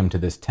feeding them to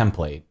this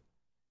template.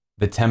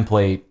 The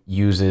template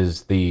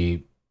uses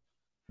the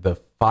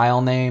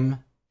file name,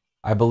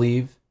 I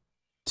believe,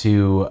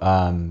 to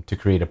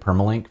create a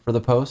permalink for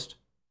the post,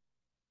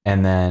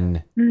 and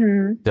then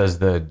does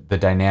the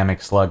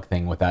dynamic slug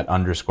thing with that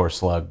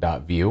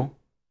 _slug.view.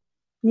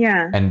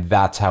 Yeah. And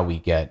that's how we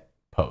get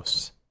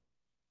posts.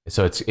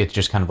 So it's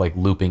just kind of like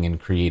looping and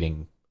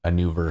creating a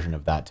new version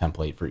of that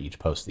template for each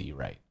post that you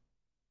write.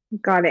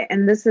 Got it.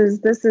 And this is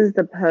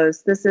the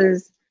post.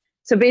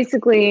 So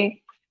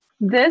basically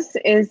this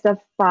is the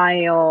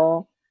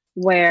file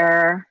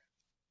where,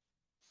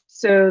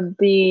 so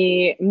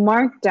the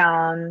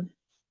markdown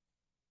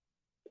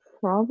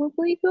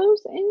probably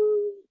goes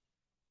in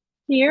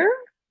here.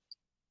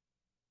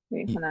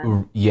 Wait, hold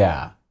on.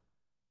 Yeah.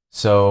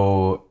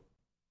 So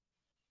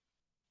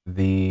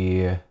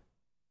the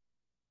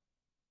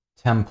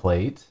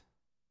template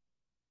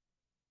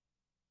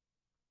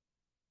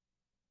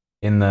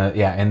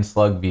in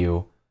slug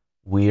view,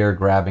 we are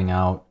grabbing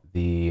out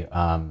the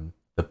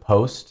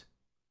post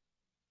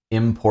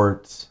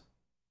imports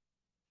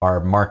our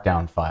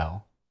markdown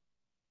file.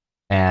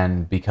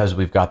 And because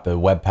we've got the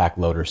Webpack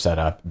loader set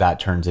up, that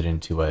turns it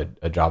into a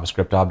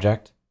JavaScript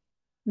object.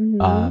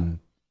 And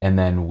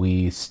then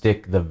we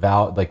stick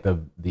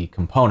the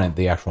component,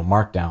 the actual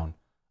markdown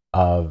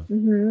of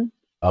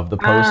the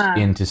post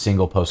into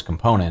single post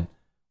component,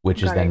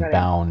 which is then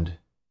bound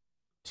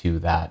to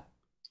that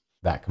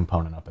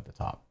component up at the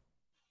top.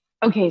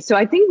 Okay, so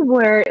I think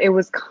where it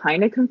was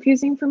kind of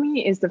confusing for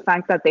me is the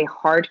fact that they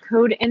hard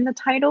code in the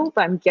title,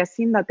 but I'm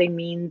guessing that they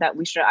mean that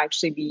we should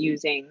actually be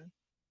using.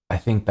 I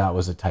think that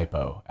was a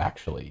typo,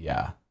 actually.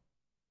 Yeah.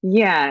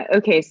 Yeah.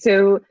 Okay.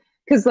 So,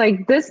 because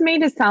like this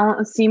made it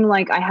seem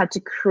like I had to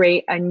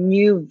create a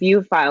new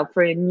view file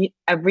for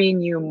every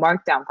new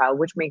markdown file,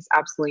 which makes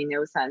absolutely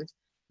no sense.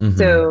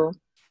 So,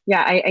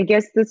 yeah, I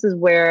guess this is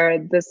where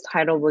this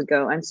title would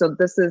go, and so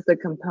this is the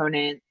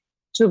component.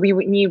 So we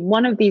would need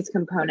one of these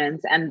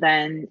components, and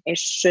then it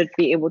should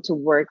be able to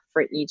work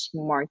for each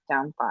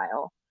markdown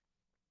file.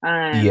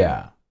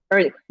 Yeah.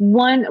 Or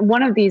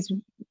one of these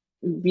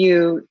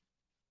view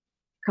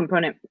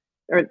component,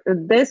 or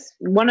this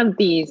one of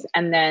these,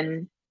 and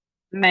then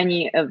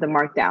many of the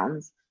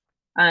markdowns.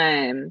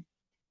 And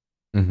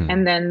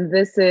then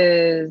this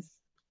is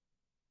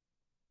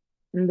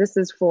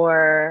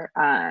for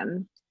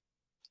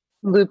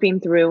looping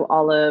through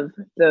all of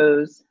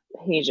those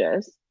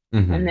pages,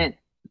 and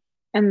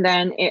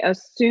then it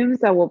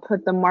assumes that we'll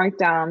put the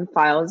markdown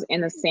files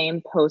in the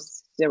same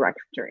post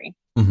directory.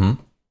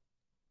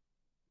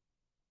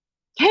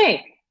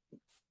 Okay.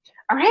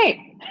 All right.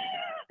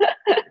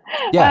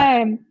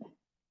 Yeah.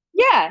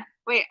 Yeah.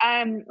 Wait.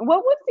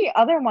 What was the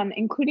other one,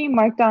 including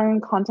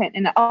markdown content?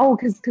 And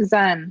because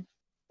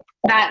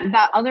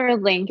that other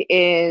link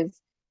is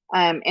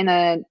in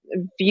a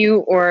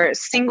view or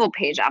single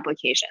page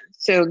application.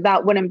 So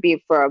that wouldn't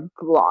be for a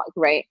blog,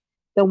 right?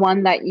 The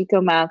one that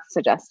EcoMath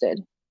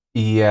suggested.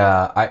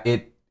 Yeah,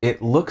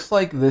 it looks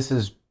like this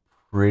is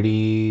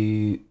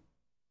pretty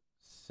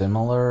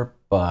similar,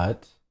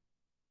 but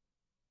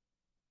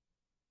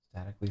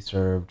statically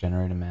serve,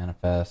 generate a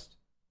manifest.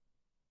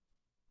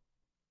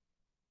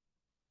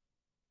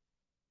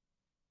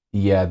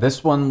 Yeah,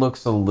 this one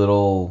looks a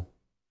little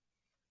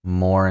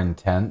more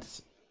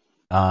intense.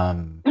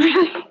 And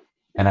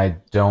I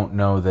don't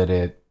know that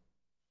it's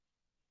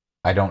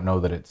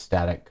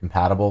static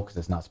compatible because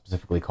it's not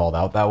specifically called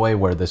out that way,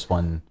 where this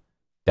one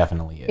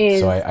definitely is.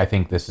 So I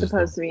think this is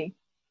supposed to be.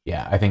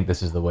 Yeah, I think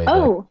this is the way.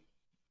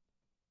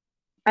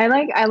 I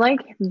like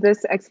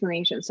this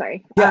explanation.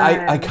 Sorry.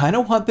 Yeah, I kind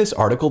of want this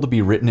article to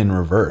be written in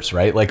reverse,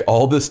 right? Like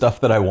all the stuff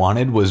that I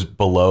wanted was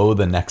below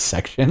the next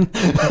section.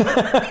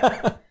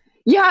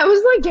 Yeah, I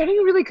was like getting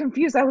really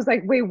confused. I was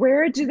like, wait,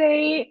 where do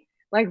they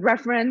like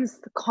reference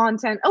the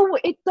content? Oh,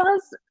 it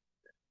does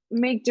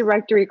make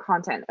directory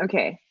content.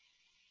 Okay.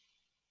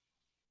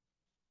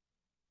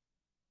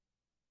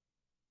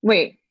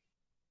 Wait.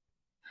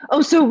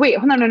 Oh, so wait,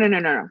 hold on,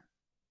 no.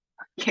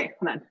 Okay,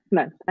 hold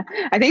on.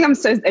 I think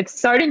it's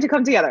starting to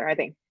come together, I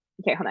think.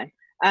 Okay, hold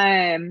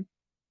on.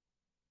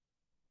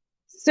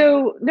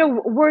 So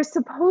no, we're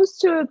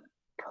supposed to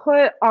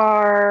put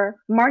our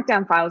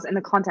markdown files in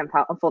the content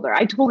folder.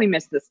 I totally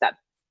missed this step.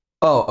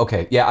 Oh,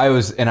 okay. Yeah, I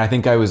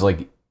think I was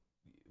like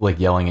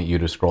yelling at you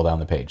to scroll down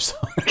the page. So,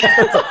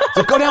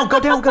 so go down.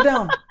 Wait,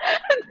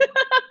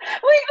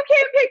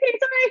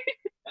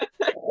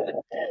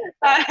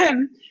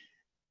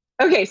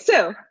 okay,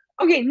 sorry.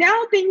 Okay,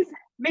 now things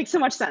make so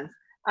much sense.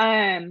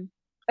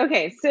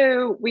 Okay,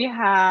 so we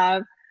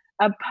have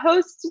a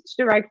post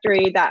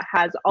directory that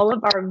has all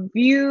of our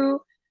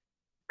view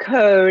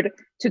code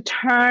to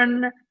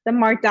turn the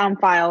markdown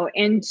file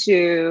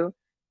into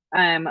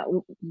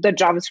the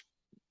JavaScript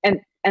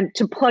and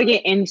to plug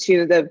it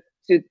into the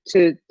to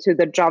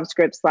the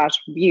JavaScript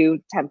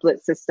 /view template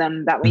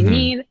system that we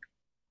need.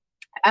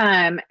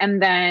 And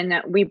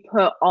then we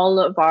put all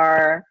of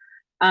our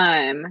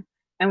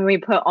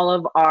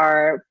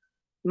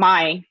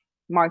my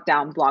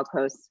markdown blog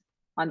posts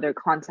under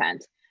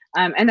content.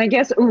 And I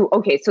guess,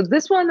 okay, so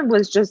this one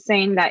was just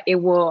saying that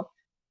it will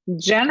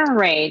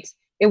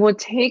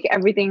take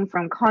everything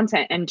from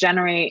content and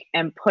generate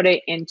and put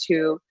it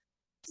into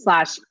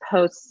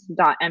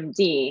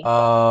 /posts.md.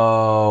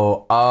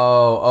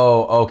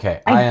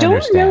 Okay. I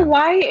don't know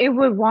why it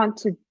would want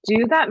to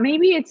do that.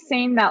 Maybe it's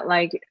saying that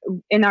like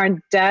in our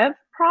dev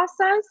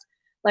process,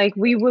 like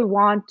we would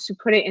want to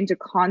put it into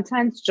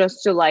content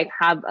just to like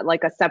have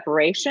like a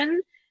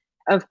separation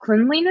of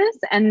cleanliness,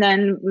 and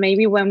then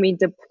maybe when we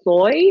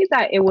deploy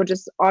that it will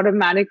just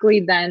automatically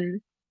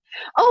then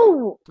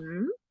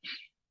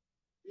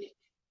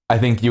I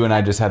think you and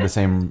I just had the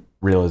same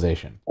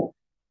realization.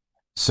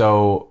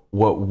 So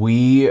what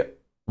we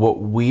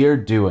are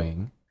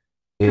doing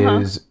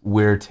is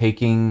we're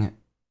taking,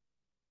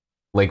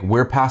 like,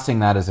 we're passing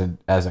that as a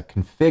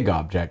config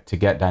object to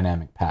get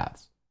dynamic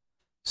paths.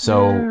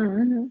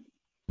 So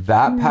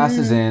that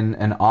passes in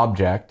an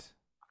object,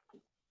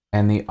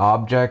 and the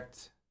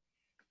object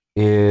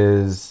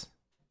is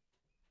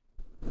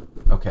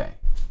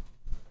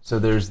So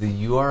there's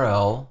the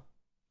URL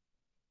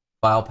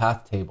file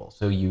path table.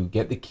 So you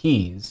get the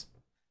keys,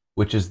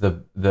 which is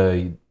the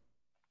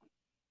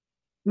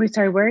Wait,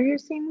 sorry, where are you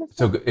seeing this?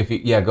 So if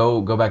you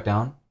go back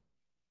down.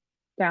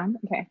 Down,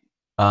 okay.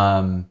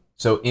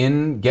 So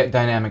in get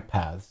dynamic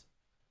paths,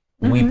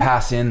 we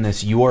pass in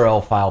this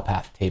URL file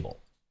path table,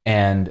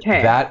 and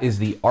that is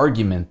the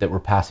argument that we're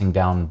passing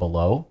down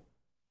below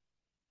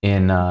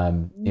in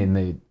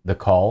the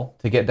call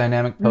to get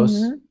dynamic posts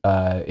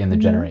in the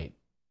generate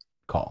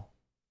call,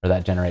 or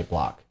that generate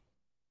block.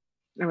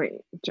 Oh, wait,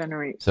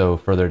 generate. So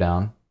further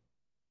down.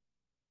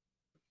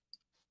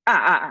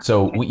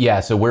 So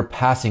okay. So we're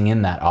passing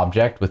in that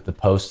object with the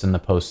posts and the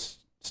post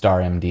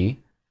star MD.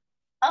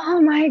 Oh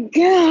my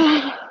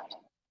god.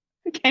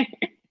 Okay.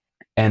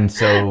 And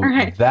so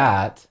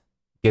that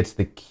gets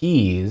the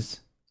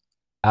keys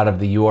out of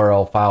the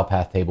URL file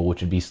path table,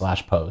 which would be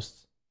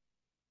 /posts,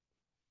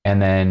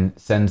 and then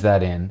sends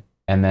that in,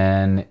 and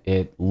then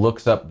it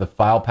looks up the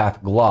file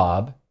path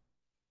glob,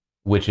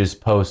 which is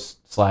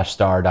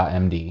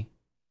post/star.md,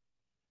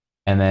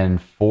 and then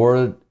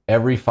for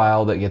every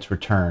file that gets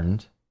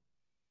returned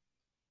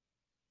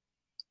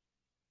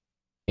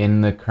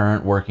in the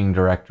current working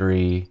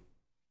directory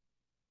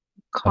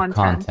of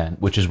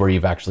content, which is where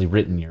you've actually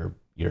written your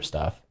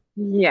stuff.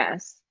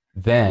 Yes.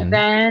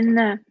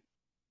 Then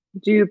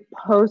do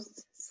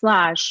post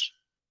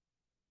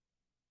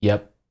 /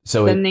 Yep.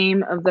 So the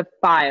name of the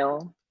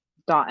file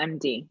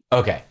 .md.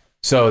 Okay.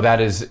 So that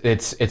is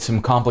it's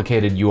some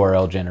complicated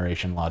URL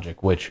generation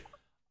logic, which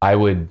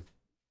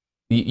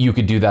you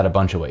could do that a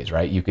bunch of ways,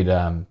 right? You could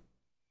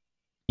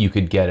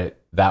get it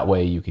that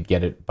way. You could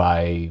get it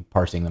by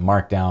parsing the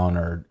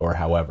markdown or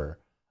however.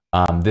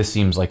 This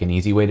seems like an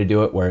easy way to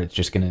do it, where it's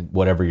just gonna,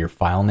 whatever your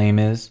file name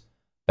is,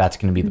 that's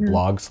gonna be the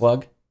blog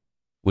slug,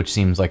 which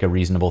seems like a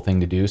reasonable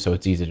thing to do. So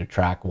it's easy to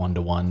track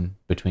one-to-one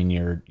between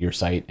your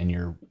site and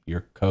your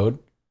code.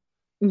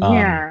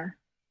 Yeah.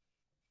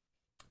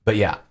 But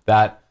yeah,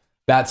 that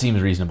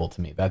seems reasonable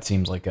to me. That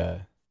seems like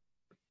a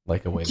way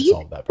to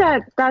solve that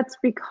problem. That's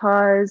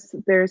because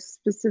there's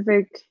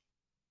specific,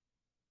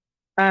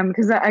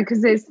 because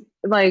it's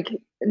like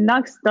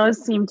Nuxt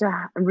does seem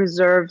to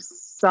reserve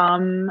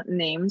some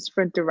names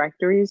for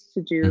directories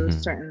to do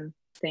certain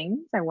things.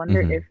 I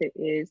wonder if it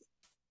is.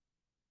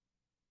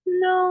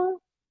 No.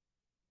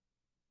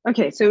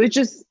 Okay, so it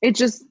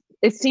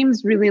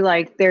seems really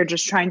like they're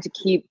just trying to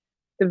keep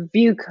the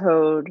view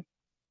code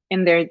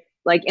in their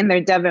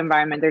dev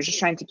environment. They're just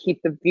trying to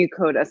keep the view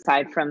code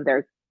aside from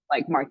their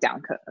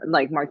markdown code,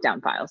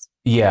 markdown files.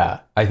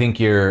 Yeah, I think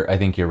you're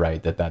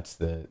right that that's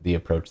the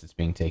approach that's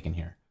being taken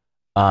here.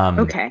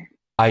 Okay.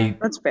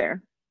 That's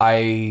fair.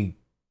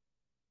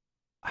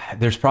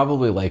 There's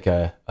probably like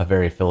a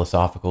very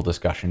philosophical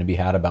discussion to be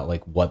had about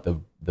like what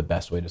the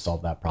best way to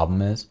solve that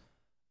problem is.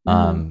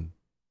 Because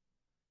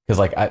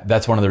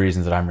that's one of the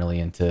reasons that I'm really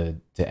into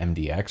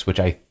MDX, which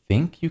I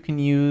think you can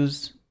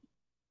use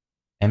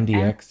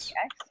MDX.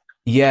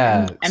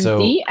 Yeah.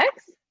 MDX?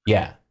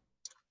 Yeah.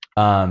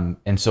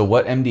 And so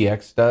what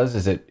MDX does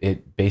is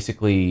it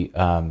basically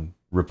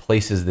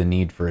replaces the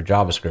need for a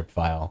JavaScript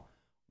file,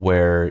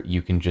 where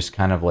you can just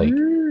kind of like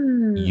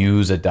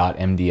use a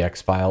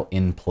 .mdx file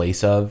in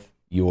place of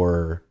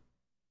your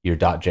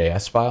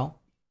 .js file.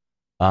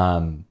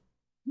 And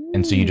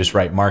so you just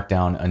write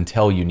markdown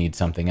until you need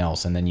something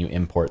else, and then you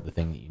import the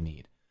thing that you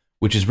need,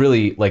 which is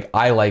really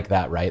I like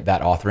that, right?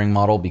 That authoring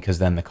model, because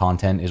then the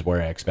content is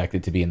where I expect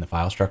it to be in the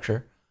file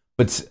structure.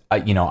 But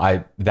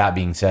that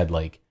being said,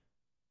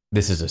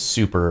 this is a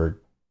super,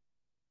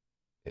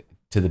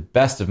 to the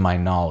best of my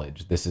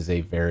knowledge, this is a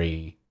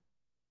very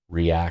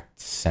React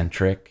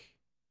centric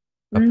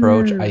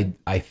approach.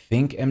 I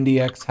think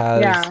MDX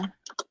has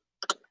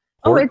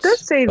ports, it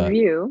does say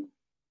view.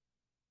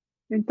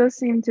 It does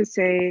seem to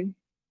say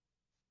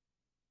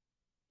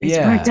it's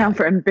markdown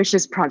for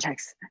ambitious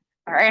projects.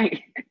 All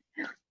right.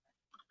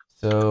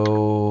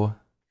 So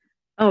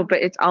but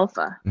it's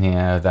alpha.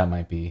 Yeah, that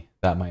might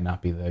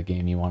not be the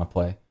game you want to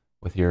play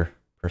with your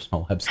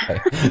personal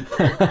website.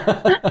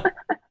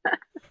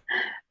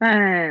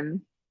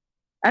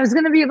 I was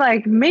gonna be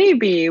like,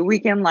 maybe we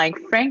can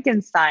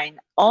Frankenstein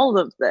all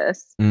of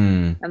this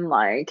and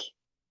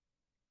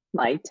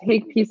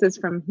take pieces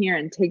from here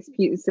and take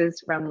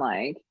pieces from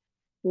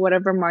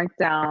whatever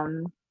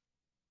markdown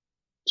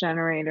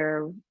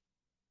generator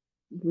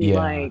we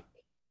like.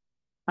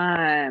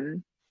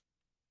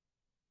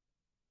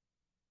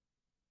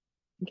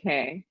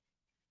 Okay.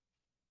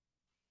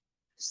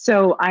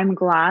 So I'm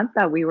glad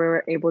that we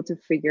were able to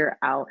figure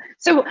out.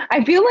 So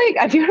I feel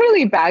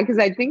really bad, because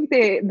I think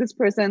this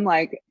person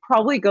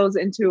probably goes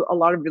into a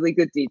lot of really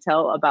good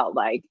detail about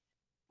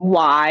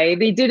why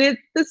they did it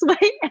this way,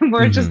 and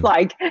we're just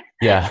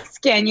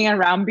scanning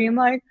around being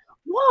like,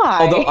 why?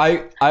 Although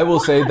I will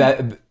say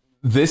that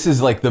this is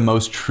the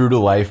most true to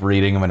life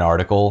reading of an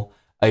article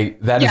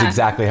That is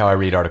exactly how I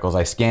read articles.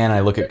 I scan,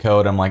 I look at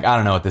code, I'm like, I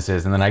don't know what this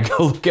is, and then I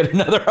go look at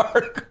another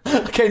article.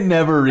 Like I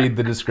never read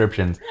the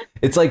descriptions.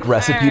 It's like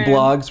recipe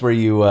blogs where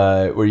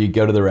you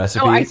go to the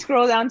recipe. Oh, I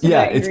scroll down to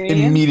yeah, the it's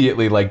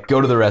immediately like go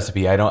to the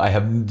recipe. I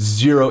have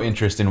zero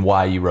interest in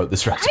why you wrote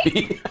this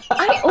recipe.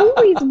 I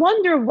always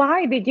wonder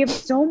why they give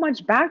so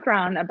much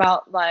background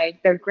about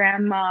like their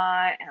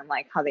grandma and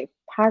like how they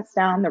pass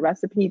down the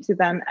recipe to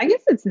them. I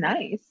guess it's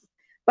nice,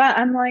 but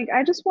I'm like,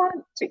 I just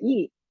want to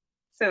eat.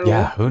 So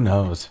yeah, who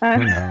knows?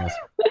 Who knows?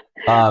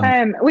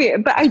 Wait,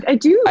 but I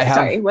do.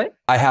 Sorry, what?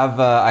 I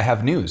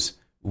have news.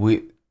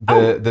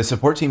 The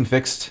support team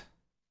fixed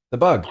the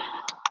bug,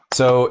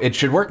 so it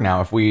should work now.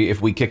 If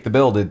we kick the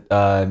build,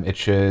 it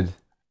should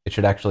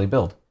actually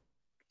build.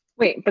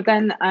 Wait, but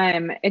then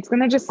it's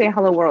gonna just say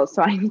hello world,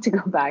 so I need to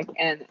go back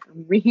and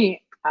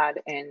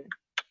re-add in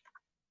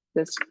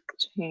this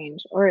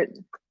change. Or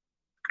did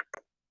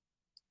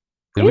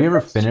we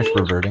ever finish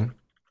reverting?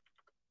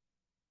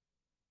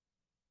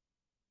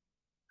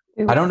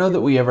 I don't know that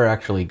we ever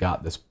actually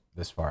got this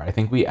far. I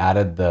think we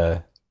added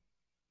the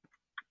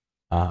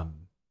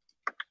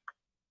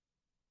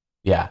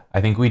yeah, I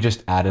think we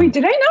just added. Wait,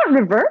 did I not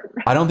revert?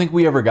 I don't think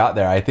we ever got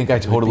there. I think I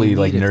totally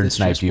like nerd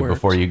sniped you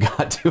before you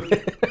got to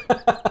it.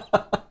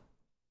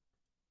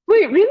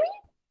 Wait, really?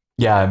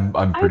 Yeah,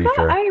 I'm pretty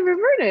sure. I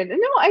reverted.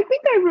 No, I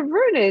think I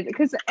reverted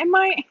because I'm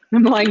like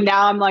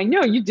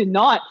no, you did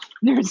not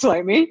nerd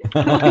swipe me.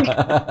 Like,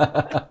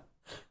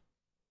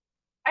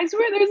 I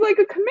swear there's like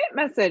a commit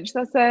message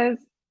that says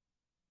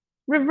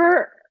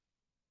revert.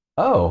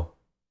 Oh,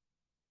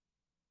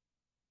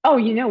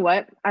 you know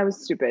what? I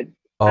was stupid.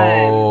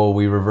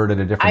 We reverted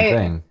a different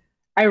thing.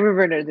 I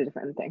reverted a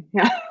different thing.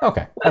 Yeah.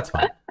 Okay, that's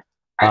fine.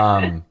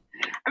 I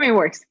mean, it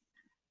works.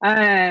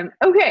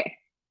 Okay.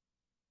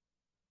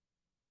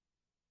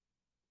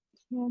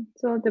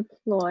 Cancel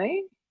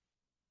deploy.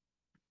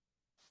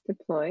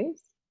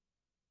 Deploys.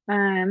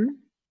 And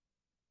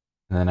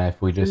then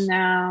if we just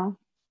now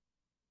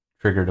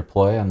trigger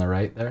deploy on the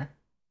right there.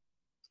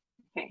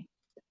 Okay.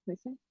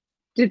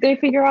 Did they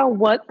figure out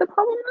what the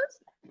problem was?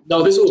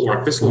 No, this will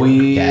work. This will work.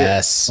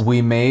 Yes.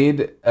 We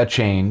made a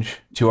change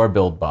to our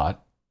build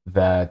bot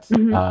that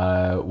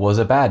was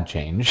a bad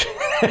change.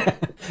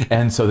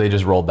 And so they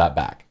just rolled that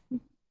back.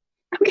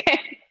 Okay.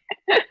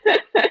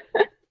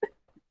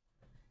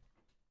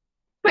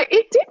 But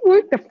it did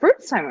work the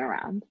first time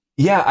around.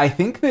 Yeah, I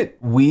think that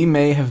we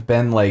may have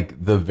been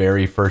like the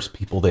very first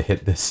people to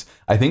hit this.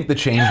 I think the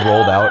change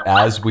rolled out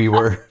as we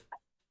were.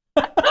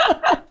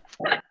 But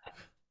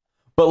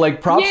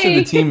like props to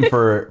the team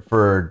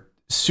for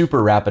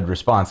super rapid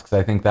response, because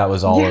I think that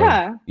was all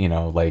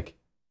of, like,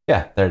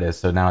 yeah, there it is.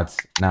 So now it's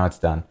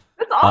done.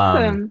 That's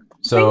awesome.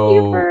 So thank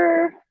you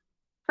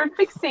for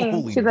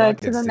fixing to the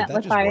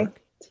Netlify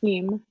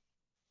team.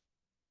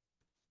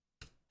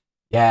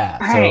 Yeah.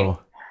 All so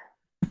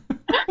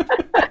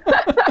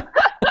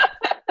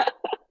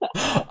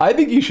I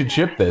think you should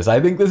ship this. I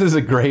think this is a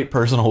great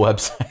personal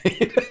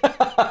website.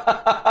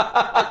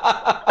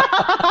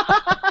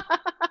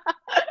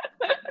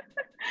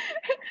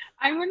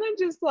 I'm gonna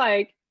just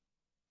like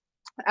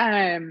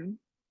I'm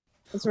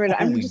just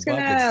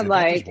gonna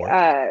like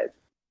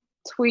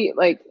tweet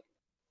like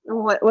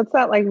what's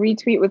that, like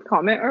retweet with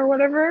comment or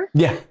whatever.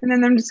 Yeah. And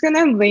then I'm just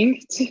gonna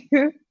link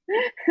to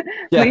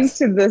link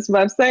to this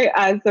website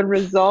as the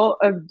result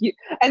of you,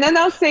 and then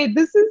I'll say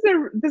this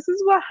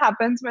is what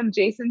happens when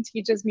Jason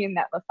teaches me in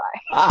Netlify.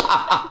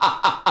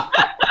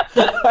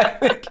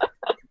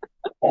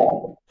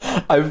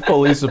 I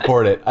fully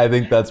support it. I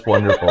think that's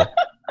wonderful.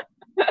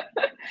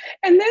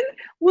 And then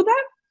will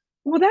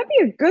that be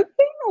a good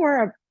thing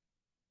or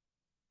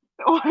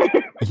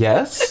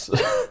yes?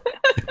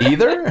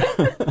 Either?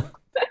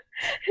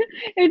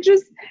 You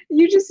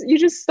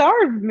just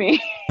starved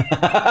me.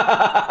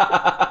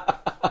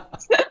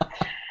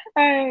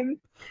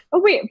 Oh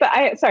wait, but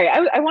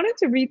I wanted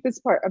to read this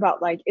part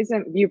about like,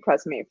 isn't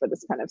ViewPress made for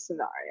this kind of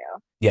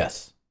scenario?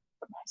 Yes.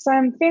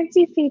 Some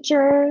fancy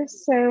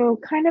features, so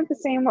kind of the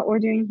same what we're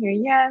doing here.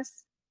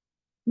 Yes.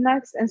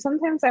 Next, and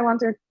sometimes I want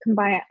to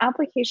combine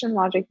application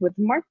logic with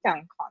markdown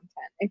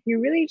content. If you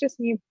really just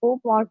need full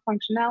blog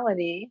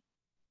functionality,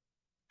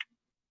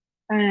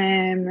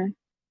 and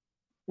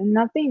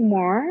nothing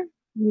more,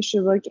 you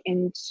should look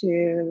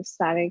into the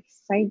static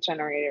site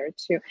generator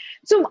too.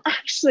 So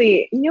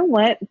actually, you know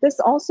what? This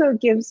also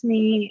gives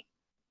me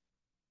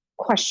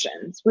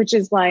questions, which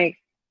is like,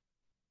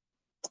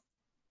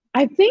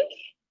 I think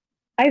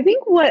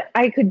what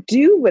I could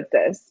do with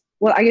this,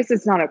 well, I guess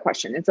it's not a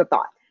question, it's a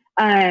thought.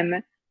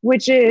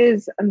 Which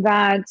is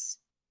that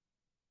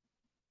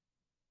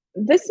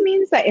this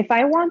means that if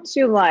I want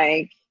to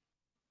like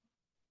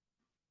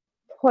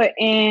put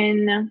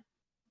in,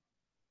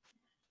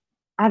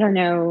 I don't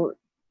know,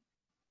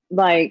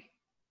 like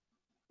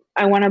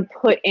I want to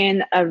put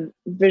in a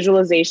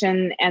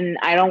visualization and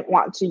I don't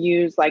want to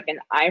use like an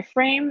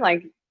iframe,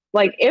 like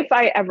if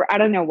I ever, I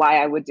don't know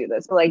why I would do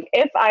this, but like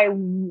if I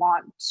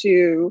want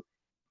to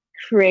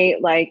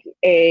create like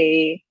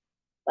a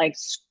like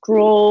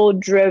scroll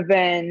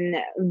driven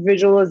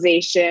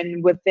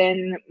visualization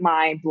within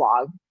my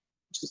blog,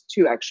 which is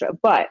 2 extra.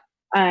 But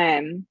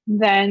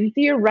then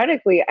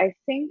theoretically, I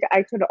think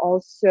I could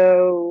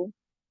also,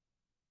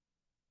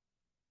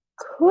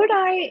 could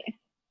I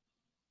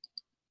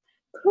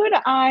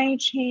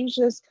change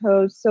this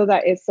code so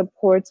that it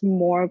supports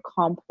more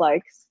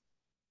complex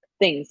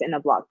things in a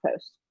blog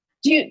post?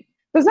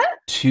 Does that,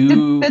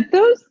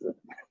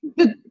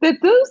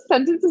 did those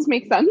sentences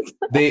make sense?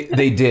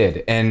 They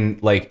did,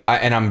 and like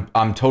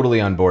I'm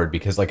totally on board,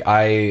 because like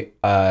I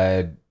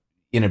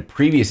in a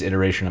previous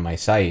iteration of my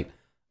site,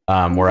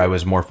 where I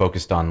was more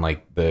focused on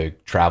like the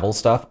travel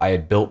stuff, I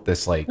had built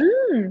this like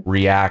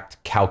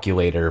React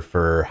calculator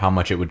for how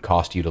much it would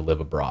cost you to live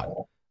abroad.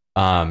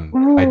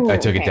 I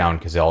took it down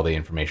because all the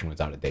information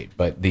was out of date,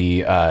 but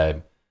the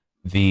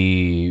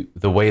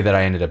way that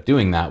I ended up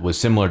doing that was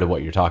similar to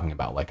what you're talking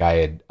about. Like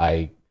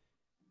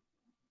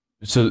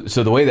so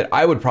the way that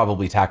I would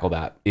probably tackle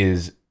that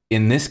is,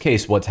 in this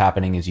case, what's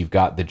happening is you've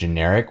got the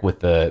generic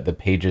with the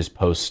pages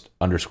post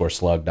underscore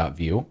slug dot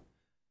view.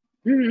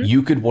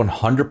 You could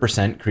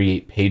 100%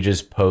 create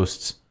pages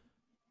posts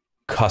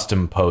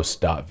custom post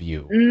dot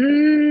view,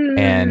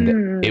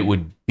 and it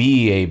would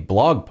be a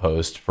blog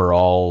post for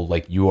all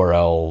like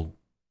URL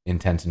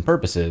intents and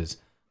purposes,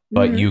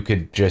 but you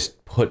could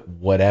just put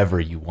whatever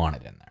you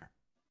wanted in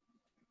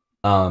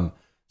there.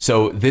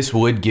 So this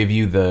would give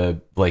you the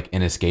like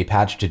an escape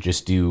hatch to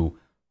just do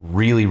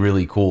really,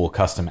 really cool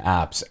custom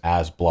apps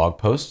as blog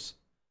posts.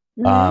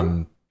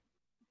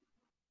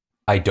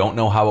 I don't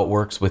know how it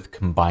works with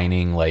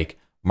combining like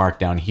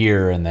markdown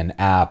here and then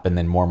app and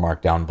then more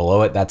markdown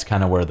below it. That's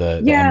kind of where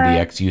the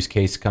MDX use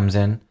case comes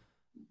in.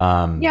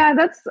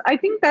 I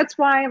think that's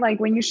why, like,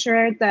 when you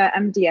shared the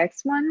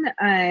MDX one,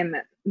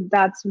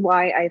 that's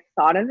why I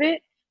thought of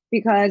it,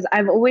 because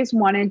I've always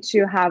wanted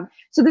to have,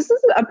 so this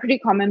is a pretty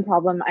common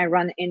problem I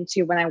run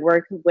into when I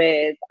work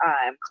with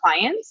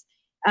clients,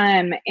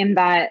 in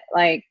that,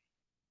 like,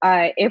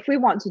 if we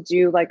want to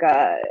do like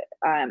a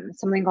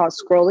something called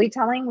scrolly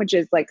telling, which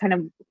is like kind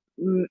of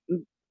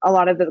a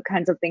lot of the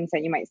kinds of things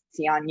that you might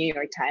see on New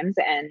York Times,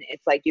 and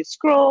it's like you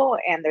scroll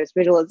and there's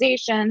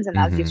visualizations, and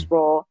as you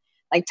scroll,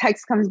 like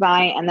text comes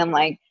by, and then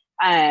like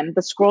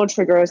the scroll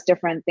triggers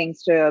different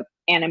things to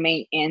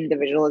animate in the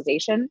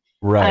visualization.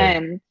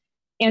 Right.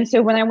 And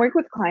so when I work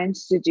with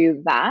clients to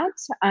do that,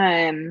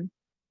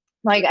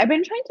 like I've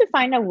been trying to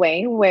find a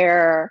way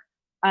where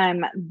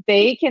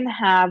they can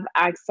have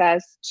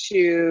access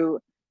to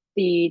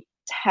the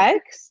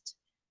text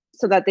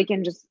so that they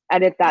can just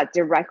edit that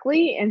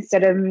directly,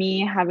 instead of me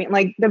having,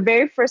 like, the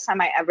very first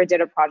time I ever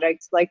did a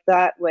project like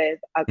that with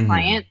a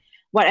client,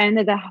 what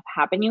ended up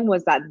happening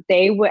was that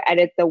they would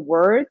edit the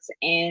words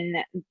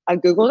in a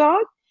Google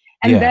Doc,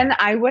 and then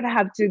I would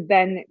have to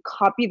then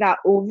copy that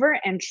over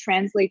and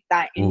translate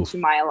that into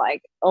my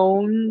like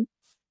own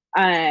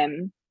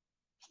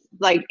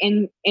like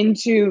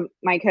into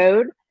my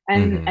code.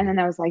 And then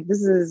I was like,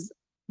 this is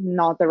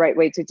not the right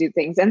way to do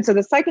things. And so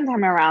the second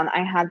time around,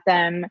 I had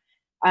them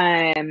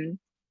edit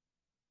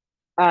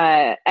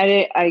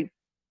a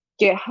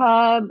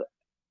GitHub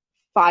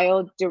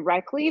file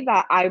directly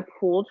that I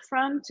pulled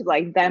from to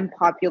like then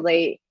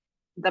populate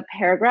the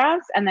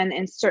paragraphs. And then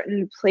in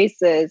certain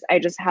places, I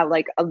just had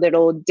like a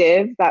little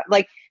div that,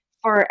 like,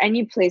 for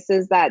any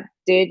places that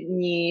did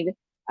need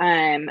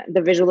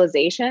the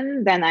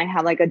visualization, then I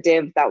had like a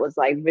div that was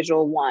like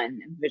visual 1,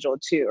 visual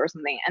 2 or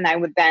something, and I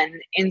would then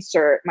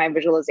insert my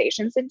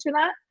visualizations into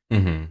that.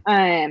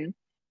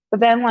 But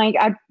then like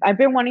I've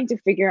been wanting to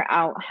figure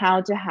out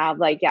how to have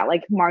like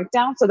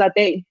markdown, so that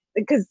they,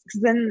 because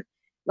then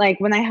like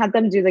when I had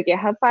them do the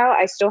GitHub file,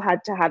 I still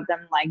had to have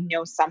them like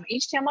know some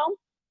HTML.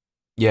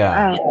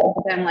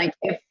 Then like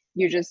if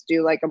you just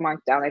do like a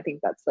markdown, I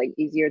think that's like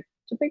easier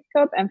to pick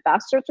up and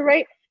faster to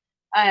write.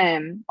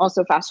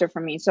 Also faster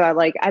for me. So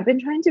I've been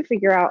trying to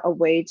figure out a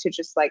way to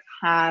just like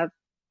have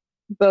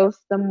both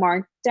the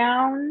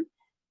markdown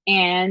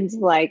and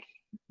like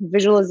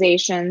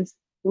visualizations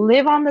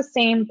live on the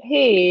same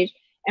page,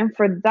 and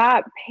for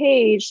that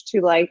page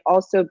to like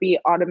also be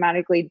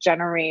automatically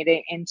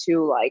generated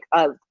into like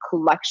a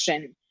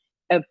collection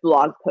of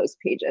blog post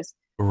pages.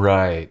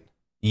 Right.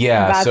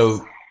 Yeah.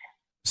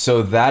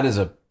 So that is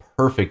a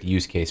perfect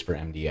use case for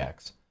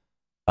MDX.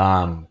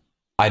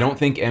 I don't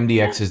think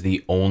MDX is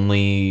the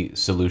only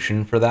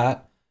solution for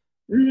that.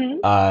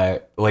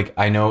 Like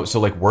I know, so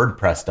like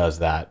WordPress does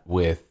that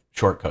with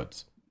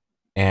shortcodes,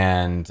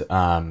 and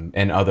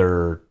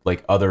other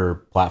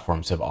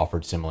platforms have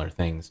offered similar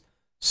things.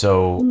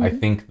 So I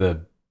think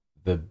the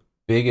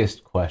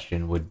biggest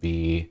question would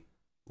be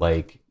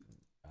like,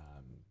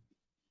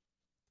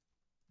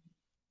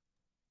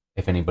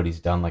 if anybody's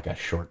done like a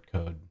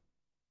shortcode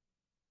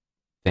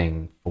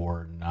thing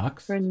for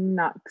Nuxt. For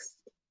Nuxt.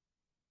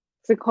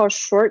 Is it called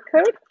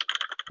shortcode?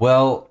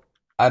 Well,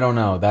 I don't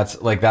know. That's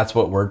what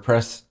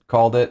WordPress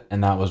called it,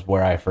 and that was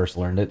where I first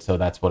learned it. So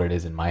that's what it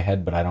is in my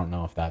head, but I don't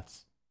know if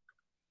that's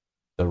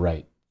the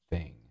right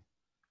thing.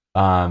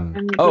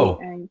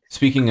 MDX.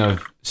 Speaking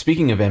of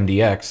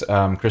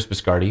MDX, Chris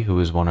Biscardi, who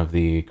is one of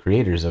the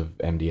creators of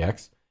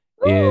MDX,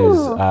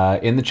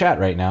 is in the chat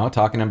right now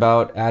talking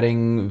about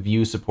adding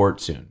Vue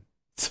support soon.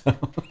 So.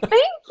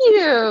 Thank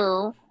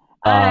you.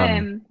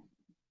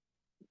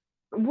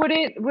 Would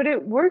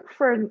it work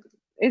for?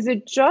 Is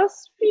it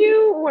just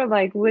Vue, or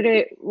like would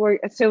it work?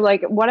 So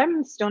like, what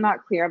I'm still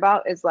not clear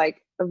about is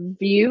like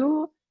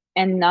Vue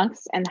and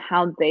Nuxt and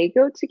how they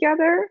go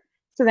together.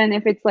 So then,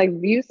 if it's like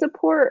Vue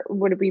support,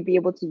 would we be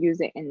able to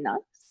use it in Nuxt?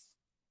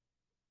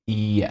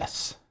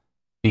 Yes,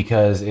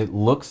 because it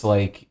looks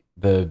like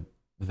the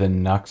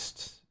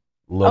Nuxt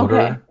loader.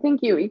 Okay,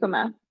 thank you,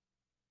 Ecomath.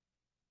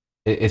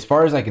 As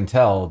far as I can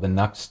tell, the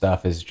Nuxt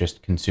stuff is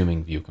just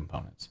consuming Vue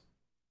components.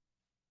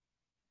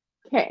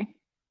 Okay.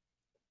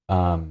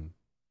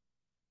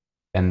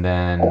 And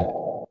then,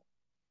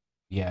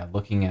 yeah,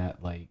 looking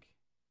at like,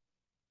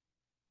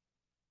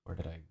 where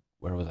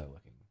was I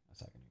looking a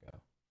second ago?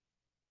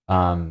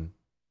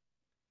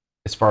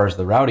 As far as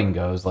the routing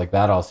goes, like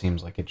that all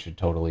seems like it should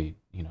totally,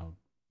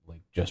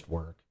 like just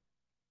work.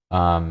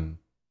 And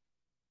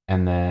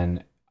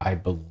then I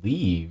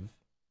believe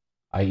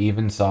I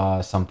even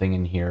saw something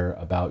in here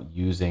about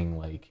using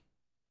like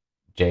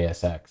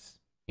JSX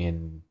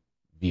in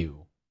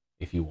Vue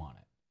if you want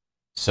it.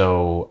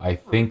 So I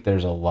think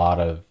there's a lot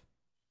of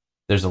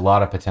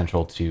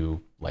potential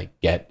to like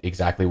get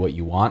exactly what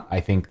you want. I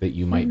think that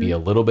you might be a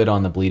little bit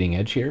on the bleeding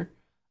edge here.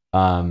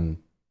 I'm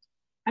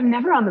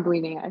never on the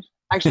bleeding edge.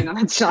 Actually, no,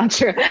 that's not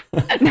true.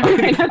 No,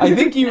 I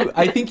think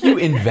you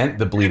invent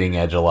the bleeding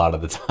edge a lot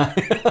of the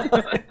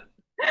time.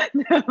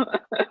 No.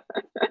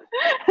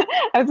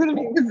 I was gonna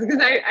be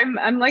because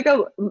I'm like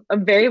a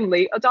very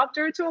late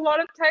adopter to a lot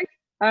of tech.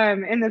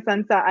 In the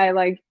sense that I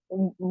like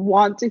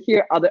want to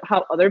hear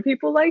how other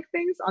people like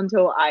things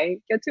until I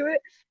get to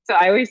it. So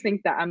I always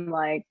think that I'm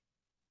like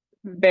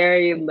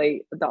very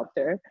late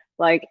adopter.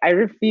 Like I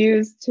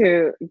refuse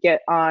to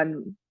get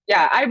on.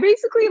 Yeah, I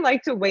basically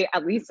like to wait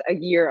at least a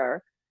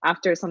year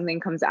after something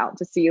comes out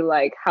to see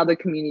like how the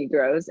community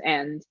grows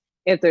and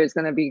if there's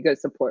going to be good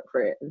support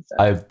for it and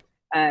stuff.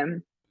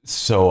 I'm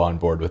so on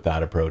board with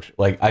that approach.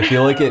 Like I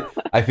feel like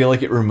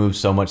it removes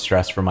so much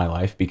stress from my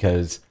life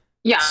because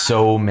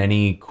so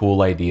many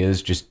cool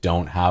ideas just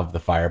don't have the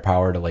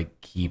firepower to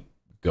like keep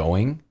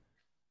going.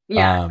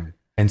 Yeah.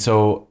 And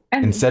so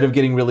instead of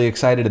getting really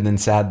excited and then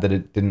sad that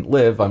it didn't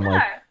live, I'm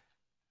like,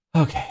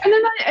 okay. And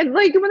then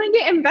like when I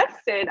get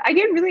invested, I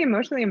get really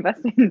emotionally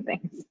invested in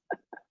things.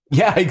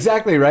 Yeah,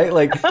 exactly, right?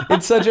 Like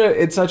it's such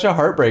a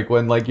heartbreak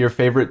when like your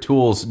favorite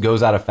tools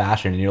goes out of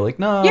fashion and you're like,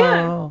 no.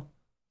 Yeah.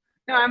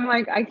 No, I'm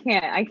like, I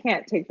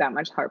can't take that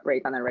much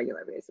heartbreak on a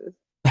regular basis.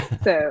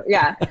 So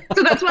yeah.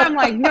 So that's why I'm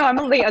like, no, I'm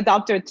a late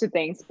adopter to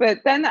things. But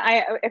then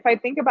if I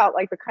think about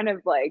like the kind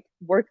of like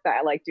work that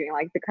I like doing,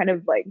 like the kind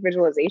of like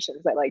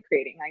visualizations I like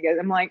creating, I guess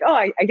I'm like, oh,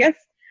 I guess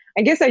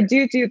I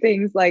do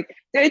things like,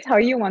 did I tell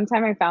you one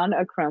time I found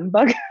a Chrome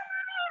bug?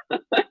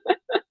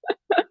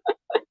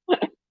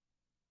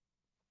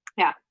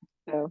 Yeah.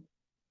 So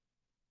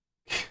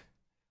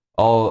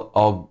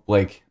all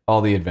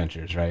the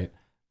adventures, right?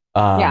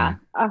 Yeah.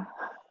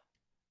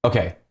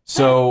 Okay.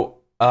 So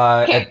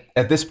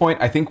at this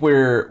point, I think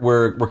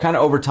we're kind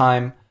of over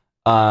time.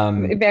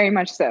 Very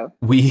much so.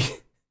 We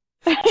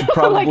should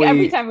probably like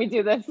every time we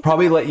do this,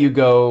 probably let you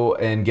go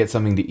and get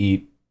something to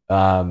eat,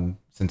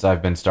 since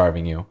I've been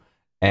starving you.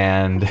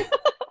 And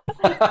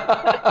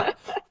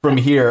from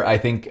here, I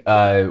think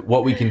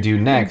what we can do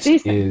next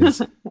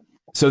is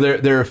so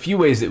there are a few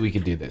ways that we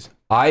could do this.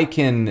 I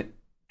can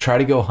try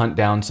to go hunt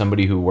down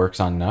somebody who works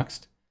on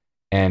Nuxt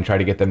and try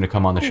to get them to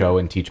come on the show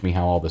and teach me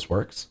how all this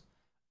works.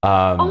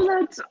 Oh,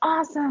 that's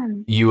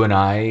awesome. You and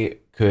I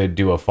could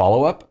do a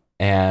follow-up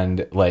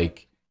and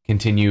like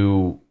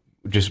continue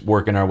just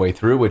working our way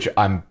through, which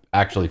I'm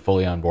actually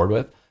fully on board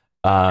with.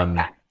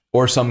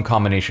 Or some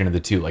combination of the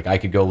two. Like I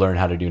could go learn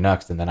how to do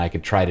Nuxt and then I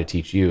could try to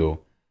teach you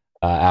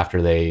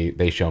after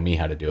they show me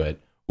how to do it,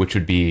 which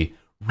would be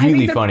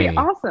really funny. Be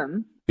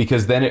awesome.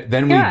 Because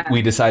then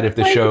we decide if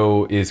the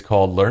show is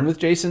called Learn with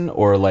Jason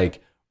or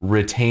like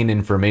Retain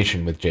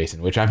Information with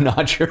Jason, which I'm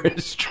not sure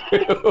is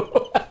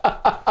true.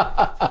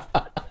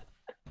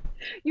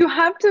 You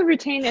have to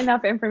retain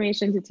enough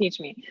information to teach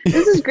me.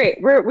 This is great.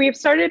 We've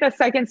started a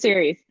second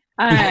series,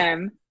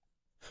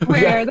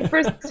 where the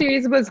first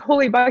series was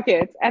Holy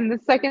Buckets, and the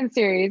second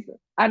series,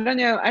 I don't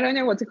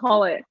know what to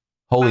call it.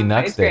 Holy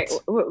Nuxtits.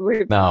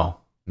 No,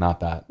 not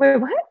that. Wait,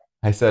 what?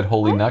 I said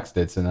Holy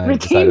Nuxtits, and I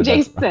Retain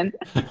Jason.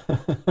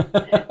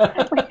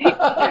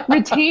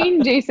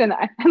 Retain Jason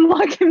and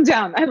lock him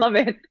down. I love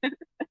it.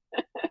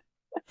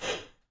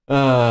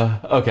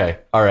 Okay.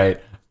 All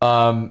right.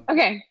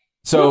 Okay.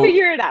 So we'll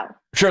figure it out.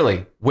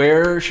 Shirley,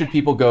 where should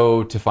people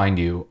go to find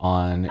you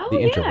on the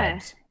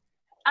interwebs?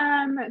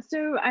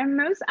 So I'm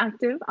most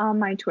active on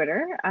my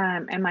Twitter,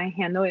 and my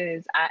handle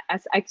is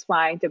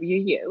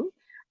 @SXYWU.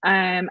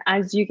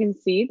 As you can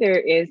see, there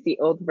is the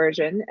old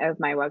version of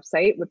my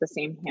website with the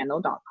same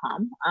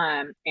handle.com.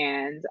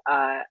 And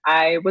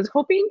I was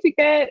hoping to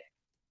get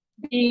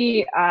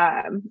the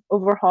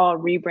overhaul,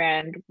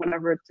 rebrand,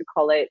 whatever to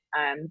call it,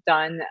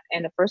 done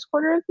in the first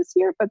quarter of this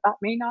year, but that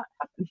may not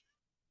happen.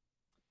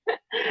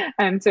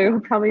 So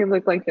it'll probably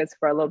look like this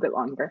for a little bit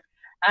longer.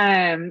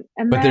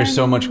 But there's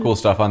so much cool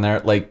stuff on there.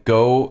 Like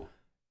go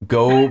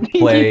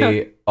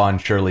play on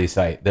Shirley's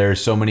site.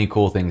 There's so many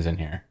cool things in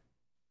here.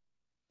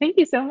 Thank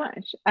you so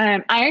much.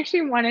 I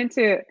actually wanted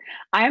to,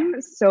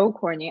 I'm so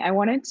corny. I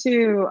wanted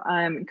to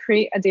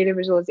create a data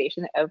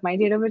visualization of my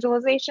data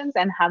visualizations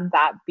and have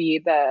that be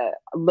the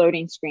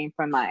loading screen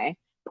from my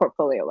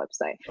portfolio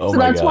website. Oh so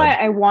my that's God. why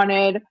I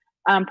wanted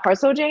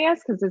Parcel.js,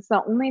 because it's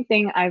the only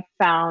thing I've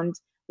found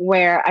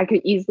where I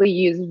could easily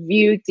use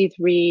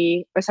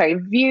Vue3.js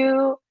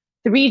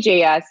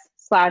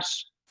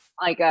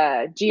 / like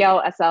a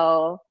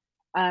GLSL.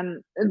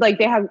 Like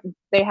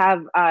they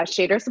have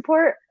shader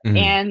support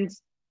and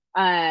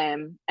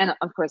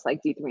of course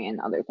like D3 and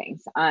other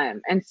things.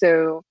 And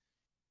so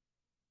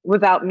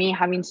without me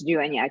having to do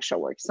any extra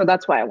work. So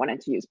that's why I wanted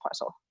to use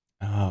Parcel.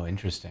 Oh,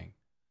 interesting.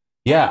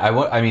 Yeah,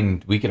 I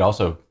mean, we could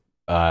also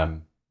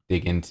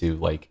dig into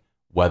like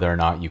whether or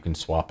not you can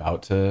swap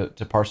out to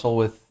Parcel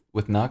with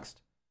Nuxt.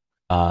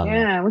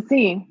 Yeah, we'll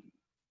see.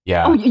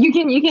 Yeah. Oh, you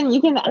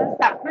can ask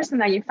that person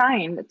that you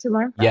find to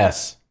learn from.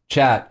 Yes.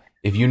 Chat,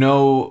 if you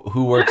know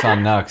who works on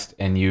Nuxt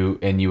and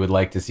you would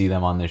like to see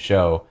them on this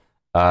show,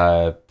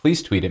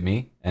 please tweet at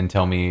me and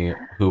tell me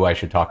who I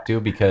should talk to,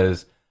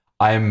 because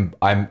I'm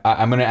going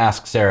to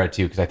ask Sarah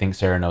too, because I think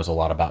Sarah knows a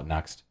lot about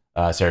Nuxt.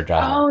 Sarah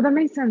Jasmine. Oh, that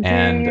makes sense.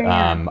 And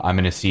yeah. I'm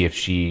going to see if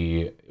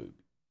she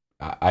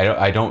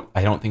I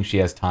don't think she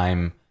has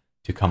time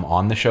to come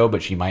on the show,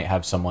 but she might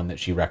have someone that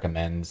she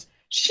recommends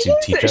to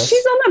teach us.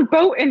 She's on a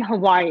boat in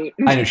Hawaii.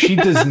 I know she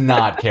does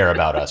not care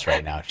about us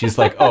right now. She's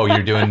like, "Oh,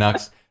 you're doing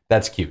Nuxt?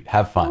 That's cute.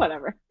 Have fun."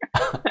 Whatever.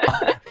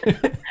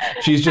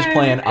 She's just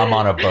playing I'm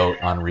on a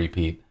boat on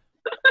repeat.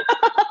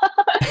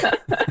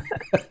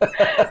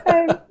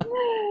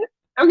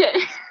 Okay.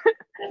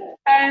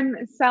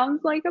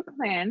 Sounds like a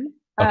plan.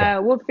 Okay.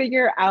 We'll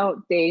figure out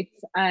dates.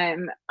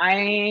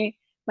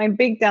 My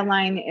big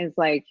deadline is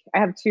like, I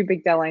have 2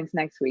 big deadlines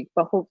next week,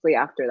 but hopefully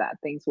after that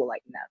things will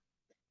lighten up.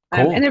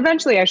 Cool. And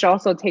eventually I should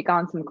also take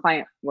on some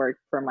client work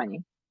for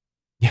money.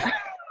 Yeah.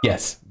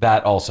 Yes,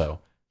 that also.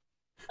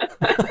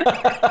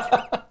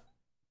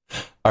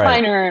 All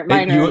right.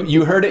 Minor.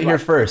 You heard it here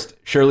first.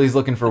 Shirley's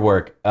looking for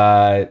work.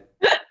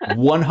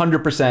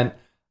 100%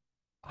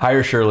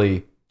 hire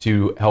Shirley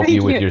to help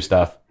you with your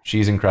stuff.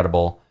 She's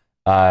incredible.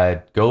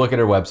 Go look at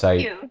her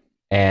website. Thank you.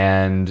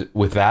 And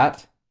with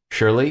that,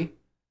 Shirley,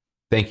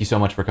 thank you so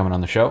much for coming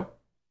on the show.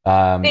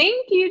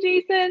 Thank you,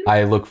 Jason.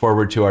 I look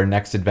forward to our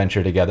next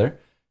adventure together.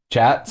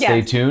 Chat,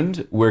 stay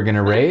tuned. We're going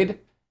to raid,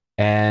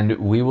 and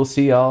we will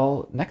see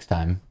y'all next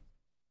time.